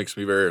 This makes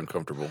me very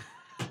uncomfortable.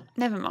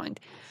 Never mind.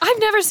 I've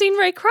never seen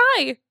Ray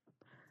cry.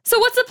 So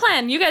what's the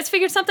plan? You guys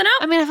figured something out?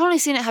 I mean, I've only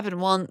seen it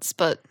happen once,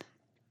 but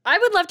I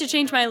would love to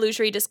change my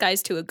illusory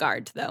disguise to a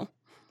guard, though.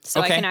 So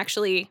Okay. I can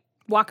actually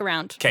walk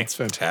around Okay. It's a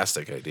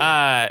fantastic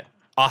idea.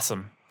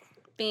 Awesome.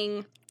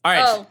 being... All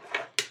right. Oh.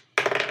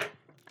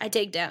 I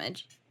take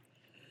damage.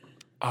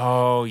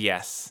 Oh,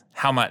 yes.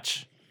 How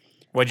much?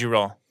 What'd you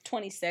roll?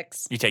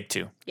 26. You take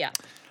 2. Yeah.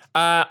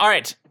 All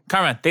right,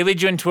 Karma, they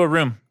lead you into a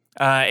room.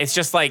 It's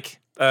just like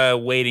a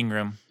waiting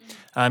room.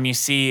 You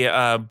see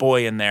a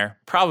boy in there,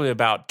 probably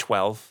about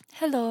 12.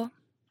 Hello.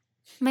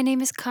 My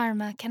name is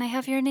Karma. Can I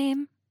have your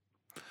name?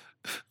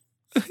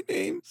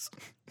 Names.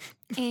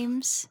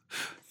 Ames.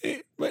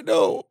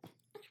 No.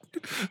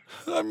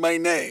 My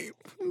name.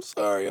 I'm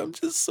sorry. I'm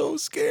just so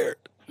scared.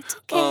 It's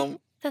okay.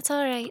 That's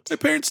all right. My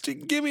parents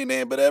didn't give me a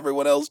name, but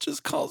everyone else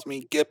just calls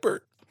me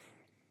Gipper.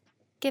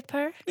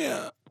 Gipper?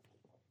 Yeah.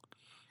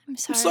 I'm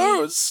sorry. I'm sorry.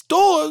 I was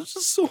stole. I was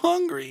just so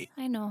hungry.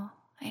 I know.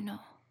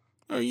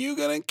 Are you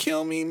gonna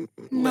kill me,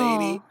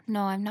 lady?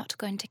 No, I'm not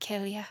going to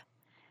kill you.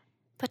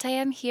 But I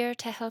am here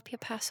to help you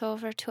pass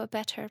over to a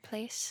better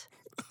place.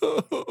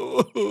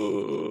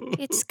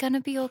 It's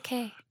gonna be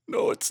okay.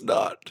 No, it's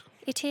not.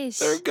 It is.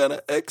 They're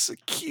gonna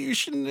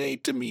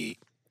executionate me.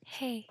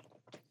 Hey,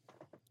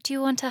 do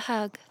you want a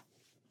hug?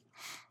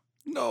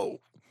 No.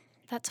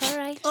 That's all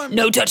right.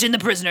 No touching the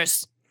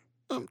prisoners.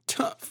 I'm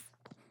tough.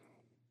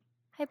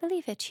 I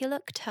believe it. You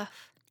look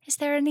tough. Is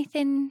there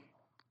anything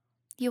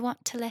you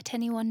want to let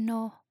anyone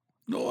know?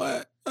 No,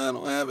 I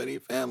don't have any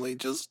family.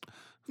 Just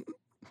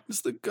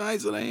the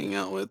guys that I hang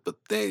out with, but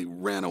they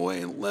ran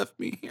away and left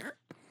me here.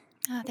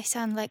 Oh, they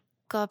sound like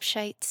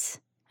gobshites.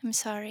 I'm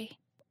sorry.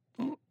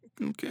 Oh,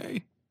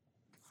 okay.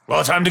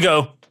 Well, time to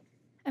go.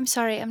 I'm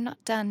sorry, I'm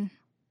not done.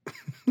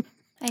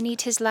 I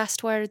need his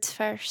last words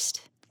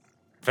first.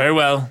 Very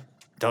well.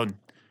 Don't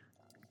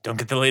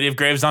get the Lady of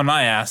Graves on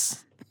my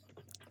ass.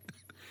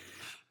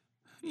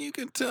 You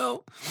can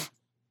tell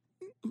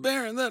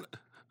Baron that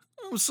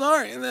I'm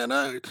sorry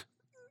that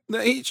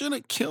he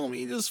shouldn't kill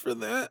me just for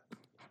that.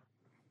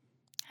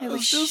 I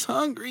was just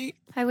hungry.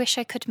 I wish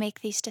I could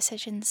make these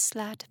decisions,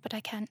 lad, but I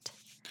can't.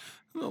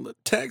 Well, the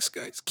tax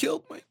guys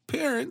killed my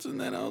parents,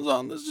 and then I was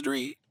on the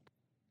street.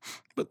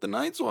 But the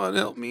Night Swan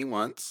helped me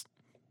once.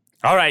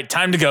 All right,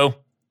 time to go.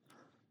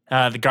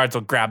 The guards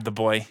will grab the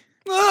boy.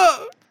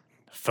 Ah!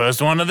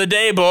 First one of the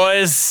day,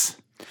 boys.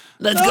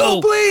 Let's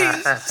No, go.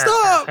 please,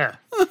 stop!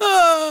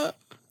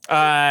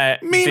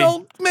 Mean They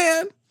old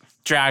man.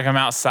 drag him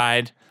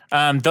outside.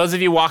 Those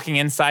of you walking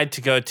inside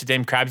to go to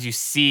Dame Krabs, you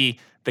see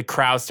the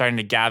crowd starting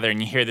to gather, and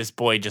you hear this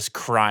boy just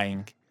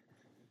crying.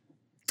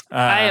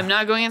 I am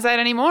not going inside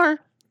anymore.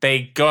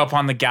 They go up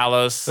on the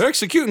gallows. They're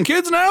executing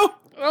kids now?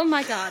 Oh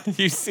my god.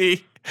 You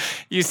see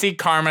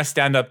Karma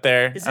stand up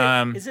there. Is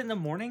it in the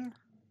morning?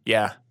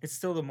 Yeah. It's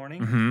still the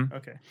morning? Mhm.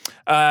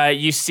 Okay.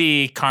 You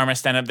see Karma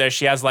stand up there.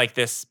 She has like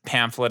this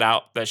pamphlet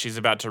out that she's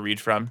about to read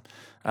from.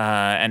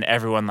 And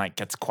everyone like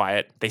gets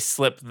quiet. They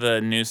slip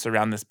the noose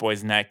around this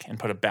boy's neck and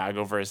put a bag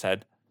over his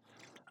head.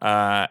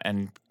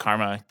 And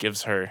Karma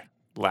gives her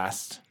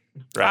last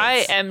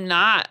rites. I am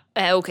not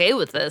okay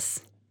with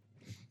this.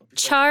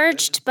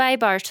 Charged by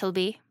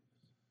Bartleby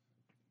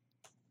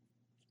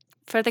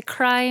for the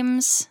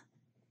crimes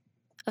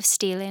of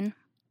stealing.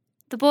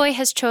 The boy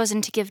has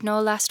chosen to give no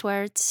last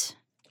words,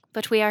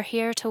 but we are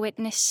here to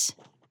witness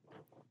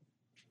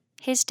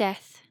his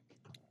death.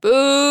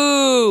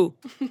 Boo!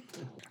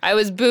 I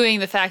was booing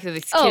the fact that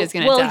this kid is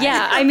going to die.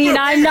 yeah. I mean,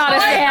 I'm not a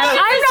fan. I'm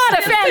not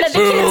a fan that the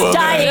kid's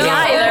dying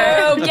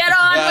either. Get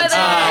on with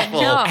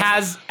it. No.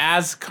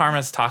 As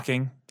Karma's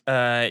talking,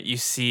 you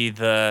see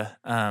the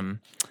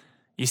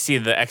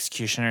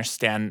executioner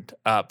stand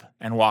up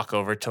and walk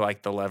over to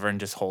like the lever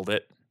and just hold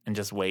it and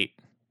just wait.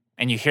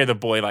 And you hear the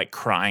boy like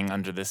crying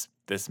under this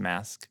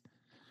mask.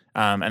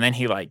 And then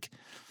he like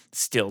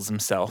stills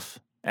himself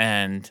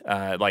and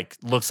like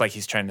looks like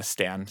he's trying to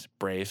stand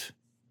brave.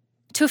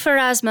 To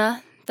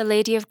Pharasma, the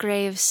Lady of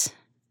Graves,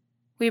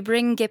 we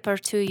bring Gipper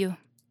to you.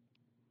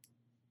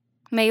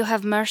 May you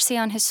have mercy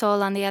on his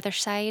soul on the other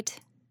side.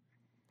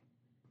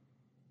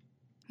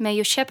 May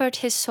you shepherd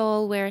his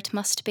soul where it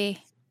must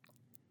be.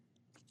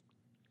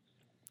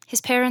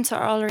 His parents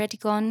are already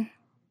gone.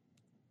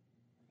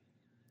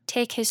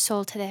 Take his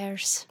soul to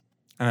theirs.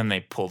 And then they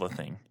pull the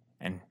thing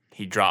and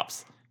he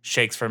drops,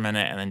 shakes for a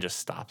minute, and then just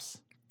stops.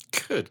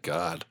 Good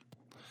God.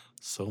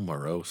 So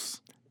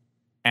morose.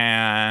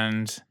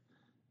 And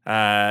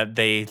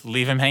they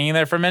leave him hanging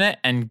there for a minute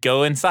and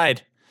go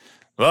inside.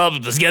 Well,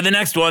 let's get the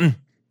next one.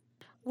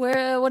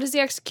 What does the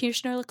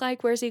executioner look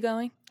like? Where's he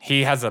going?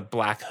 He has a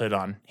black hood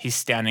on. He's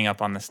standing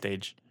up on the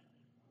stage.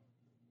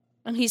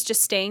 And he's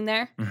just staying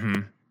there?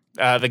 Mm-hmm.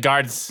 The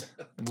guards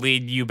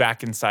lead you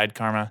back inside,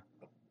 Karma.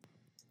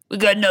 We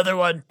got another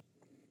one.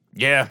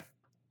 Yeah.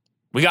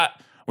 We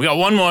got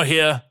one more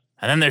here,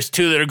 and then there's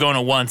two that are going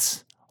at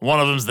once. One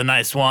of them's the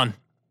nice one.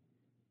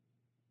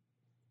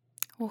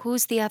 Well,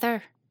 who's the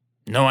other?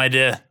 No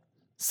idea.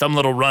 Some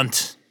little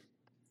runt.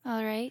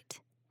 All right.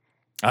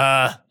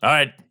 All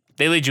right.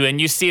 They lead you in.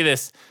 You see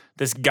this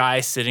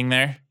guy sitting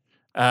there,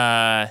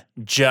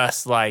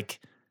 just like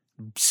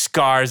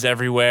scars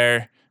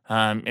everywhere.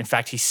 In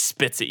fact, he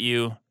spits at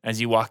you as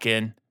you walk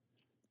in.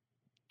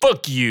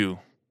 Fuck you.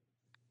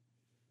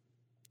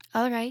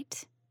 All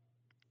right.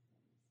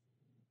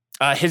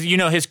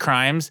 His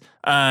crimes.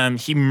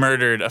 He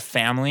murdered a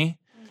family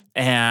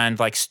and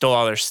like stole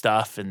all their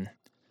stuff and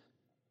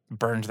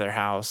burned their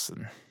house.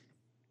 And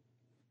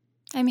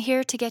I'm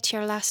here to get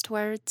your last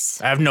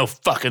words. I have no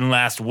fucking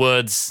last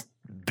words,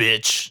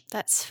 bitch.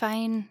 That's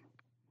fine.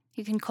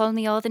 You can call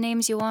me all the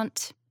names you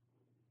want.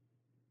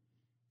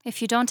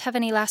 If you don't have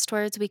any last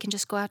words, we can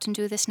just go out and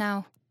do this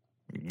now.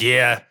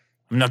 Yeah,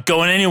 I'm not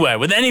going anywhere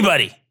with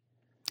anybody.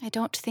 I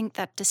don't think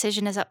that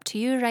decision is up to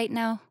you right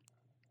now.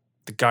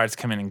 The guards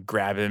come in and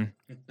grab him.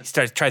 He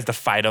tries to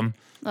fight him.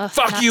 Ugh,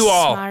 Fuck not you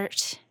all!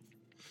 Smart.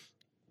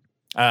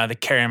 They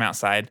carry him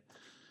outside.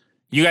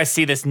 You guys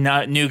see this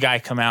new guy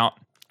come out.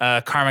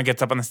 Karma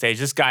gets up on the stage.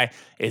 This guy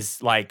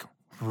is like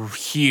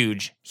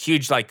huge,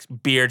 like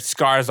beard,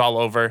 scars all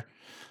over.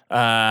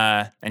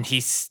 And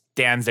he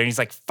stands there and he's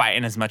like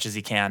fighting as much as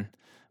he can.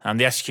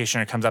 The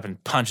executioner comes up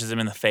and punches him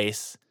in the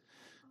face.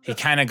 He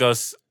kind of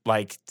goes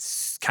like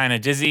kind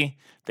of dizzy.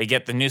 They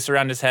get the noose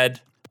around his head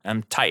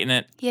and tighten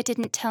it. You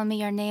didn't tell me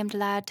your name,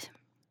 lad.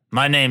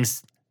 My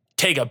name's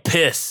Take a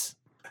Piss.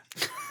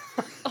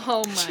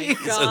 Oh my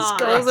god.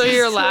 Those are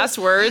your last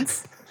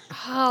words.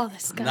 Oh,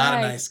 this guy. Not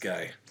a nice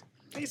guy.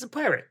 He's a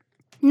pirate.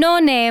 No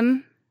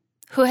name.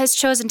 Who has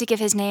chosen to give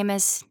his name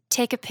as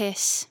Take a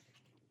Piss.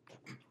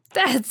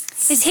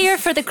 Is here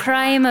for the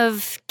crime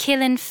of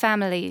killing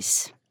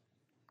families.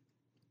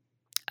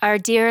 Our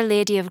dear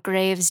Lady of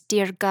Graves,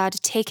 dear God,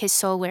 take his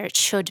soul where it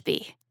should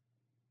be.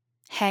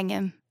 Hang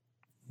him.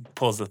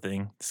 Pulls the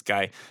thing. This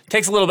guy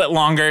takes a little bit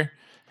longer,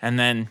 and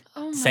then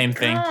same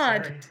thing.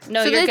 No,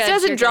 So you're it good.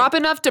 doesn't you're drop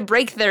enough to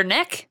break their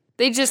neck?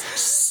 They just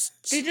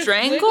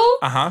strangle?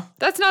 Uh-huh.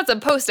 That's not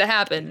supposed to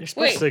happen. You're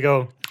supposed to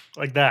go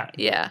like that.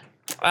 Yeah.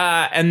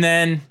 And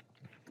then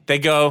they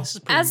go.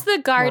 As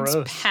the guards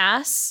morose.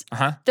 pass,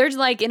 Uh-huh. they're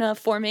like in a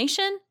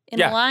formation, in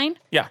Yeah. a line.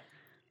 Yeah.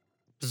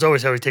 This is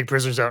always how we take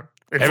prisoners out.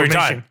 In Every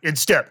formation, time. In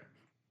step.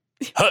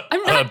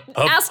 I'm not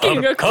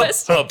asking a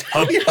question.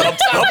 Talking to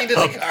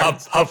the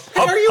guards.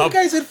 Are you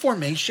guys in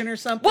formation or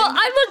something? Well,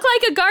 I look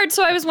like a guard,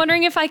 so I was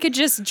wondering if I could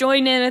just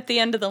join in at the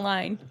end of the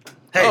line.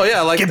 Hey, Oh,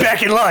 yeah, like get that.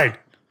 back in line.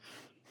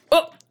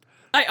 Oh,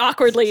 I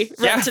awkwardly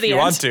run Yeah, to the if you end.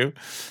 want to.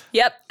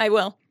 Yep, I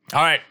will.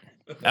 All right.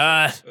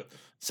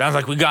 Sounds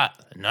like we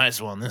got a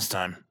nice one this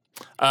time.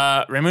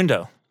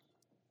 Raimundo,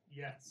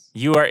 Yes.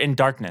 you are in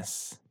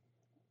darkness.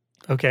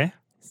 Okay.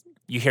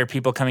 You hear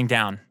people coming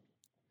down.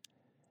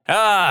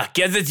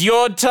 Guess it's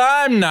your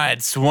time,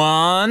 Night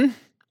Swan.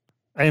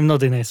 I am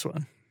not a nice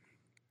one.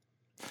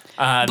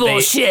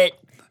 Bullshit.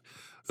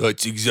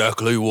 That's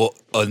exactly what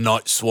a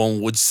night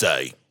swan would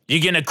say.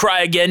 You gonna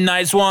cry again,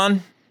 Night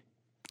Swan?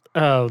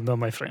 Oh, no,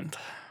 my friend.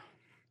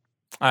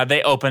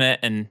 They open it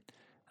and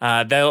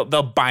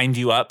they'll bind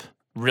you up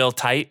real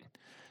tight.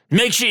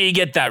 Make sure you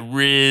get that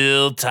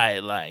real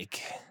tight,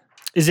 like.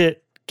 Is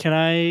it, can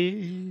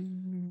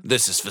I?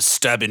 This is for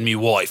stabbing me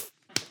wife.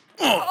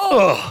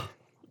 Oh.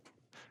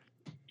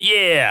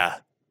 Yeah.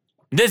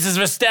 This is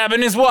for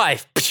stabbing his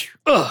wife.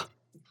 Ugh.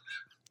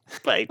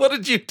 Like, What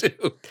did you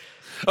do?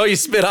 Oh, you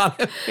spit on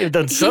him? you've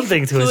done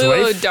something to his Blew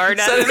a wife. dart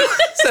at him.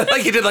 Sounded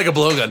like you did like a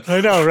blowgun.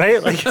 I know,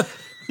 right? Like,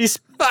 it's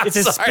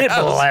a Sorry,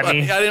 spitball I at was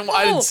me. funny.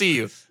 I didn't see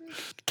you.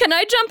 Can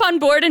I jump on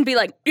board and be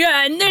like,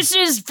 yeah, and this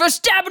is for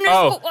stabbing his...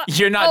 Oh,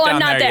 you're not Oh, down I'm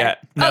not there there.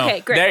 yet. No. Okay,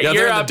 great. There- Yeah, you're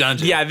they're in the up-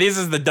 dungeon. Yeah, this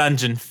is the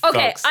dungeon.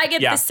 Okay, folks. I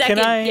get Yeah. the second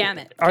Can I?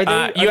 gamut. Are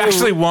they? You are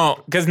actually they,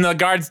 won't, because the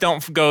guards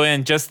don't go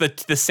in. Just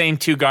the same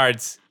two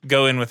guards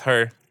go in with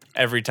her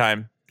every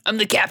time. I'm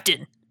the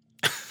captain.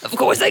 Of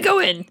course I go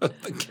in.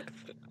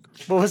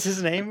 what was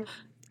his name?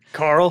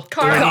 Carl.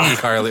 Carl. No,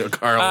 Carl they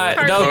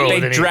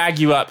with an E. drag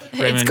you up,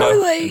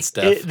 Raimundo. And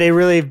Steph. They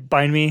really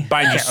bind me.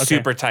 Bind you Yeah, okay.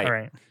 super tight. All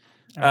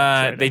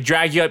right. They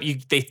drag you up.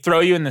 They throw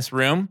you in this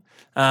room,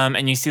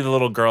 and you see the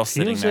little girl She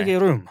sitting looks there. like a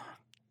room.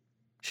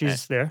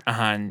 She's there.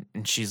 And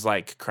she's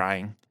like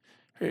crying.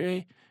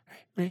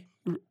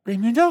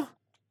 Raimundo,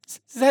 is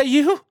that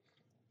you?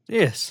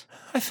 Yes.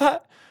 I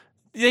thought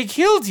they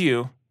killed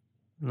you.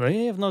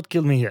 They have not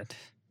killed me yet.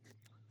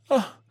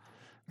 Oh,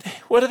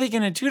 what are they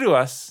gonna do to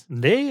us?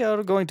 They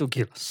are going to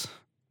kill us.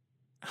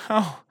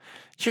 Oh,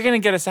 you're gonna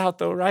get us out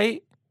though,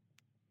 right?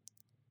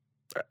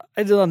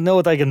 I do not know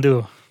what I can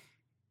do,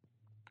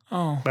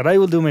 Oh. but I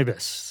will do my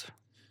best.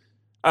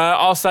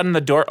 All of a sudden,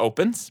 the door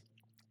opens,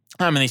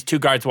 and these two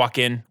guards walk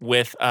in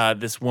with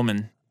this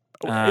woman.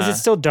 Is it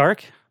still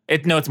dark?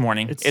 No, it's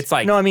morning. It's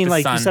like no. I mean, the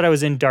like sun. you said, I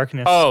was in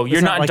darkness. Oh, It's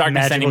you're not in like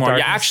darkness magical anymore.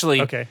 Yeah, darkness.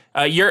 actually, Okay.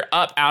 You're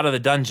up out of the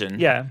dungeon.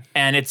 Yeah.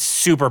 And it's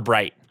super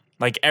bright.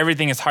 Like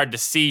everything is hard to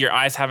see. Your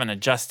eyes haven't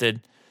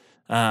adjusted.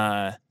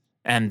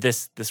 And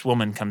this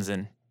woman comes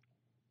in.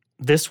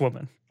 This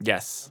woman.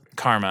 Yes,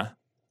 Karma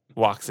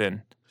walks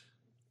in.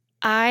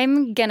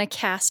 I'm gonna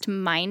cast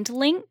Mind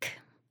Link.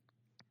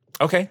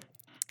 Okay.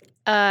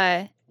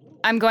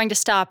 I'm going to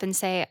stop and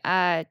say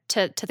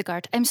to the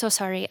guard, I'm so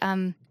sorry.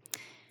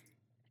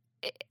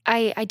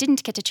 I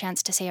didn't get a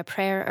chance to say a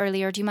prayer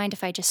earlier. Do you mind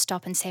if I just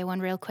stop and say one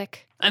real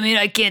quick? I mean,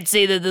 I can't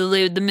say that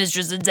the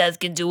mistress of death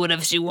can do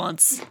whatever she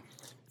wants.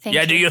 Thank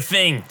Yeah, you. do your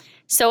thing.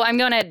 So I'm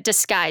going to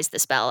disguise the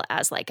spell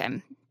as like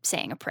I'm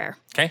saying a prayer.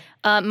 Okay.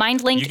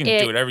 Mind Link. You can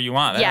do whatever you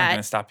want. They're not going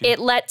to stop you. It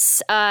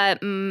lets,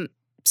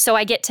 so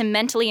I get to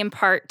mentally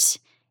impart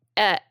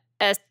a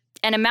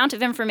an amount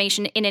of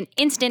information in an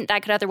instant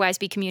that could otherwise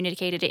be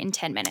communicated in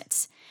 10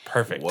 minutes.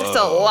 Perfect. Whoa, That's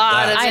a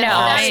lot of I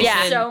know. information.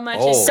 Yeah. So much.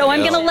 Oh, So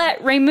I'm yeah. going to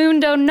let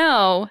Raimundo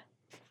know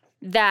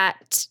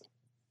that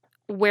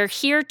we're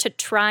here to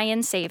try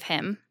and save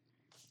him.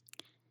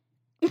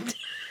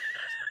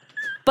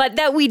 But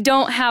that we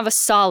don't have a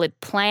solid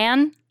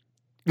plan.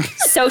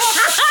 So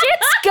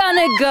shit's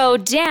gonna go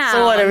down.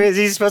 So what? Is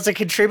he supposed to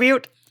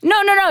contribute?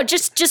 No.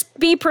 Just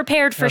be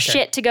prepared for Okay.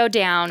 shit to go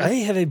down. I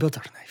have a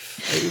butter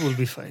knife. It will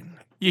be fine.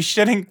 You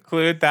should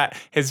include that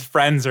his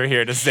friends are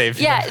here to save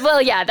him.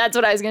 Yeah, that's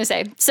what I was gonna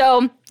say.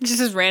 So Just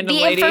this random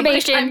the lady.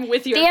 information, I'm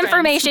with your the friends.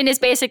 information is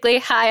basically,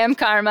 hi, I'm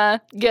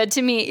Karma. Good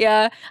to meet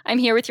ya. I'm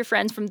here with your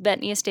friends from the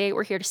Bethany Estate.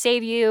 We're here to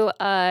save you.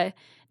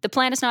 The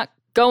plan is not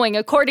going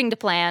according to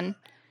plan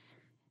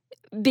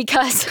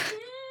because of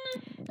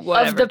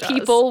Whatever the does.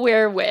 people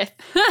we're with.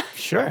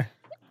 Sure.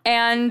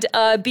 And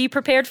be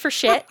prepared for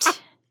shit.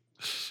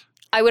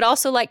 I would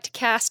also like to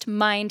cast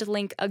Mind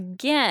Link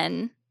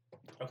again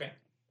Okay.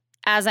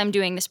 as I'm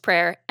doing this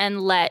prayer and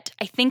I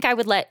think I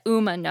would let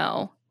Uma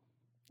know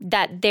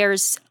that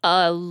there's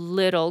a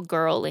little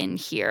girl in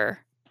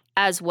here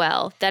as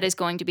well that is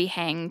going to be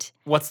hanged.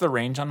 What's the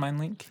range on Mind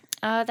Link?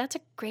 That's a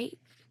great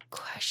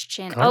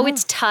question. Karma? Oh,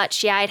 it's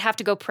touch. Yeah, I'd have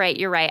to go pray.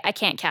 You're right. I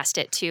can't cast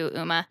it to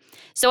Uma.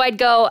 So I'd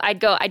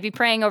be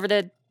praying over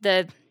the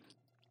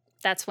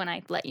that's when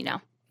I'd let you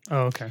know.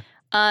 Oh, okay.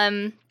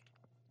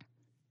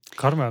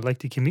 Karma, like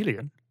the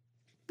chameleon.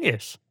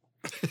 Yes.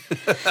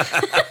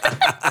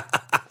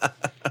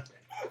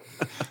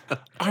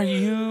 Are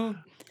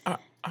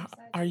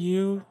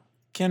you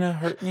gonna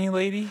hurt me,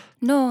 lady?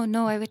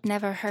 No, I would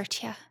never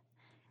hurt you.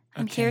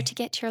 I'm here Okay. to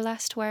get your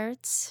last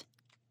words.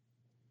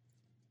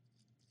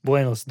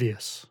 Buenos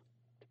dias.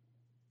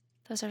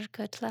 Those are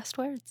good last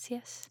words,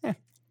 yes.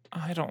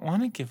 I don't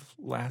want to give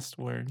last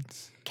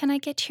words. Can I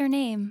get your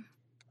name?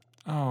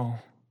 Oh,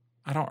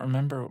 I don't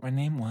remember what my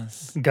name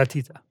was.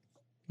 Gatita.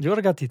 You're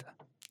a gatita.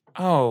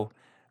 Oh,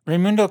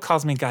 Raimundo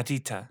calls me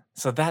Gatita,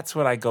 so that's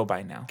what I go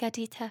by now.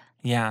 Gadita.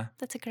 Yeah.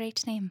 That's a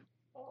great name.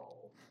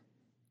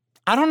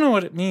 I don't know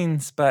what it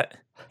means, but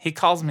he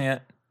calls me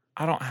it.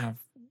 I don't have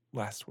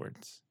last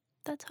words.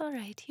 That's all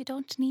right. You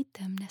don't need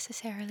them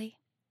necessarily.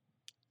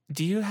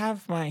 Do you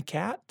have my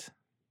cat?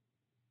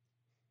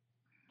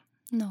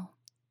 No.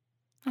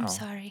 I'm Oh.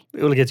 sorry.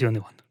 We'll get you a new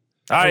one.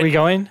 All Are right, we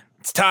going?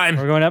 it's time.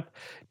 We're going up.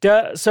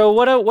 So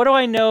what do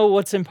I know?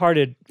 What's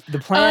imparted? The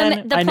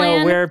plan. the I know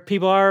plan- where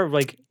people are.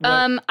 Like. what-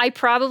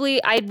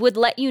 I would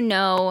let you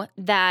know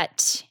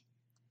that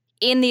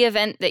in the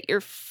event that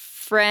your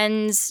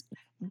friends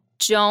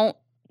don't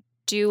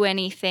do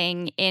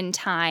anything in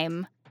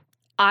time,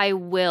 I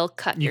will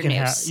cut you your can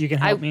noose. you can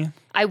help me.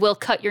 I will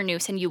cut your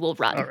noose and you will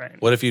run. All right.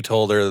 What if you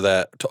told her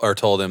that, or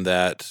told him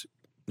that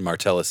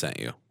Martella sent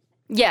you?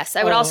 Yes,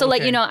 I would Oh, also let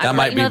okay. you know. I That would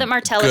might let you know be that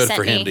Martella good sent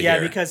for him me. to Yeah,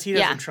 hear. because he Yeah.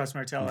 doesn't trust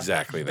Martella.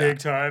 Exactly Big that.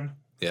 time.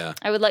 Yeah.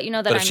 I would let you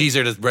know that But if I'm. she's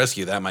there to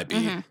rescue, that might be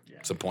Mm-hmm.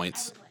 some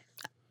points.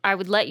 I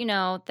would let you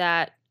know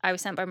that I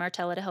was sent by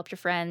Martella to help your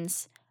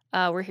friends.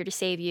 We're here to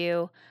save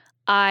you.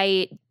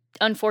 I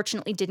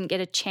unfortunately didn't get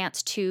a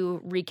chance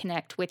to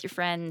reconnect with your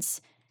friends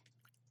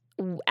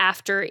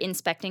after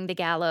inspecting the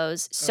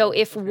gallows. So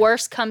if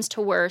worse comes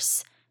to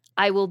worse,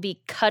 I will be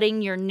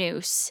cutting your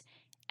noose,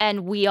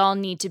 and we all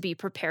need to be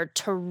prepared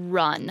to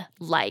run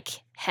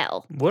like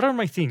hell. What are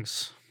my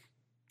things?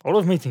 All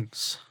of my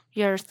things.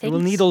 Your I things. will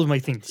need all of my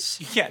things.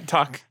 You can't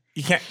talk.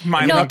 You can't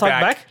mind No. link Talk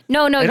back. back?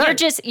 No, I know.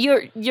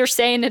 you're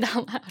saying it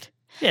out loud.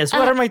 Yes.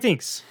 What are my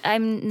things?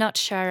 I'm not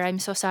sure. I'm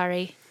so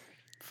sorry.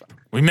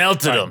 We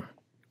melted them.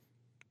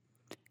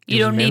 You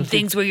don't need melted?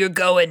 things where you're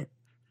going.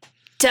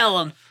 Tell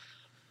them.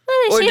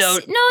 Well, Or it is,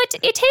 don't. no,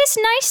 it is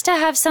nice to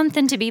have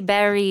something to be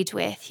buried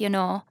with, you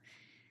know.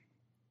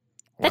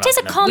 That is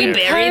a common We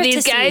bury these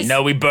courtesy. guys?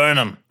 No, we burn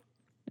them.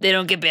 They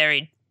don't get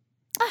buried.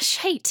 Oh,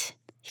 shite.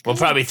 We'll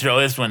probably throw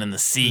this one in the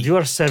sea. You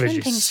are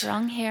Something's savages.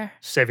 wrong here.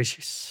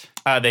 Savages.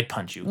 They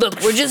punch you.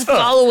 Look, we're just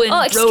following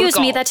Oh, excuse me,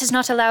 protocol. that is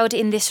not allowed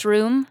in this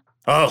room.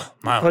 Oh,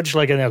 my. Punch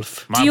like an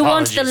elf. my Do you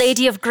want apologies. the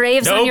Lady of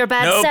Graves on your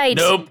bad nope, side?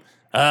 Nope.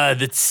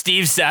 That's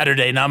Steve's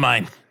Saturday, not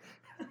mine.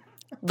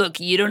 Look,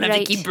 you don't have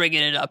Right. to keep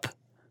bringing it up.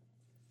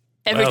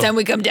 Every Well. time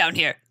we come down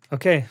here.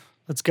 Okay,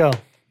 let's go.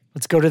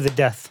 Let's go to the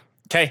death.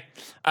 Okay.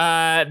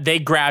 They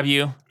grab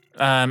you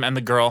and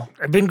the girl,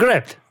 I've been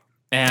grabbed.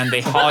 and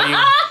they haul you.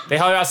 They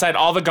haul you outside.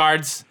 All the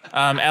guards,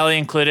 Ellie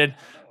included,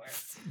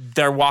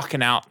 they're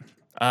walking out.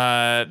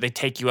 They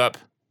take you up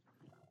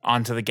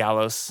onto the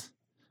gallows.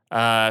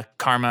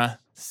 Karma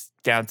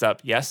stands up.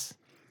 Yes.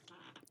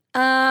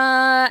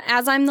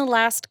 As I'm the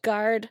last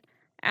guard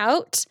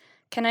out,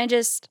 can I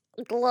just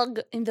glug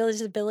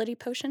invisibility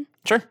potion?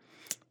 Sure.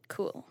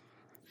 Cool.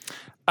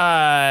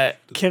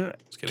 Can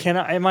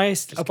I? Am I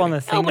up on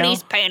the thing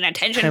Nobody's now? paying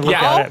attention. Can I look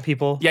Yeah. out at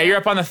people? Yeah, you're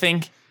up on the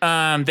thing.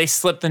 They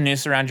slip the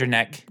noose around your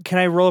neck. Can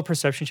I roll a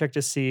perception check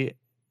to see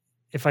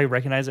if I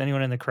recognize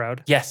anyone in the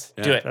crowd? Yes,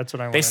 do it. That's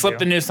what I want. They slip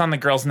the noose on the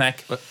girl's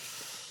neck.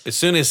 As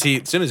soon as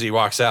he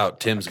walks out,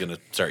 Tim's gonna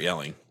start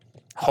yelling.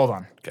 Hold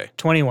on.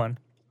 21.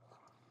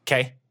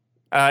 Okay.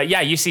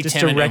 Yeah, you see Just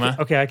Tim to and Uma.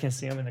 Okay, I can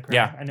see them in the crowd.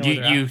 Yeah, I know where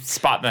they're you at.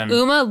 spot them.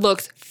 Uma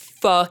looks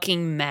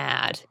fucking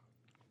mad.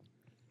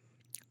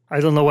 I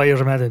don't know why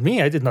you're mad at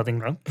me. I did nothing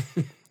wrong.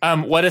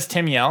 What does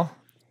Tim yell?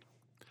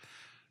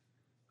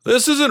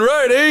 This isn't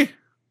right, eh?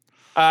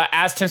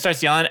 As Tim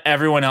starts yelling,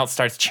 everyone else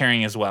starts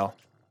cheering as well.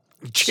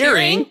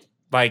 Cheering?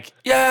 Like,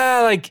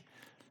 yeah, like,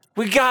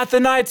 we got the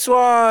Night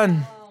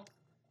Swan.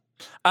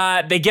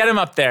 They get him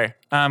up there.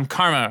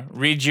 Karma,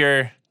 read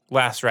your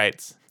last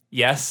rites.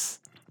 Yes?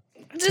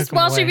 Just him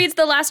while she away. reads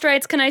the last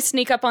rites, can I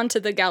sneak up onto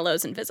the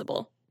gallows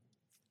invisible?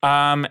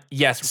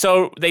 Yes.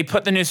 So they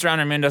put the noose around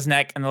Raimundo's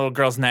neck and the little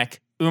girl's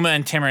neck. Uma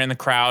and Tim are in the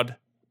crowd,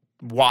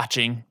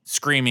 watching,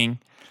 screaming.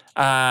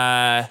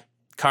 Karma.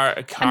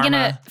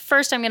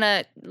 I'm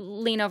gonna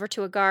lean over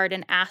to a guard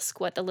and ask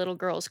what the little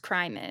girl's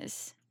crime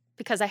is,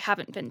 because I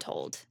haven't been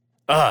told.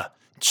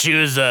 She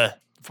was,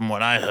 from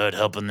what I heard,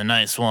 helping the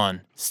Night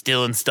Swan,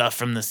 stealing stuff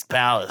from this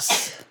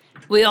palace.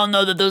 We all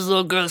know that those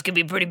little girls can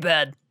be pretty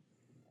bad.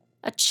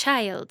 A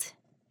child.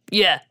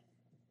 Yeah.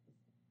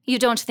 You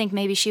don't think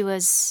maybe she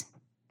was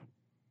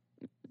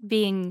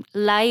being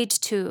lied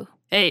to?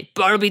 Hey,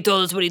 Bartleby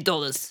told us what he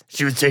told us.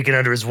 She was taken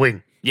under his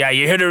wing. Yeah,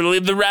 you heard her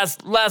leave the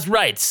last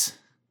rites.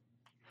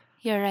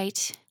 You're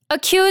right.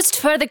 Accused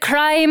for the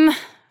crime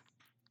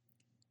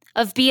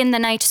of being the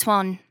Night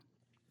Swan,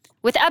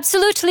 with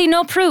absolutely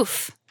no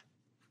proof.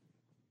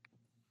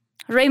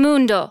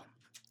 Raimundo,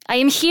 I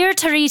am here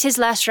to read his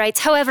last rites.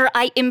 However,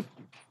 I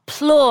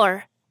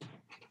implore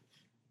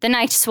the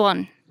Night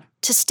Swan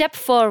to step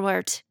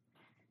forward.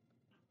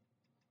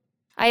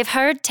 I have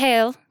heard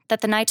tale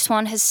that the Night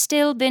Swan has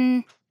still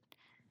been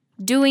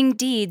doing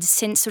deeds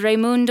since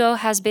Raimundo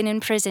has been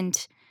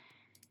imprisoned,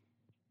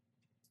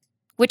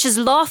 which is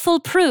lawful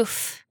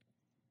proof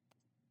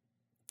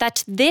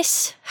that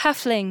this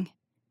halfling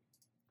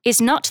is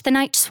not the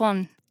Night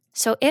Swan.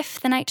 So if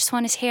the Night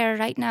Swan is here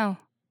right now,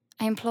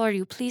 I implore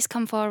you, please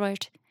come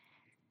forward,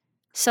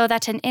 so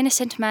that an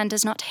innocent man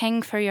does not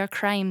hang for your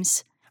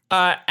crimes.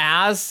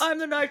 As I'm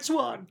the Night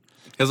Swan.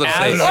 As I'm As-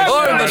 saying, I'm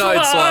I'm the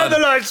Night Swan. I'm the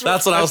Night Swan.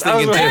 That's what I was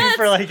thinking too. waiting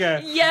for like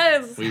a.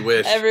 Yes! We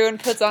wish. Everyone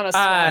puts on a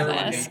swan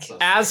mask.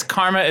 as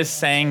Karma is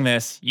saying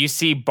this, you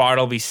see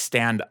Bartleby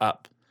stand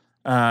up,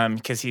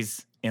 because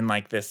he's in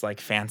like this like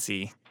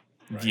fancy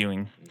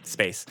viewing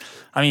space.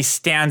 He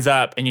stands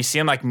up, and you see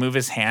him like move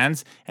his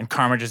hands, and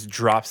Karma just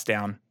drops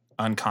down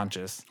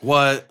unconscious.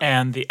 What?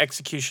 And the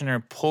executioner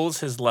pulls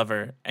his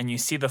lever, and you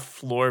see the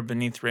floor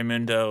beneath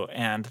Raimundo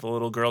and the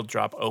little girl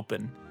drop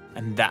open,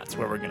 and that's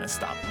where we're gonna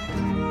stop.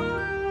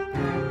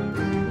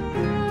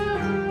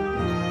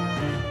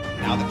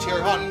 Now that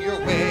you're on your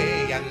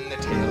way and the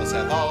tales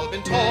have all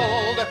been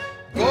told,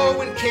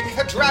 go and kick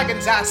a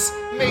dragon's ass,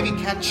 maybe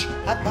catch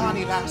a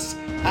bonny lass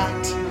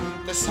at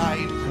the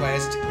side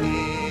quest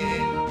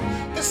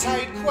inn. The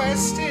side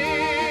quest inn.